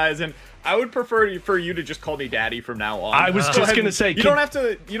with you guys, and I would prefer for you to just call me Daddy from now on. I was just going to say, you don't have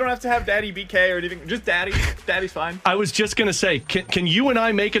to have Daddy BK or anything. Just Daddy. Daddy's fine. I was just going to say, can you and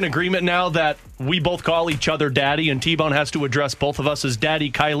I make an agreement now that we both call each other Daddy, and T-Bone has to address both of us as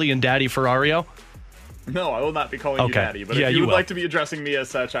Daddy Kiley and Daddy Ferrario? No, I will not be calling you Daddy, but if you would like to be addressing me as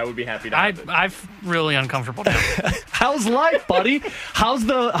such, I would be happy to have it. I'm really uncomfortable now. How's life, buddy? How's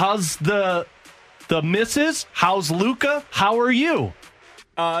the missus? How's Luca? How are you?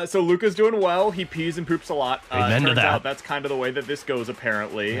 So Luca's doing well. He pees and poops a lot. Amen to that. That's kind of the way that this goes,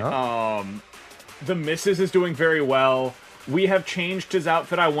 apparently. Yeah. The missus is doing very well. We have changed his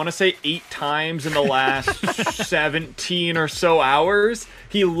outfit, I want to say 8 times in the last 17 or so hours.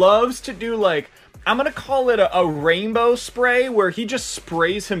 He loves to do I'm going to call it a rainbow spray, where he just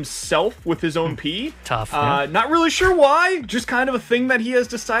sprays himself with his own pee. Tough. Not really sure why. Just kind of a thing that he has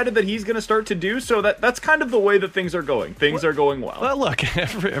decided that he's going to start to do. So that's kind of the way that things are going. Things are going well. Well, look,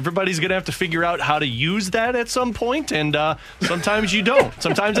 everybody's going to have to figure out how to use that at some point, and sometimes you don't.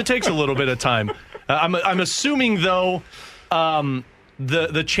 Sometimes it takes a little bit of time. I'm assuming, though,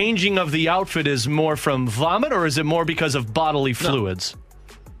 the changing of the outfit is more from vomit, or is it more because of bodily fluids?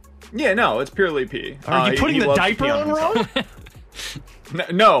 Yeah, no, it's purely pee. Are you putting the diaper on wrong?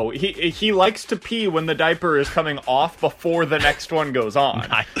 No, he likes to pee when the diaper is coming off before the next one goes on.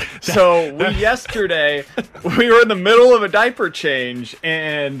 So yesterday, we were in the middle of a diaper change,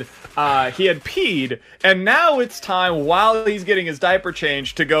 and he had peed, and now it's time, while he's getting his diaper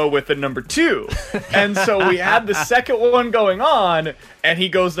changed, to go with the number 2. And so we had the second one going on, and he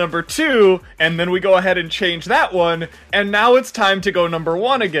goes number 2, and then we go ahead and change that one, and now it's time to go number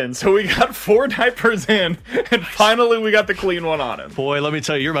 1 again. So we got 4 diapers in, and finally we got the clean one on him. Boy, let me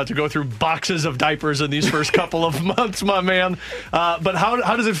tell you, you're about to go through boxes of diapers in these first couple of months, my man. But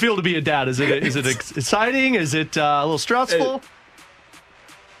how does it feel to be a dad? Is it exciting? Is it a little stressful?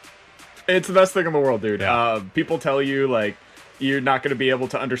 It's the best thing in the world, dude. Yeah. People tell you, like, you're not going to be able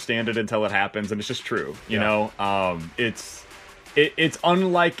to understand it until it happens, and it's just true. You know, it's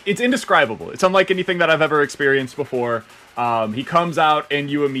indescribable. It's unlike anything that I've ever experienced before. He comes out, and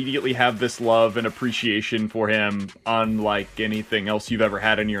you immediately have this love and appreciation for him, unlike anything else you've ever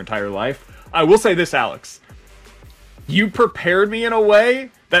had in your entire life. I will say this, Alex. You prepared me in a way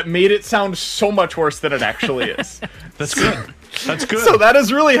that made it sound so much worse than it actually is. That's good. That's good. So that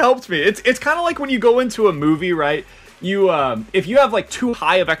has really helped me. It's kind of like when you go into a movie, right? You if you have like too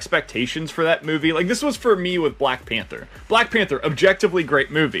high of expectations for that movie, like this was for me with Black Panther. Black Panther, objectively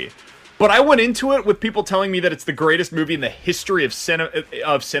great movie. But I went into it with people telling me that it's the greatest movie in the history of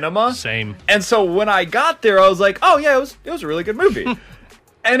cinema. Same. And so when I got there, I was like, oh yeah, it was a really good movie.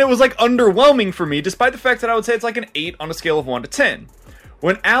 And it was like underwhelming for me, despite the fact that I would say it's like an 8 on a scale of 1 to 10.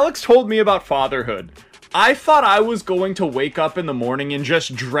 When Alex told me about fatherhood, I thought I was going to wake up in the morning and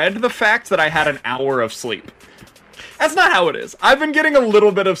just dread the fact that I had an hour of sleep. That's not how it is. I've been getting a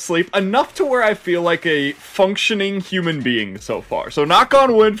little bit of sleep, enough to where I feel like a functioning human being so far. So knock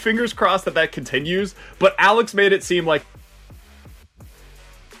on wood, fingers crossed that continues, but Alex made it seem like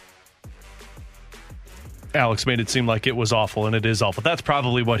it was awful, and it is awful. That's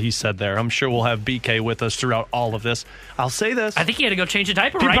probably what he said there. I'm sure we'll have BK with us throughout all of this. I'll say this. I think he had to go change a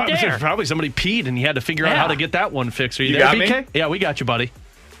diaper right there. Probably somebody peed, and he had to figure out how to get that one fixed. Are you there, got BK? Me? Yeah, we got you, buddy.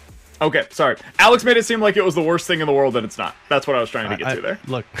 Okay, sorry. Alex made it seem like it was the worst thing in the world, and it's not. That's what I was trying to get to there.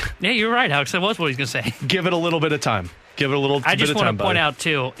 Look. Yeah, you're right, Alex. That was what he's going to say. Give it a little bit of time. I just want to point out,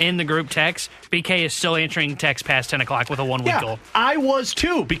 too, in the group text, BK is still answering texts past 10 o'clock with a 1 week old. I was,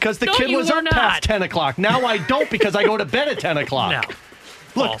 too, because the kid was up past 10 o'clock. Now I don't because I go to bed at 10 o'clock. No.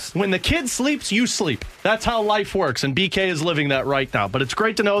 Look, when the kid sleeps, you sleep. That's how life works, and BK is living that right now. But it's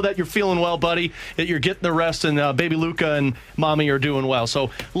great to know that you're feeling well, buddy, that you're getting the rest, and baby Luca and mommy are doing well. So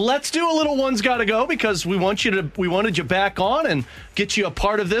let's do a little One's Gotta Go, because we wanted you back on and get you a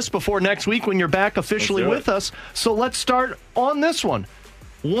part of this before next week when you're back officially with us. So let's start on this one.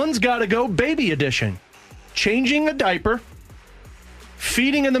 One's Gotta Go, baby edition. Changing a diaper,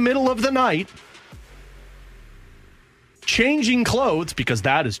 feeding in the middle of the night, changing clothes, because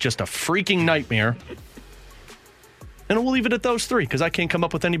that is just a freaking nightmare. And we'll leave it at those 3, because I can't come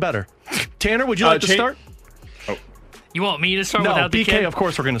up with any better. Tanner, would you like to start? Oh. You want me to start no, without the BK, kid? of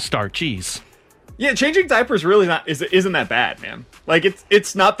course we're going to start. Jeez. Yeah, changing diapers really isn't that bad, man. Like,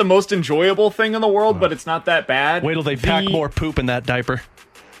 it's not the most enjoyable thing in the world, but it's not that bad. Wait till they pack more poop in that diaper.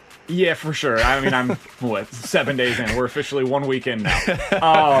 Yeah, for sure. I mean, I'm, 7 days in. We're officially 1 week in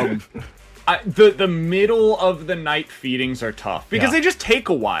now. The middle of the night feedings are tough because they just take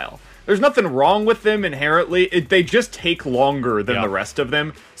a while. There's nothing wrong with them inherently. They just take longer than the rest of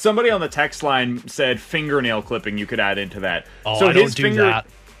them. Somebody on the text line said fingernail clipping you could add into that. Oh, so I don't do that.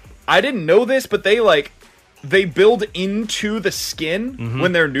 I didn't know this, but they build into the skin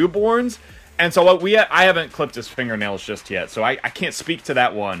when they're newborns. And so I haven't clipped his fingernails just yet, so I can't speak to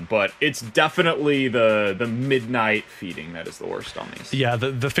that one, but it's definitely the midnight feeding that is the worst on these. Yeah,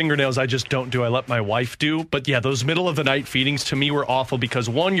 the fingernails I just don't do. I let my wife do. But yeah, those middle of the night feedings to me were awful because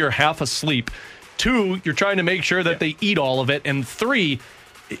 1, you're half asleep. 2, you're trying to make sure that they eat all of it. And 3,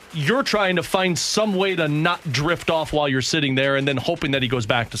 you're trying to find some way to not drift off while you're sitting there and then hoping that he goes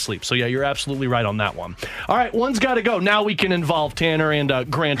back to sleep. So yeah, you're absolutely right on that one. All right, One's got to go. Now we can involve Tanner and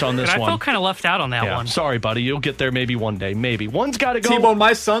Grant on this one. I felt kind of left out on that one. Sorry, buddy. You'll get there maybe one day. Maybe. One's got to go. T-Bone,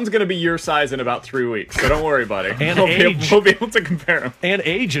 my son's going to be your size in about 3 weeks, so don't worry, buddy. And we'll be able to compare him. And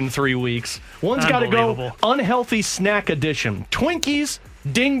age in 3 weeks. One's got to go unhealthy snack edition. Twinkies,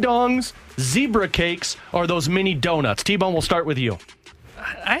 ding-dongs, zebra cakes, or those mini donuts. T-Bone, we'll start with you.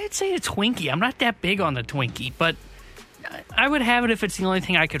 I'd say a Twinkie. I'm not that big on the Twinkie, but I would have it if it's the only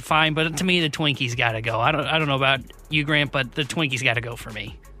thing I could find. But to me, the Twinkie's got to go. I don't know about you, Grant, but the Twinkie's got to go for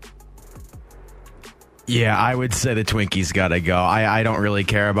me. Yeah, I would say the Twinkie's got to go. I don't really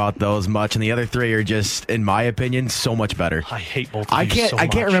care about those much, and the other 3 are just, in my opinion, so much better. I hate both of these so much. I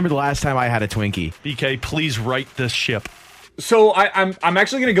can't remember the last time I had a Twinkie. BK, please right this ship. So I'm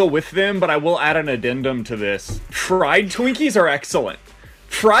actually going to go with them, but I will add an addendum to this. Fried Twinkies are excellent.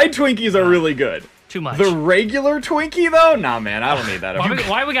 Fried Twinkies are really good. Too much. The regular Twinkie, though? Nah, man, I don't need that.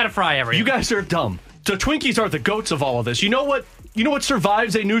 Why we got to fry everything? You guys are dumb. The Twinkies are the goats of all of this. You know what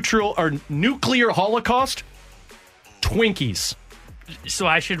survives a nuclear holocaust? Twinkies. So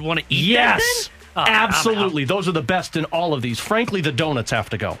I should want to eat yes. that then? Absolutely. Those are the best in all of these. Frankly, the donuts have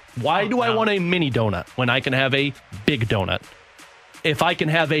to go. Why do I want a mini donut when I can have a big donut? If I can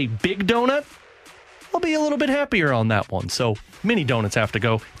have a big donut, I'll be a little bit happier on that one. So mini donuts have to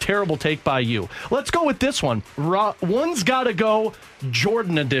go. Terrible take by you. Let's go with this one. One's got to go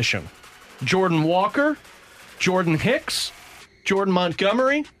Jordan edition. Jordan Walker, Jordan Hicks, Jordan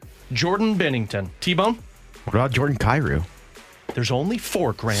Montgomery, Jordan Bennington. T-Bone? What about Jordan Kyrou? There's only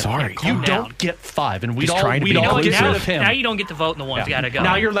 4, Grant. Sorry. You don't get 5, and we'd all get rid of him. Now you don't get to vote, and the one's got to go.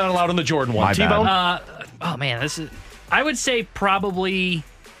 Now you're not allowed on the Jordan one. T-Bone? Oh, man, I would say probably...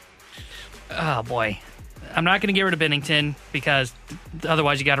 Oh, boy. I'm not going to get rid of Bennington because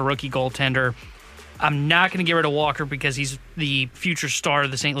otherwise you got a rookie goaltender. I'm not going to get rid of Walker because he's the future star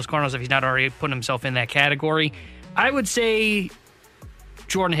of the St. Louis Cardinals if he's not already putting himself in that category. I would say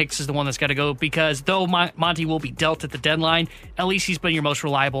Jordan Hicks is the one that's got to go because though Monty will be dealt at the deadline, at least he's been your most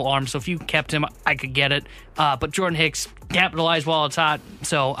reliable arm. So if you kept him, I could get it. But Jordan Hicks capitalized while it's hot.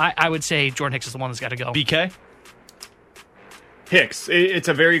 So I would say Jordan Hicks is the one that's got to go. BK? Hicks. It's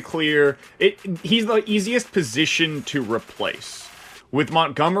a very clear... he's the easiest position to replace. With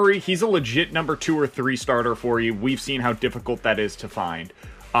Montgomery, he's a legit number 2 or 3 starter for you. We've seen how difficult that is to find.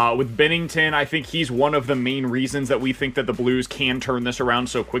 With Bennington, I think he's one of the main reasons that we think that the Blues can turn this around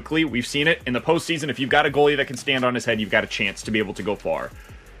so quickly. We've seen it in the postseason. If you've got a goalie that can stand on his head, you've got a chance to be able to go far.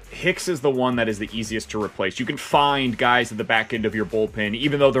 Hicks is the one that is the easiest to replace. You can find guys at the back end of your bullpen,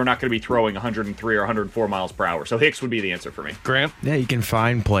 even though they're not going to be throwing 103 or 104 miles per hour. So Hicks would be the answer for me. Grant? Yeah, you can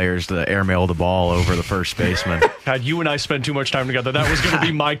find players to airmail the ball over the first baseman. God, you and I spent too much time together. That was going to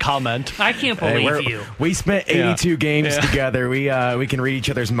be my comment. I can't believe you. We spent 82 games together. We can read each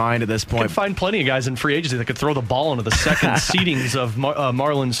other's mind at this point. You can find plenty of guys in free agency that could throw the ball into the second seatings of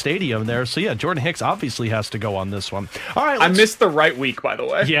Marlins Stadium there. So, yeah, Jordan Hicks obviously has to go on this one. All right, I missed the right week, by the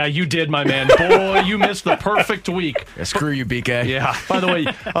way. Yeah, you did, my man. Boy, you missed the perfect week. Yeah, screw you, BK. Yeah. By the way,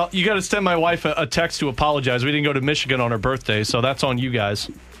 you got to send my wife a text to apologize. We didn't go to Michigan on her birthday, so that's on you guys.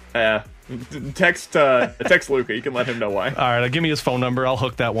 Text Luca. You can let him know why. All right, give me his phone number. I'll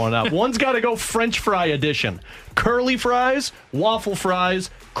hook that one up. One's got to go French fry edition. Curly fries, waffle fries,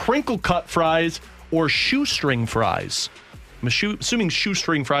 crinkle cut fries, or shoestring fries. I'm assuming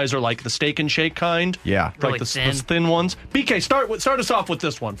shoestring fries are like the steak and shake kind. Yeah. Really like the thin. thin ones. BK, start us off with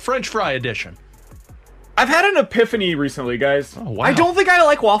this one. French fry edition. I've had an epiphany recently, guys. Oh, wow. I don't think I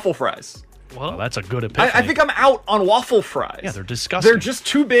like waffle fries. Well, that's a good epiphany. I think I'm out on waffle fries. Yeah, they're disgusting. They're just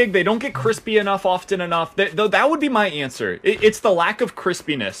too big. They don't get crispy enough often enough. That would be my answer. It's the lack of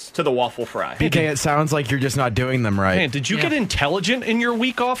crispiness to the waffle fry. BK, it sounds like you're just not doing them right. Man, did you get intelligent in your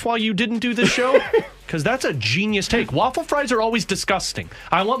week off while you didn't do this show? Because that's a genius take. Waffle fries are always disgusting.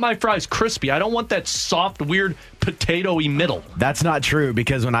 I want my fries crispy. I don't want that soft, weird, potato-y middle. That's not true,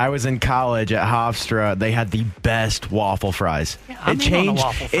 because when I was in college at Hofstra, they had the best waffle fries. Yeah,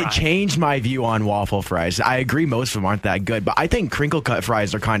 It changed my view on waffle fries. I agree most of them aren't that good, but I think crinkle cut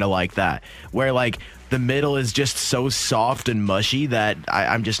fries are kind of like that, where like the middle is just so soft and mushy that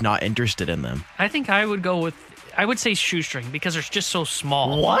I'm just not interested in them. I think I would say shoestring because they're just so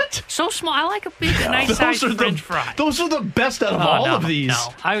small. What? So small. I like a big, nice size French fry. Those are the best out of all of these.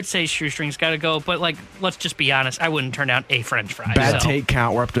 No, I would say shoestring's got to go. But let's just be honest. I wouldn't turn down a French fry. Bad take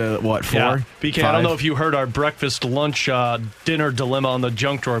count. We're up to what, 4? Yeah. BK, 5? I don't know if you heard our breakfast, lunch, dinner dilemma on the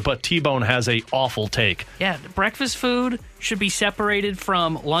junk drawer, but T-Bone has a awful take. Yeah, breakfast food should be separated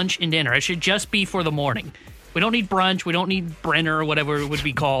from lunch and dinner. It should just be for the morning. We don't need brunch. We don't need Brenner or whatever it would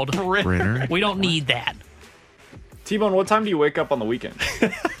be called. Brenner. We don't need that. T-Bone, what time do you wake up on the weekend?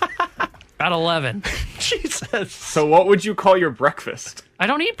 About 11. Jesus. So what would you call your breakfast? I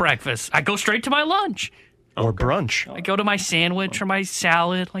don't eat breakfast. I go straight to my lunch. Or brunch. I go to my sandwich or my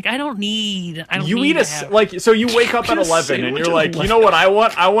salad. Like, I don't need. So you wake up at 11 and you're like, you know what I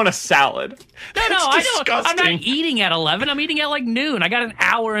want? I want a salad. No, I don't. I'm not eating at 11. I'm eating at like noon. I got an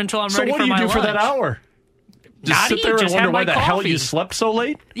hour until I'm ready for my lunch. So what do you do for that hour? Just sit there and wonder why the hell you slept so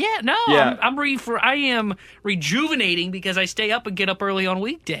late? Yeah, no, yeah. I am rejuvenating because I stay up and get up early on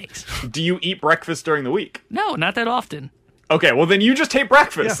weekdays. Do you eat breakfast during the week? No, not that often. Okay, well then you just hate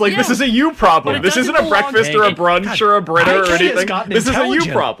breakfast. This is a you problem. This isn't a breakfast or a brunch or a Brenner or anything. This is a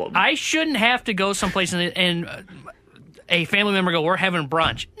you problem. I shouldn't have to go someplace and a family member go, we're having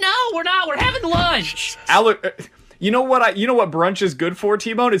brunch. No, we're not. We're having lunch. You know what brunch is good for,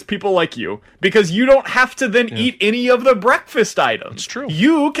 T-Bone, is people like you. Because you don't have to then eat any of the breakfast items. It's true.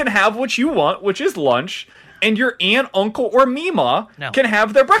 You can have what you want, which is lunch, and your aunt, uncle, or Mima can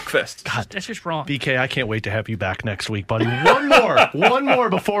have their breakfast. God, that's just wrong. BK, I can't wait to have you back next week, buddy. One more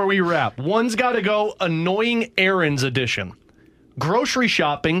before we wrap. One's got to go annoying errands edition. Grocery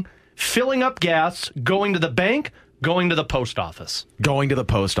shopping, filling up gas, going to the bank, going to the post office. Going to the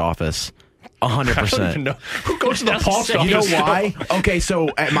post office. 100%. I don't even know. Who goes to the post office? You know why? Okay, so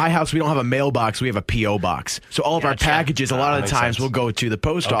at my house, we don't have a mailbox. We have a P.O. box. So all of our packages, a lot of the times, will go to the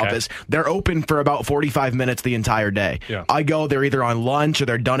post office. They're open for about 45 minutes the entire day. Yeah. I go, they're either on lunch or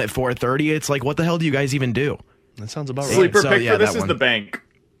they're done at 4:30. It's like, what the hell do you guys even do? That sounds about right. Sleeper pick for this is the bank.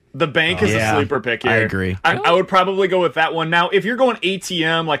 The bank is a sleeper pick here. I agree. I would probably go with that one. Now, if you're going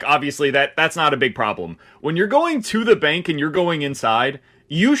ATM, like obviously that's not a big problem. When you're going to the bank and you're going inside,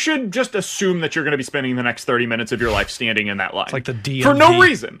 you should just assume that you're going to be spending the next 30 minutes of your life standing in that line. It's like the DMV. For no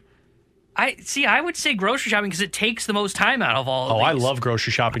reason. I would say grocery shopping because it takes the most time out of all of these. I love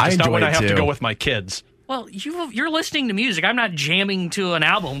grocery shopping. Just not when I have to go with my kids. Well, you're listening to music. I'm not jamming to an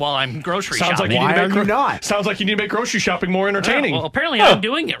album while I'm grocery Sounds shopping. Like Why are you not? Sounds like you need to make grocery shopping more entertaining. Well, apparently I'm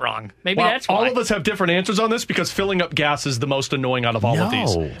doing it wrong. Maybe that's why. All of us have different answers on this because filling up gas is the most annoying out of all of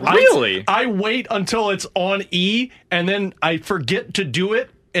these. Really? I wait until it's on E, and then I forget to do it.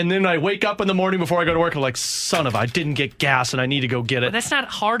 And then I wake up in the morning before I go to work. I'm like, I didn't get gas, and I need to go get it. But that's not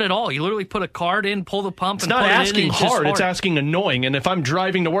hard at all. You literally put a card in, pull the pump, and put it in. It's not asking hard. It's It's asking annoying. And if I'm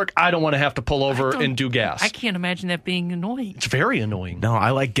driving to work, I don't want to have to pull over and do gas. I can't imagine that being annoying. It's very annoying. No, I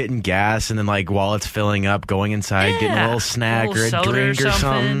like getting gas and then while it's filling up, going inside, getting a little snack or a drink or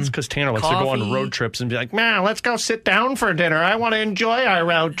something. It's because Tanner likes to go on road trips and be like, man, let's go sit down for dinner. I want to enjoy our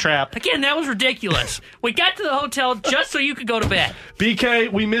road trip. Again, that was ridiculous. We got to the hotel just so you could go to bed.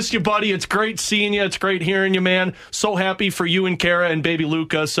 BK, we miss you, buddy. It's great seeing you. It's great hearing you, man. So happy for you and Kara and baby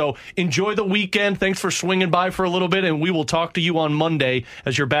Luca. So enjoy the weekend. Thanks for swinging by for a little bit, and we will talk to you on Monday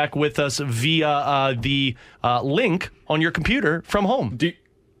as you're back with us via the link on your computer from home.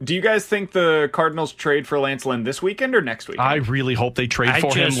 Do you guys think the Cardinals trade for Lance Lynn this weekend or next weekend? I really hope they trade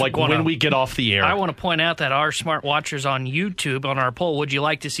for him when we get off the air. I want to point out that our smart watchers on YouTube on our poll, would you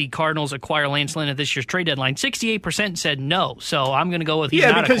like to see Cardinals acquire Lance Lynn at this year's trade deadline? 68% said no, so I'm going to go with he's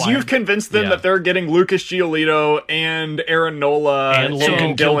not because acquired. You've convinced them that they're getting Lucas Giolito and Aaron Nola and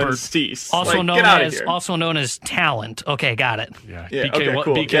Logan Dylan Cease. Also known as talent. Okay, got it. Yeah, BK,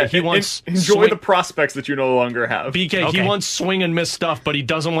 cool. BK, he wants enjoy the prospects that you no longer have. BK, he wants swing and miss stuff, but he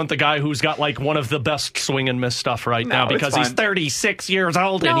doesn't want the guy who's got one of the best swing and miss stuff right now because he's 36 years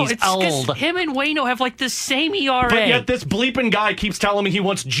old and he's old. Him and Waino have the same ERA. But yet this bleeping guy keeps telling me he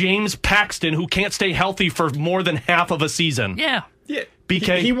wants James Paxton, who can't stay healthy for more than half of a season. Yeah.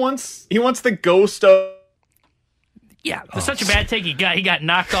 BK, he wants the ghost of. Yeah, it's such a bad take. He got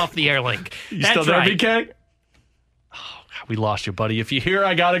knocked off the air link. You still there, BK? We lost you, buddy. If you hear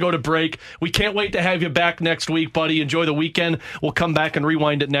I got to go to break, we can't wait to have you back next week, buddy. Enjoy the weekend. We'll come back and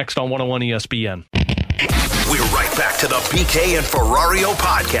rewind it next on 101 ESPN. We're right back to the BK and Ferrario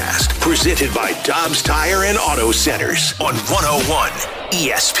podcast, presented by Dobbs Tire and Auto Centers on 101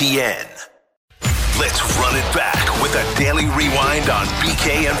 ESPN. Let's run it back with a daily rewind on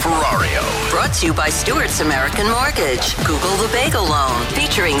BK and Ferrario. Brought to you by Stewart's American Mortgage. Google the Bagel Loan,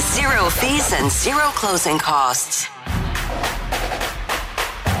 featuring 0 fees and 0 closing costs.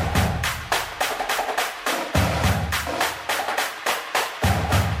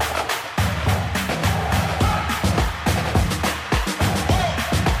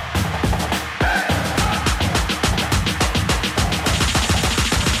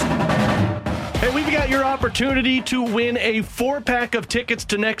 Opportunity to win a 4-pack of tickets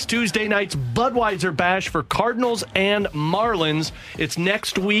to next Tuesday night's Budweiser Bash for Cardinals and Marlins. It's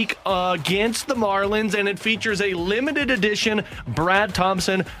next week against the Marlins, and it features a limited edition Brad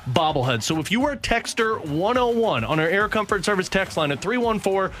Thompson bobblehead. So if you are texter 101 on our Air Comfort Service text line at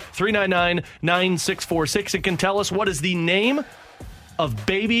 314-399-9646, it can tell us what is the name of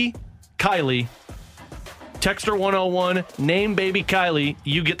baby Kylie. Texter 101, name baby Kylie.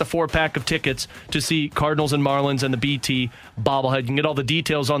 You get the 4-pack of tickets to see Cardinals and Marlins and the BT bobblehead. You can get all the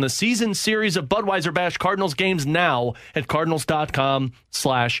details on the season series of Budweiser Bash Cardinals games now at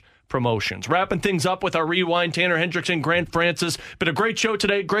cardinals.com/promotions. promotions. Wrapping things up with our rewind, Tanner Hendrickson, Grant Francis. Been a great show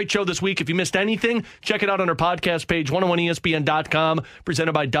today, great show this week. If you missed anything, check it out on our podcast page, 101ESPN.com,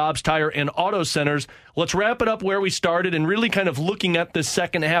 presented by Dobbs Tire and Auto Centers. Let's wrap it up where we started and really kind of looking at the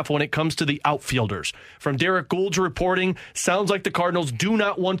second half when it comes to the outfielders. From Derek Gould's reporting, sounds like the Cardinals do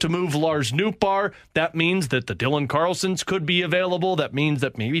not want to move Lars Nootbaar. That means that the Dylan Carlsons could be available. That means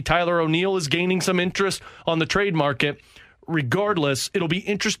that maybe Tyler O'Neill is gaining some interest on the trade market. Regardless, it'll be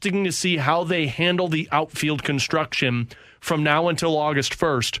interesting to see how they handle the outfield construction from now until August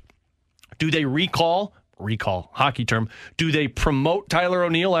 1st. Do they recall, hockey term, do they promote Tyler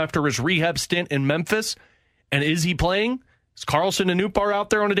O'Neill after his rehab stint in Memphis? And is he playing? Is Carlson and Nootbaar out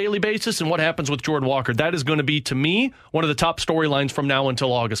there on a daily basis? And what happens with Jordan Walker? That is going to be, to me, one of the top storylines from now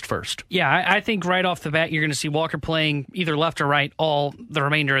until August 1st. Yeah, I think right off the bat, you're going to see Walker playing either left or right all the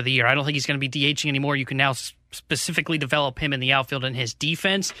remainder of the year. I don't think he's going to be DHing anymore. You can now specifically develop him in the outfield and his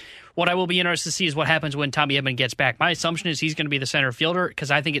defense. What I will be interested to see is what happens when Tommy Edman gets back. My assumption is he's going to be the center fielder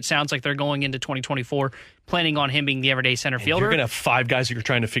because I think it sounds like they're going into 2024 planning on him being the everyday center fielder. You're going to have five guys that you're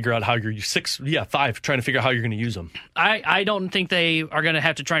trying to figure out how you're five trying to figure out how you're going to use them. I don't think they are going to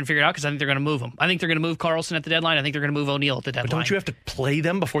have to try and figure it out because I think they're going to move them. I think they're going to move Carlson at the deadline. I think they're going to move O'Neill at the deadline. But don't you have to play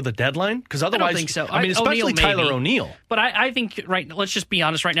them before the deadline? Because otherwise, I don't think so. I mean, especially Tyler O'Neill. But I think let's just be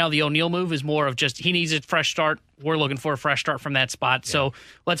honest right now. The O'Neill move is more of just he needs a fresh start. We're looking for a fresh start from that spot. Yeah. So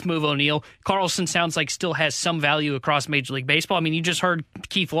let's move O'Neill. Carlson sounds like still has some value across Major League Baseball. I mean, you just heard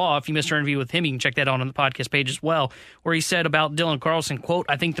Keith Law. If you missed our interview with him, you can check that out on the podcast page as well, where he said about Dylan Carlson, quote,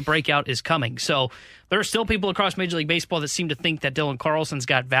 I think the breakout is coming. So there are still people across Major League Baseball that seem to think that Dylan Carlson's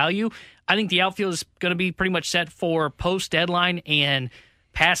got value. I think the outfield is going to be pretty much set for post-deadline and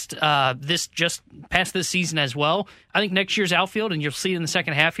past this season as well. I think next year's outfield, and you'll see it in the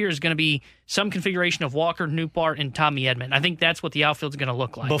second half here, is going to be some configuration of Walker, Nootbaar, and Tommy Edman. I think that's what the outfield's going to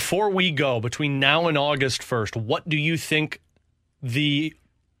look like. Before we go, between now and August 1st, what do you think the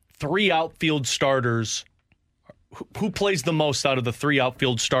three outfield starters, who plays the most out of the three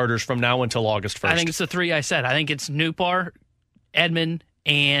outfield starters from now until August 1st? I think it's the three I said. I think it's Nootbaar, Edman,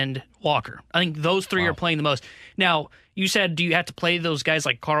 and Walker. I think those three are playing the most. Now, you said, do you have to play those guys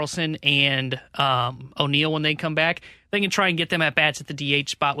like Carlson and O'Neill when they come back? They can try and get them at bats at the DH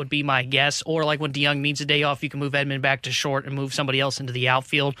spot would be my guess. Or like when DeYoung needs a day off, you can move Edman back to short and move somebody else into the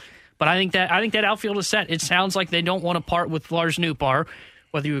outfield. But I think that outfield is set. It sounds like they don't want to part with Lars Nootbaar.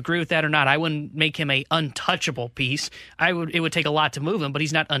 Whether you agree with that or not, I wouldn't make him a untouchable piece. It would take a lot to move him, but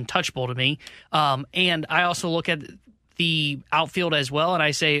he's not untouchable to me. And I also look at the outfield as well, and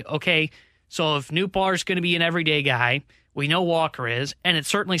I say, okay, so if Nootbaar's going to be an everyday guy, we know Walker is, and it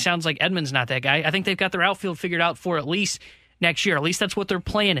certainly sounds like Edman's not that guy. I think they've got their outfield figured out for at least next year. At least that's what their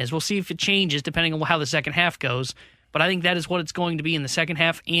plan is. We'll see if it changes depending on how the second half goes. But I think that is what it's going to be in the second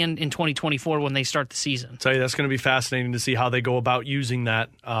half and in 2024 when they start the season. I'll tell you, that's going to be fascinating to see how they go about using that.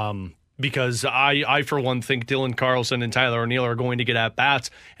 Because I, for one, think Dylan Carlson and Tyler O'Neill are going to get at-bats.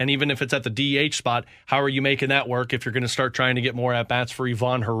 And even if it's at the DH spot, how are you making that work if you're going to start trying to get more at-bats for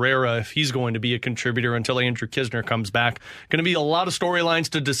Ivan Herrera if he's going to be a contributor until Andrew Kisner comes back? Going to be a lot of storylines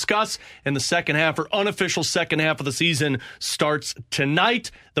to discuss in the second half, or unofficial second half of the season starts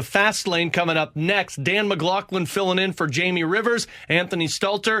tonight. The Fast Lane coming up next. Dan McLaughlin filling in for Jamie Rivers, Anthony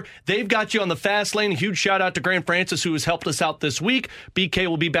Stelter. They've got you on the Fast Lane. Huge shout-out to Grant Francis, who has helped us out this week. BK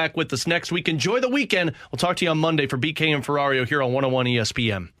will be back with us next week. Enjoy the weekend. We'll talk to you on Monday for BK and Ferrario here on 101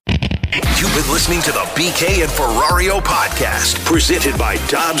 ESPN. You've been listening to the BK and Ferrario podcast, presented by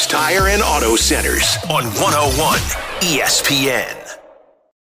Dobbs Tire and Auto Centers on 101 ESPN.